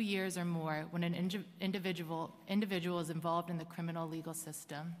 2 years or more, when an individual is involved in the criminal legal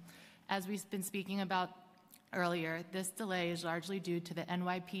system. As we've been speaking about earlier, this delay is largely due to the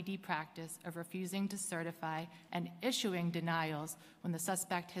NYPD practice of refusing to certify and issuing denials when the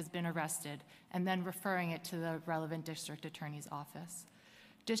suspect has been arrested, and then referring it to the relevant district attorney's office.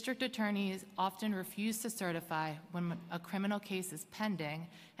 District attorneys often refuse to certify when a criminal case is pending,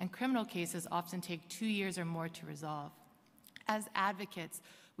 and criminal cases often take 2 years or more to resolve. As advocates,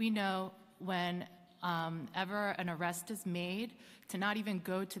 we know when ever an arrest is made to not even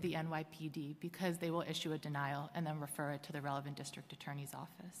go to the NYPD because they will issue a denial and then refer it to the relevant district attorney's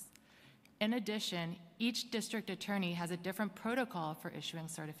office. In addition, each district attorney has a different protocol for issuing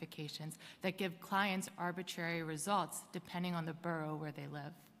certifications that give clients arbitrary results depending on the borough where they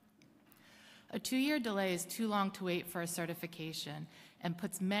live. A 2-year delay is too long to wait for a certification and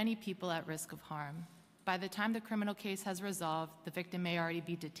puts many people at risk of harm. By the time the criminal case has resolved, the victim may already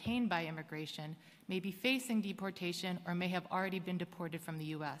be detained by immigration, may be facing deportation, or may have already been deported from the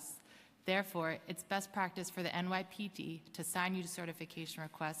U.S. Therefore, it's best practice for the NYPD to sign you certification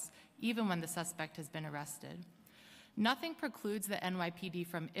requests even when the suspect has been arrested. Nothing precludes the NYPD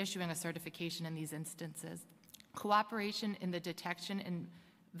from issuing a certification in these instances. Cooperation in the detection and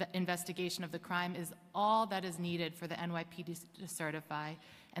investigation of the crime is all that is needed for the NYPD to certify,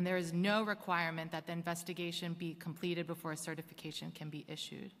 and there is no requirement that the investigation be completed before a certification can be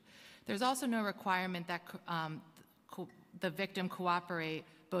issued. There's also no requirement that the victim cooperate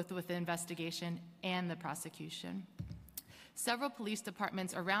both with the investigation and the prosecution. Several police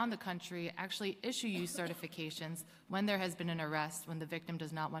departments around the country actually issue youth certifications when there has been an arrest when the victim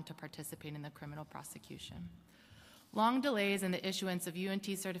does not want to participate in the criminal prosecution. Long delays in the issuance of UNT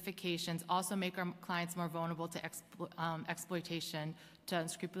certifications also make our clients more vulnerable to exploitation to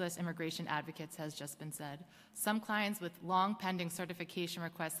unscrupulous immigration advocates, has just been said. Some clients with long pending certification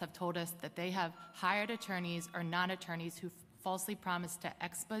requests have told us that they have hired attorneys or non-attorneys who falsely promised to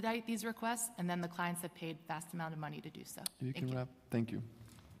expedite these requests, and then the clients have paid vast amount of money to do so. You can wrap. Thank you.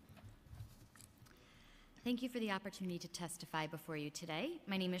 Thank you for the opportunity to testify before you today.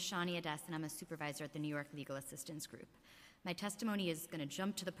 My name is Shani Ades, and I'm a supervisor at the New York Legal Assistance Group. My testimony is going to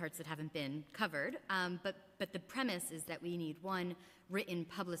jump to the parts that haven't been covered, but the premise is that we need, one, written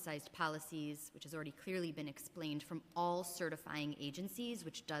publicized policies, which has already clearly been explained, from all certifying agencies,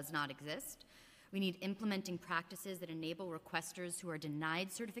 which does not exist. We need implementing practices that enable requesters who are denied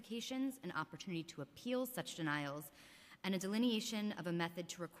certifications an opportunity to appeal such denials, and a delineation of a method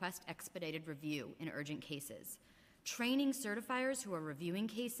to request expedited review in urgent cases. Training certifiers who are reviewing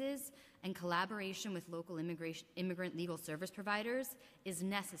cases and collaboration with local immigrant legal service providers is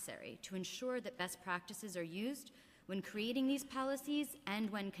necessary to ensure that best practices are used when creating these policies and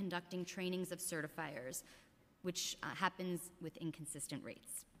when conducting trainings of certifiers, which happens with inconsistent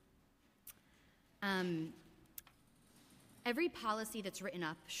rates. Every policy that's written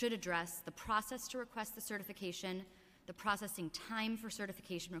up should address the process to request the certification, the processing time for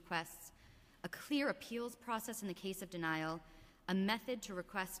certification requests, a clear appeals process in the case of denial, a method to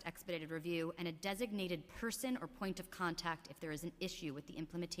request expedited review, and a designated person or point of contact if there is an issue with the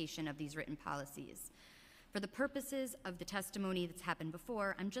implementation of these written policies. For the purposes of the testimony that's happened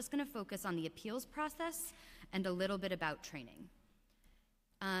before, I'm just going to focus on the appeals process and a little bit about training.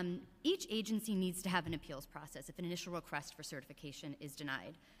 Each agency needs to have an appeals process if an initial request for certification is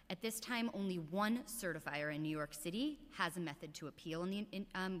denied. At this time, only one certifier in New York City has a method to appeal,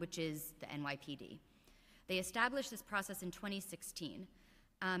 which is the NYPD. They established this process in 2016,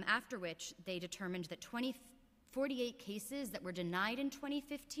 after which they determined that 48 cases that were denied in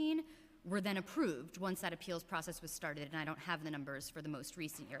 2015 were then approved once that appeals process was started, and I don't have the numbers for the most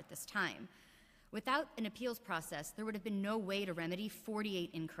recent year at this time. Without an appeals process, there would have been no way to remedy 48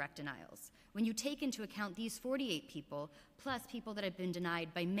 incorrect denials. When you take into account these 48 people, plus people that have been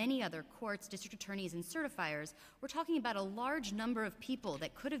denied by many other courts, district attorneys, and certifiers, we're talking about a large number of people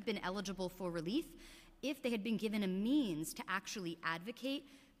that could have been eligible for relief if they had been given a means to actually advocate,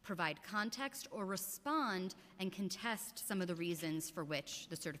 provide context, or respond and contest some of the reasons for which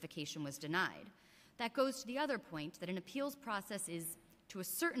the certification was denied. That goes to the other point that an appeals process is, to a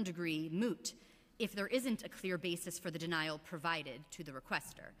certain degree, moot if there isn't a clear basis for the denial provided to the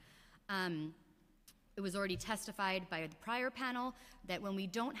requester. It was already testified by the prior panel that when we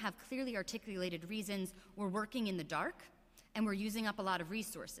don't have clearly articulated reasons, we're working in the dark and we're using up a lot of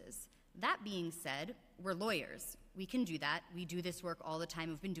resources. That being said, we're lawyers. We can do that. We do this work all the time.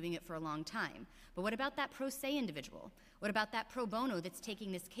 We've been doing it for a long time. But what about that pro se individual? What about that pro bono that's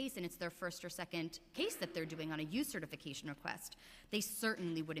taking this case and it's their first or second case that they're doing on a youth certification request? They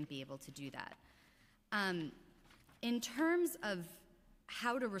certainly wouldn't be able to do that. In terms of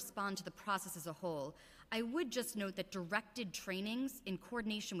how to respond to the process as a whole, I would just note that directed trainings in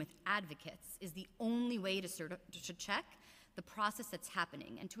coordination with advocates is the only way to check the process that's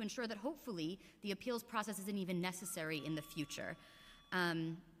happening and to ensure that hopefully the appeals process isn't even necessary in the future.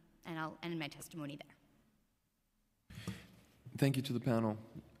 And I'll end my testimony there. Thank you to the panel.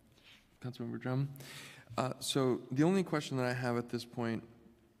 Councilmember Drum. So the only question that I have at this point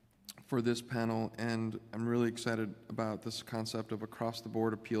for this panel, and I'm really excited about this concept of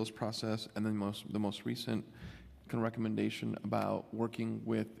across-the-board appeals process, and then the most recent kind of recommendation about working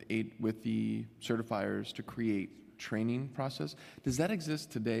with the certifiers to create training process. Does that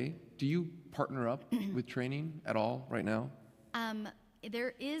exist today? Do you partner up with training at all right now?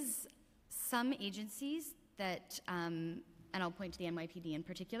 There is some agencies that, and I'll point to the NYPD in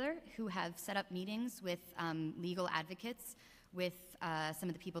particular, who have set up meetings with legal advocates, with some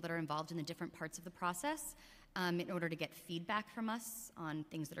of the people that are involved in the different parts of the process in order to get feedback from us on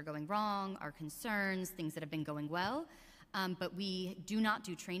things that are going wrong, our concerns, things that have been going well. But we do not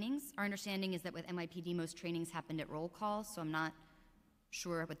do trainings. Our understanding is that with NYPD, most trainings happened at roll call, so I'm not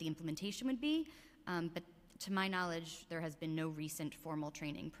sure what the implementation would be. But to my knowledge, there has been no recent formal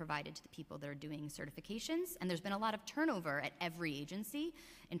training provided to the people that are doing certifications, and there's been a lot of turnover at every agency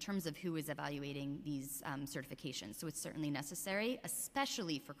in terms of who is evaluating these certifications. So it's certainly necessary,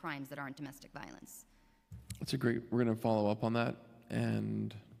 especially for crimes that aren't domestic violence. That's a great, we're going to follow up on that,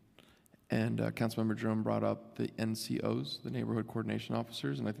 and Councilmember Jerome brought up the NCOs, the Neighborhood Coordination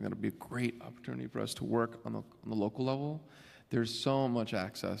Officers, and I think that'll be a great opportunity for us to work on the local level. There's so much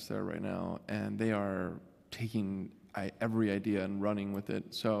access there right now, and they are taking every idea and running with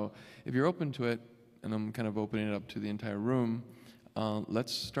it. So if you're open to it, and I'm kind of opening it up to the entire room,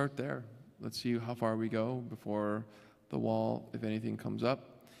 let's start there. Let's see how far we go before the wall, if anything, comes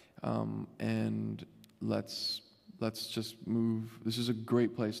up, and let's just move. This is a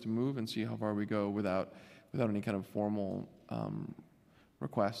great place to move and see how far we go without any kind of formal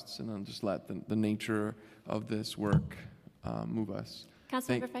requests, and then just let the nature of this work move us.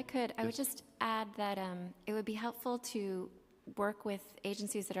 Councilmember, if I could, I would just add that it would be helpful to work with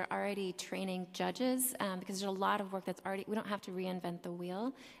agencies that are already training judges, because there's a lot of work that's already, we don't have to reinvent the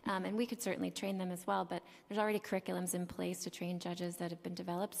wheel, and we could certainly train them as well, but there's already curriculums in place to train judges that have been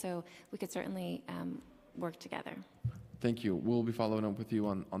developed, so we could certainly work together. Thank you. We'll be following up with you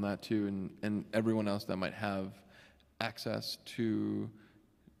on that too, and everyone else that might have access to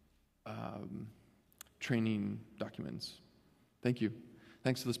training documents. Thank you.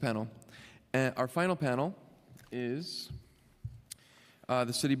 Thanks to this panel. And our final panel is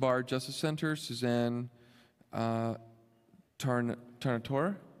the City Bar Justice Center, Suzanne Tarnator.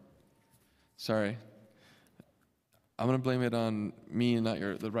 Sorry. I'm going to blame it on me and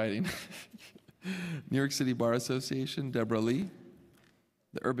not the writing. New York City Bar Association, Deborah Lee.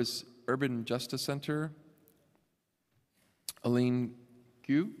 The Urban Justice Center, Aline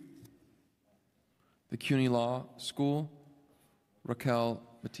Gu. The CUNY Law School, Raquel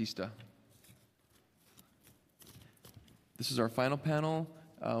Batista. This is our final panel.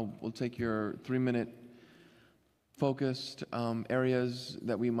 We'll take your 3-minute focused areas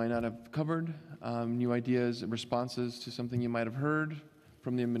that we might not have covered, new ideas and responses to something you might have heard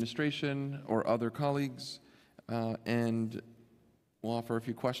from the administration or other colleagues, and we'll offer a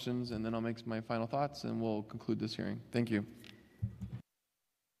few questions, and then I'll make my final thoughts, and we'll conclude this hearing. Thank you.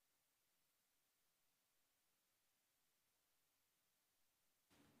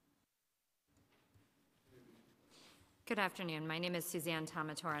 Good afternoon. My name is Suzanne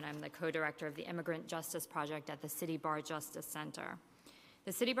Tarnator, and I'm the co-director of the Immigrant Justice Project at the City Bar Justice Center.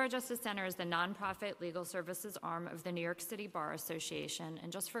 The City Bar Justice Center is the nonprofit legal services arm of the New York City Bar Association,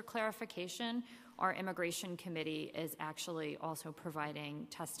 and just for clarification, our immigration committee is actually also providing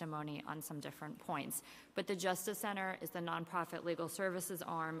testimony on some different points. But the Justice Center is the nonprofit legal services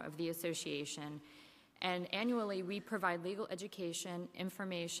arm of the association, and annually, we provide legal education,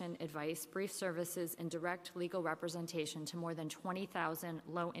 information, advice, brief services, and direct legal representation to more than 20,000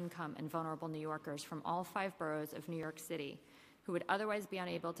 low-income and vulnerable New Yorkers from all 5 boroughs of New York City who would otherwise be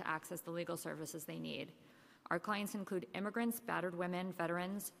unable to access the legal services they need. Our clients include immigrants, battered women,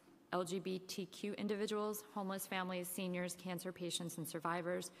 veterans, LGBTQ individuals, homeless families, seniors, cancer patients and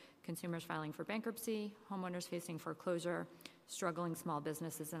survivors, consumers filing for bankruptcy, homeowners facing foreclosure, struggling small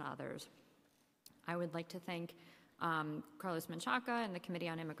businesses, and others. I would like to thank Carlos Menchaca and the Committee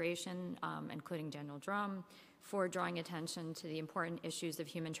on Immigration, including Daniel Drum, for drawing attention to the important issues of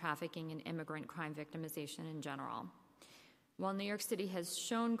human trafficking and immigrant crime victimization in general. While New York City has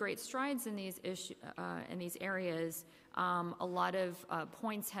shown great strides in these areas, a lot of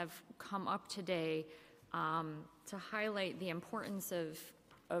points have come up today to highlight the importance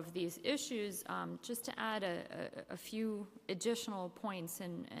of these issues. Just to add a few additional points,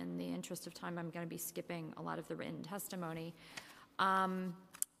 in the interest of time, I'm going to be skipping a lot of the written testimony.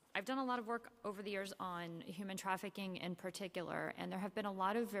 I've done a lot of work over the years on human trafficking in particular, and there have been a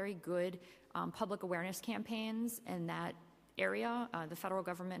lot of very good public awareness campaigns in that area. The federal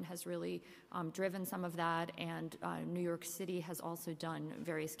government has really driven some of that, and New York City has also done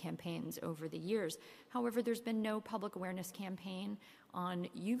various campaigns over the years. However, there's been no public awareness campaign on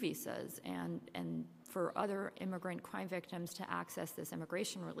U visas and for other immigrant crime victims to access this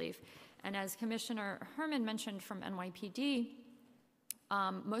immigration relief. And as Commissioner Herman mentioned from NYPD,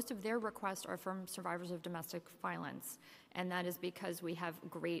 most of their requests are from survivors of domestic violence, and that is because we have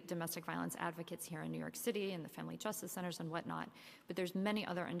great domestic violence advocates here in New York City and the family justice centers and whatnot, but there's many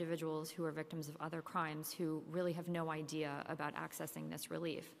other individuals who are victims of other crimes who really have no idea about accessing this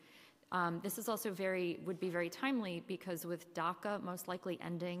relief. This is also would be very timely because with DACA most likely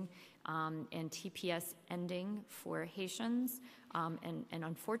ending and TPS ending for Haitians, and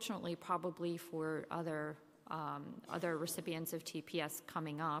unfortunately probably for other recipients of TPS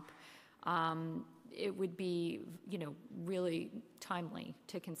coming up, it would be, really timely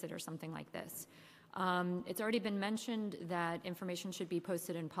to consider something like this. It's already been mentioned that information should be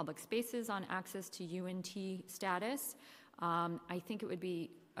posted in public spaces on access to UNT status. I think it would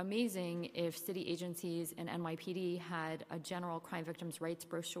be amazing if city agencies and NYPD had a general crime victims' rights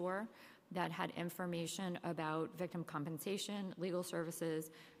brochure that had information about victim compensation, legal services,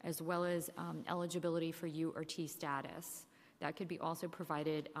 as well as eligibility for U or T status. That could be also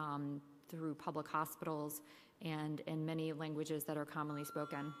provided through public hospitals and in many languages that are commonly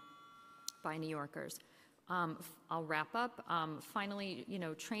spoken by New Yorkers. I'll wrap up. Finally,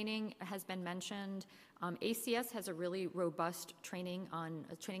 training has been mentioned. ACS has a really robust training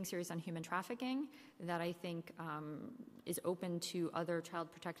series on human trafficking that I think is open to other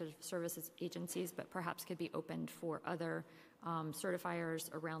child protective services agencies, but perhaps could be opened for other certifiers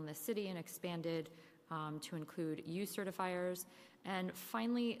around the city and expanded to include youth certifiers. And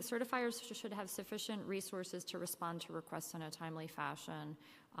finally, certifiers should have sufficient resources to respond to requests in a timely fashion.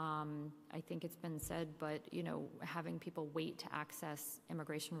 I think it's been said, but having people wait to access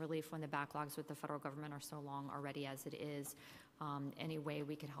immigration relief when the backlogs with the federal government are so long already as it is, any way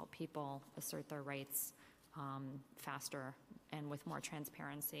we could help people assert their rights faster and with more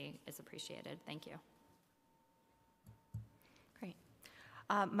transparency is appreciated. Thank you. Great.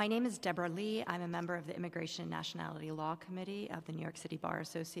 My name is Deborah Lee. I'm a member of the Immigration and Nationality Law Committee of the New York City Bar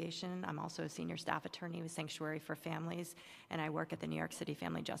Association. I'm also a senior staff attorney with Sanctuary for Families, and I work at the New York City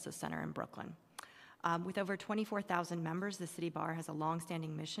Family Justice Center in Brooklyn. With over 24,000 members, the City Bar has a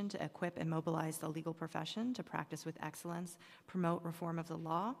longstanding mission to equip and mobilize the legal profession to practice with excellence, promote reform of the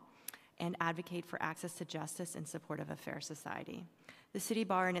law, and advocate for access to justice in support of a fair society. The City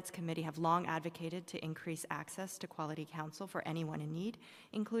Bar and its committee have long advocated to increase access to quality counsel for anyone in need,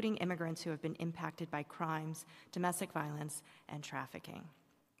 including immigrants who have been impacted by crimes, domestic violence, and trafficking.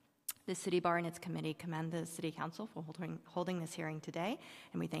 The City Bar and its committee commend the City Council for holding this hearing today,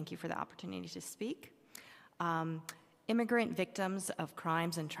 and we thank you for the opportunity to speak. Immigrant victims of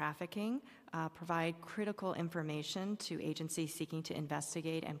crimes and trafficking provide critical information to agencies seeking to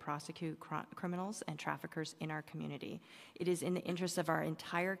investigate and prosecute criminals and traffickers in our community. It is in the interest of our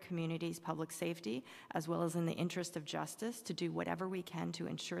entire community's public safety, as well as in the interest of justice, to do whatever we can to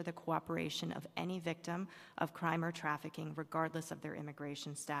ensure the cooperation of any victim of crime or trafficking, regardless of their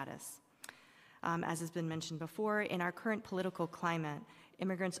immigration status. As has been mentioned before, in our current political climate,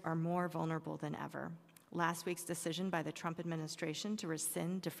 immigrants are more vulnerable than ever. Last week's decision by the Trump administration to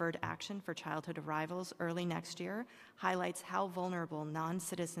rescind deferred action for childhood arrivals early next year highlights how vulnerable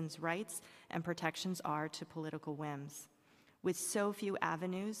non-citizens' rights and protections are to political whims. With so few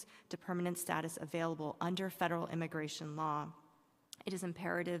avenues to permanent status available under federal immigration law, it is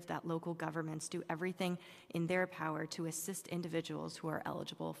imperative that local governments do everything in their power to assist individuals who are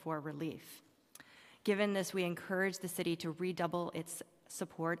eligible for relief. Given this, we encourage the city to redouble its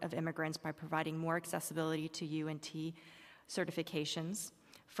support of immigrants by providing more accessibility to UNT certifications.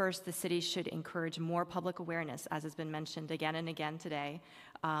 First, the city should encourage more public awareness, as has been mentioned again and again today,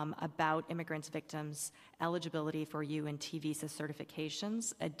 about immigrants' victims' eligibility for UNT visa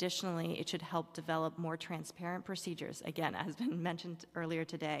certifications. Additionally, it should help develop more transparent procedures, again, as has been mentioned earlier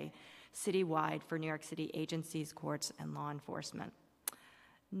today, citywide for New York City agencies, courts, and law enforcement.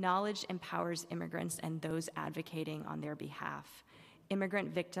 Knowledge empowers immigrants and those advocating on their behalf. Immigrant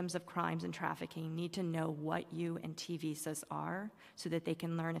victims of crimes and trafficking need to know what UNT visas are so that they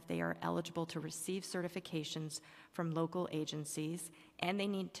can learn if they are eligible to receive certifications from local agencies and they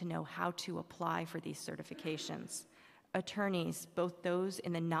need to know how to apply for these certifications. Attorneys, both those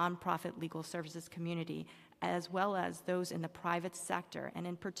in the nonprofit legal services community as well as those in the private sector, and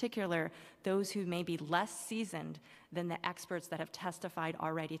in particular, those who may be less seasoned than the experts that have testified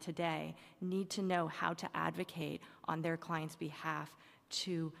already today, need to know how to advocate on their clients' behalf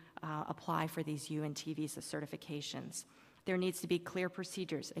to apply for these UNT visa certifications. There needs to be clear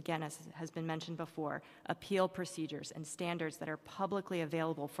procedures, again, as has been mentioned before, appeal procedures and standards that are publicly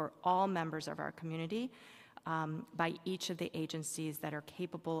available for all members of our community by each of the agencies that are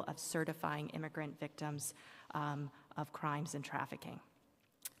capable of certifying immigrant victims of crimes and trafficking.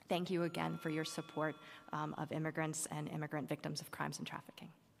 Thank you again for your support of immigrants and immigrant victims of crimes and trafficking.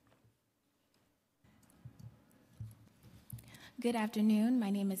 Good afternoon. My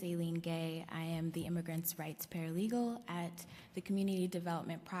name is Aileen Gay. I am the Immigrants' Rights Paralegal at the Community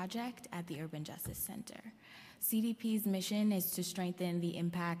Development Project at the Urban Justice Center. CDP's mission is to strengthen the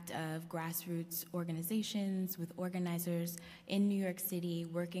impact of grassroots organizations with organizers in New York City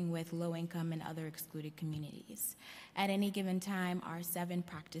working with low-income and other excluded communities. At any given time, our 7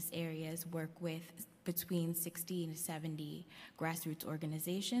 practice areas work with between 60 and 70 grassroots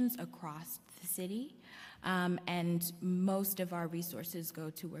organizations across the city, and most of our resources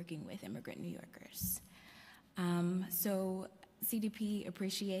go to working with immigrant New Yorkers. So CDP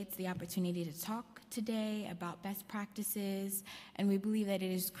appreciates the opportunity to talk today about best practices, and we believe that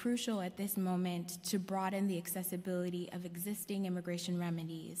it is crucial at this moment to broaden the accessibility of existing immigration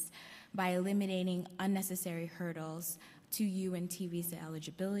remedies by eliminating unnecessary hurdles to UNT visa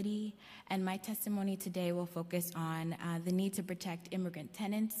eligibility. And my testimony today will focus on the need to protect immigrant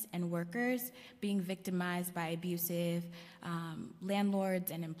tenants and workers being victimized by abusive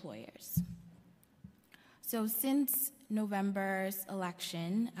landlords and employers. So since November's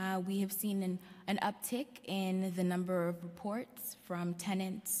election, we have seen an uptick in the number of reports from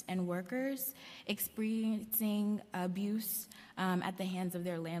tenants and workers experiencing abuse at the hands of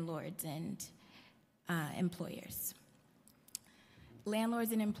their landlords and employers.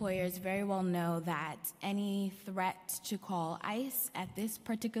 Landlords and employers very well know that any threat to call ICE at this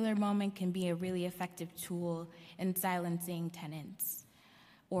particular moment can be a really effective tool in silencing tenants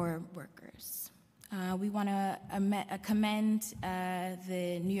or workers. We want to commend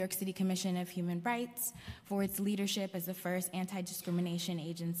the New York City Commission of Human Rights for its leadership as the first anti-discrimination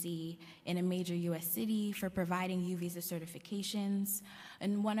agency in a major U.S. city for providing U visa certifications.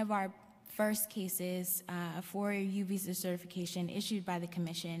 And one of our first cases for U visa certification issued by the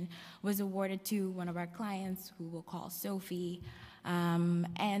Commission was awarded to one of our clients, who we'll call Sophie,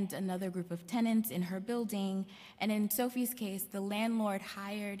 and another group of tenants in her building. And in Sophie's case, the landlord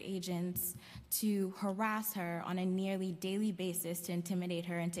hired agents to harass her on a nearly daily basis to intimidate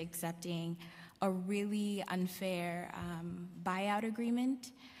her into accepting a really unfair buyout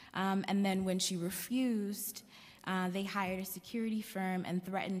agreement. And then when she refused, they hired a security firm and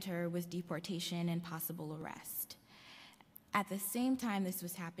threatened her with deportation and possible arrest. At the same time this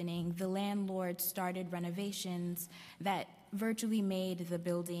was happening, the landlord started renovations that virtually made the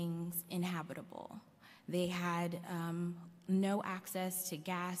buildings inhabitable. They had no access to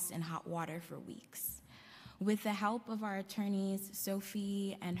gas and hot water for weeks. With the help of our attorneys,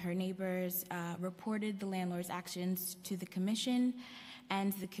 Sophie and her neighbors reported the landlord's actions to the Commission,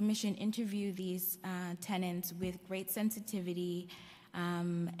 and the Commission interviewed these tenants with great sensitivity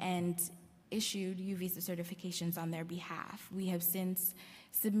and issued U visa certifications on their behalf. We have since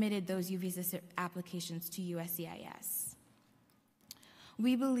submitted those U visa applications to USCIS.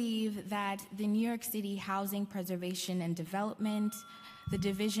 We believe that the New York City Housing Preservation and Development, the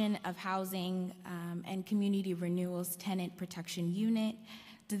Division of Housing and Community Renewal's Tenant Protection Unit,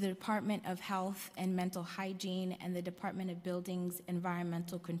 the Department of Health and Mental Hygiene, and the Department of Buildings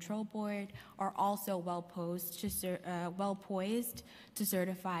Environmental Control Board are also well poised to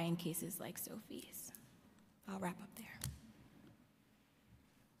certify in cases like Sophie's. I'll wrap up there.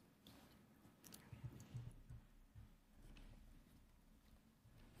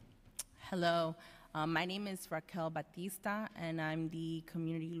 Hello, my name is Raquel Batista, and I'm the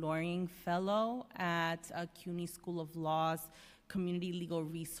Community Lawyering Fellow at CUNY School of Law's Community Legal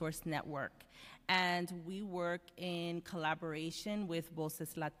Resource Network. And we work in collaboration with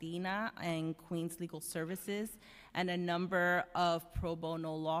Voces Latina and Queens Legal Services and a number of pro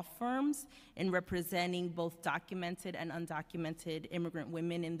bono law firms in representing both documented and undocumented immigrant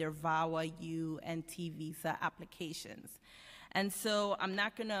women in their VAWA, U, and T visa applications. And so I'm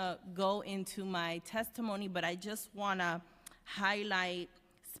not gonna go into my testimony, but I just wanna highlight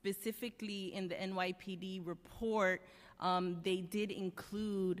specifically in the NYPD report they did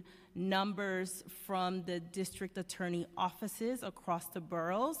include numbers from the district attorney offices across the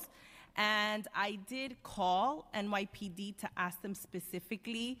boroughs. And I did call NYPD to ask them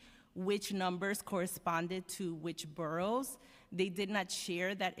specifically which numbers corresponded to which boroughs. They did not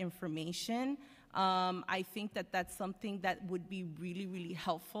share that information. I think that that's something that would be really, really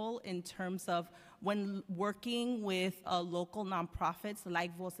helpful in terms of when working with local nonprofits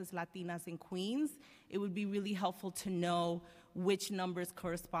like Voces Latinas in Queens. It would be really helpful to know which numbers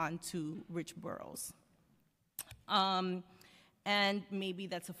correspond to which boroughs. And maybe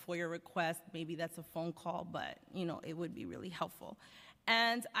that's a FOIA request, maybe that's a phone call, but it would be really helpful.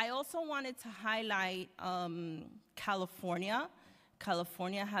 And I also wanted to highlight California.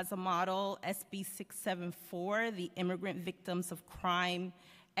 California has a model, SB 674, the Immigrant Victims of Crime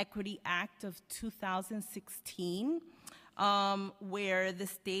Equity Act of 2016, where the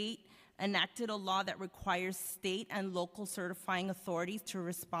state enacted a law that requires state and local certifying authorities to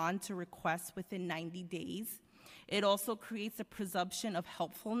respond to requests within 90 days. It also creates a presumption of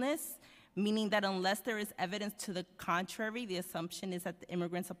helpfulness, meaning that unless there is evidence to the contrary, the assumption is that the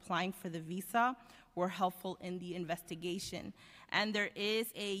immigrants applying for the visa were helpful in the investigation. And there is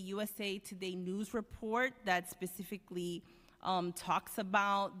a USA Today news report that specifically talks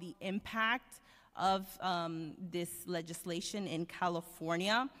about the impact of this legislation in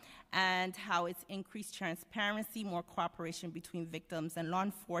California and how it's increased transparency, more cooperation between victims and law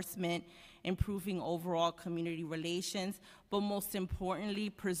enforcement, improving overall community relations, but most importantly,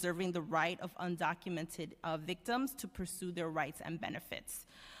 preserving the right of undocumented victims to pursue their rights and benefits.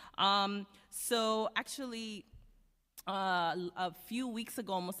 So actually, a few weeks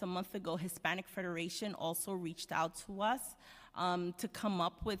ago, almost a month ago, Hispanic Federation also reached out to us to come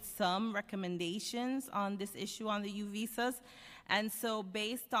up with some recommendations on this issue on the U visas. And so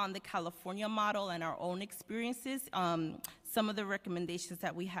based on the California model and our own experiences, some of the recommendations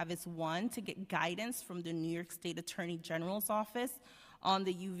that we have is, one, to get guidance from the New York State Attorney General's office on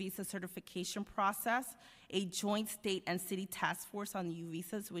the U visa certification process, a joint state and city task force on U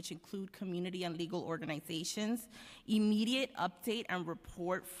visas, which include community and legal organizations, immediate update and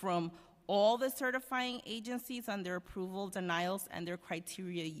report from all the certifying agencies on their approval, denials, and their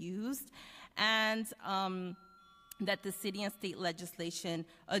criteria used, and that the city and state legislation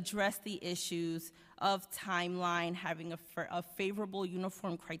address the issues of timeline, having a favorable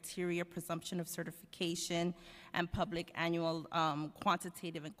uniform criteria, presumption of certification, and public annual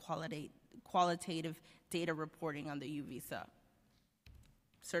quantitative and qualitative data reporting on the U visa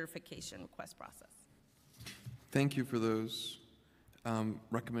certification request process. Thank you for those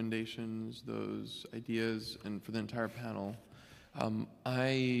recommendations, those ideas, and for the entire panel.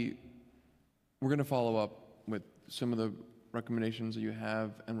 We're going to follow up with some of the recommendations that you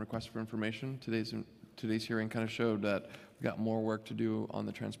have and requests for information. Today's hearing kind of showed that we've got more work to do on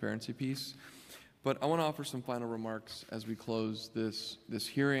the transparency piece. But I want to offer some final remarks as we close this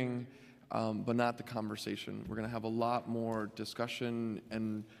hearing, but not the conversation. We're going to have a lot more discussion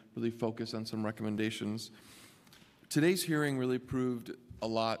and really focus on some recommendations. Today's hearing really proved a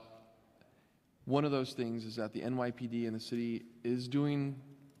lot. One of those things is that the NYPD and the city is doing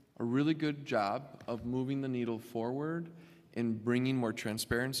a really good job of moving the needle forward in bringing more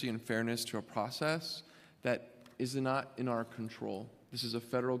transparency and fairness to a process that is not in our control. This is a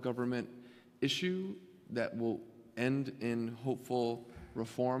federal government issue that will end in hopeful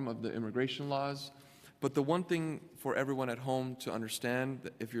reform of the immigration laws. But the one thing for everyone at home to understand,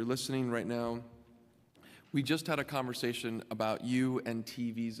 that if you're listening right now, we just had a conversation about UNT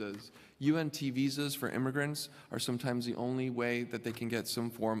visas. UNT visas for immigrants are sometimes the only way that they can get some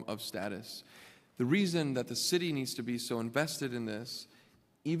form of status. The reason that the city needs to be so invested in this,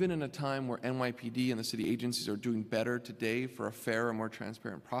 even in a time where NYPD and the city agencies are doing better today for a fair and more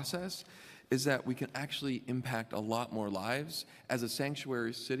transparent process, is that we can actually impact a lot more lives. As a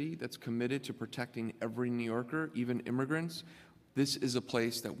sanctuary city that's committed to protecting every New Yorker, even immigrants, this is a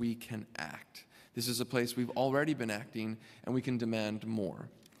place that we can act. This is a place we've already been acting, and we can demand more.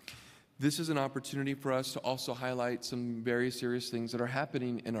 This is an opportunity for us to also highlight some very serious things that are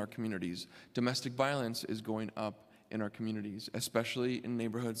happening in our communities. Domestic violence is going up in our communities, especially in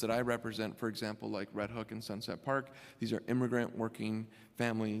neighborhoods that I represent, for example, like Red Hook and Sunset Park. These are immigrant working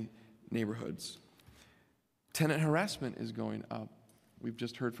family neighborhoods. Tenant harassment is going up. We've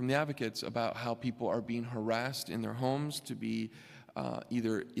just heard from the advocates about how people are being harassed in their homes to be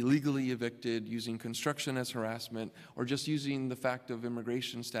either illegally evicted, using construction as harassment, or just using the fact of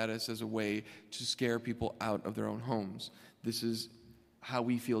immigration status as a way to scare people out of their own homes. This is how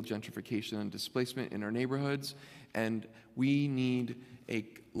we feel gentrification and displacement in our neighborhoods, and we need a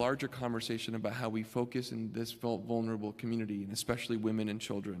larger conversation about how we focus in this vulnerable community, and especially women and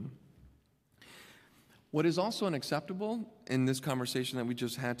children. What is also unacceptable in this conversation that we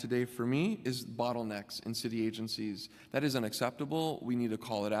just had today for me is bottlenecks in city agencies. That is unacceptable. We need to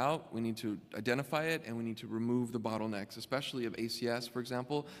call it out, we need to identify it, and we need to remove the bottlenecks, especially of ACS, for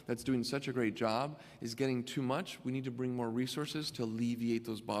example, that's doing such a great job, is getting too much. We need to bring more resources to alleviate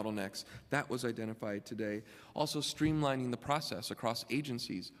those bottlenecks. That was identified today. Also, streamlining the process across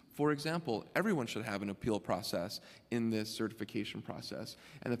agencies. For example, everyone should have an appeal process in this certification process.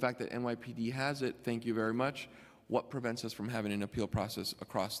 And the fact that NYPD has it, thank you very much. What prevents us from having an appeal process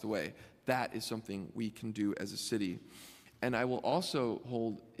across the way? That is something we can do as a city. And I will also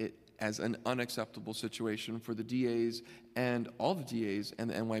hold it as an unacceptable situation for the DAs and all the DAs and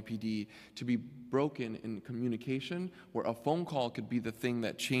the NYPD to be broken in communication, where a phone call could be the thing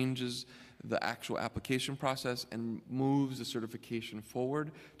that changes the actual application process and moves the certification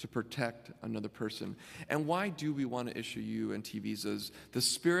forward to protect another person. And why do we want to issue UNT visas? The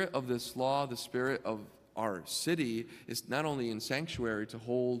spirit of this law, the spirit of our city, is not only in sanctuary to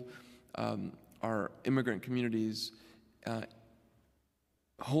hold our immigrant communities,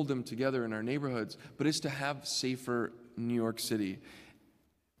 hold them together in our neighborhoods, but is to have safer New York City.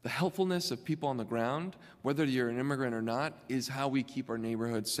 The helpfulness of people on the ground, whether you're an immigrant or not, is how we keep our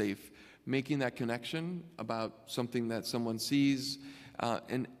neighborhoods safe. Making that connection about something that someone sees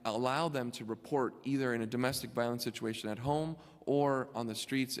and allow them to report either in a domestic violence situation at home or on the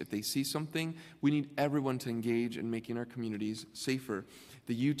streets if they see something. We need everyone to engage in making our communities safer.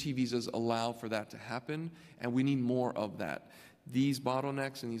 The UT visas allow for that to happen, and we need more of that. These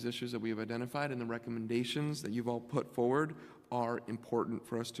bottlenecks and these issues that we have identified and the recommendations that you've all put forward are important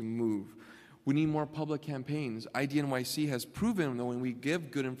for us to move. We need more public campaigns. IDNYC has proven that when we give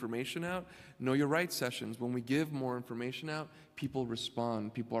good information out, know your rights sessions, when we give more information out, people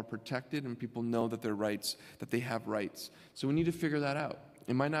respond, people are protected, and people know that their rights, that they have rights. So we need to figure that out.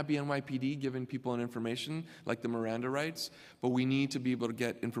 It might not be NYPD giving people an information like the Miranda rights, but we need to be able to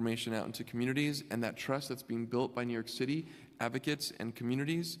get information out into communities, and that trust that's being built by New York City advocates and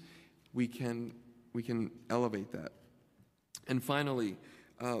communities, we can elevate that. And finally,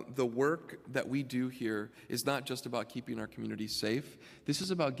 the work that we do here is not just about keeping our communities safe. This is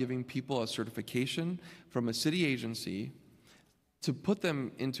about giving people a certification from a city agency to put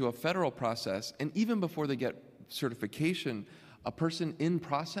them into a federal process, and even before they get certification, a person in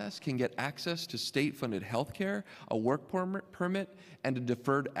process can get access to state-funded health care, a work permit, and a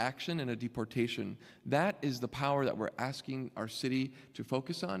deferred action and a deportation. That is the power that we're asking our city to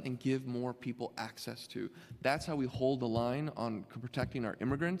focus on and give more people access to. That's how we hold the line on protecting our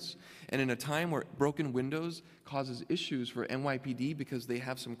immigrants. And in a time where broken windows causes issues for NYPD because they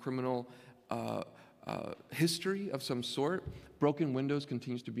have some criminal history of some sort, broken windows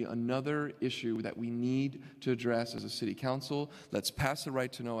continues to be another issue that we need to address as a city council. Let's pass the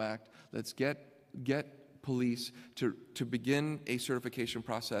Right to Know Act. Let's get police to begin a certification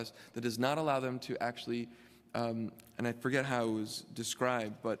process that does not allow them to actually, and I forget how it was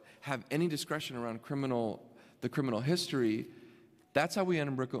described, but have any discretion around the criminal history. That's how we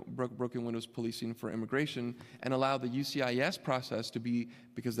end broken windows policing for immigration, and allow the UCIS process to be,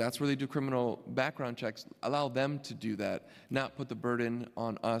 because that's where they do criminal background checks, allow them to do that, not put the burden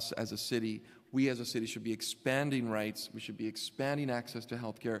on us as a city. We as a city should be expanding rights, we should be expanding access to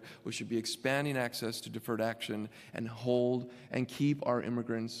healthcare, we should be expanding access to deferred action, and hold and keep our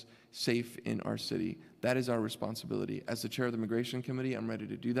immigrants safe in our city. That is our responsibility. As the chair of the Immigration Committee, I'm ready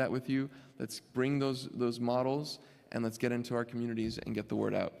to do that with you. Let's bring those models, and let's get into our communities and get the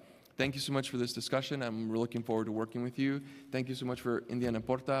word out. Thank you so much for this discussion. I'm looking forward to working with you. Thank you so much for Indiana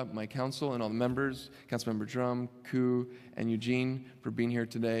Porta, my council, and all the members, Councilmember Drum, Ku, and Eugene, for being here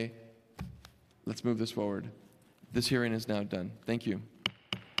today. Let's move this forward. This hearing is now done. Thank you.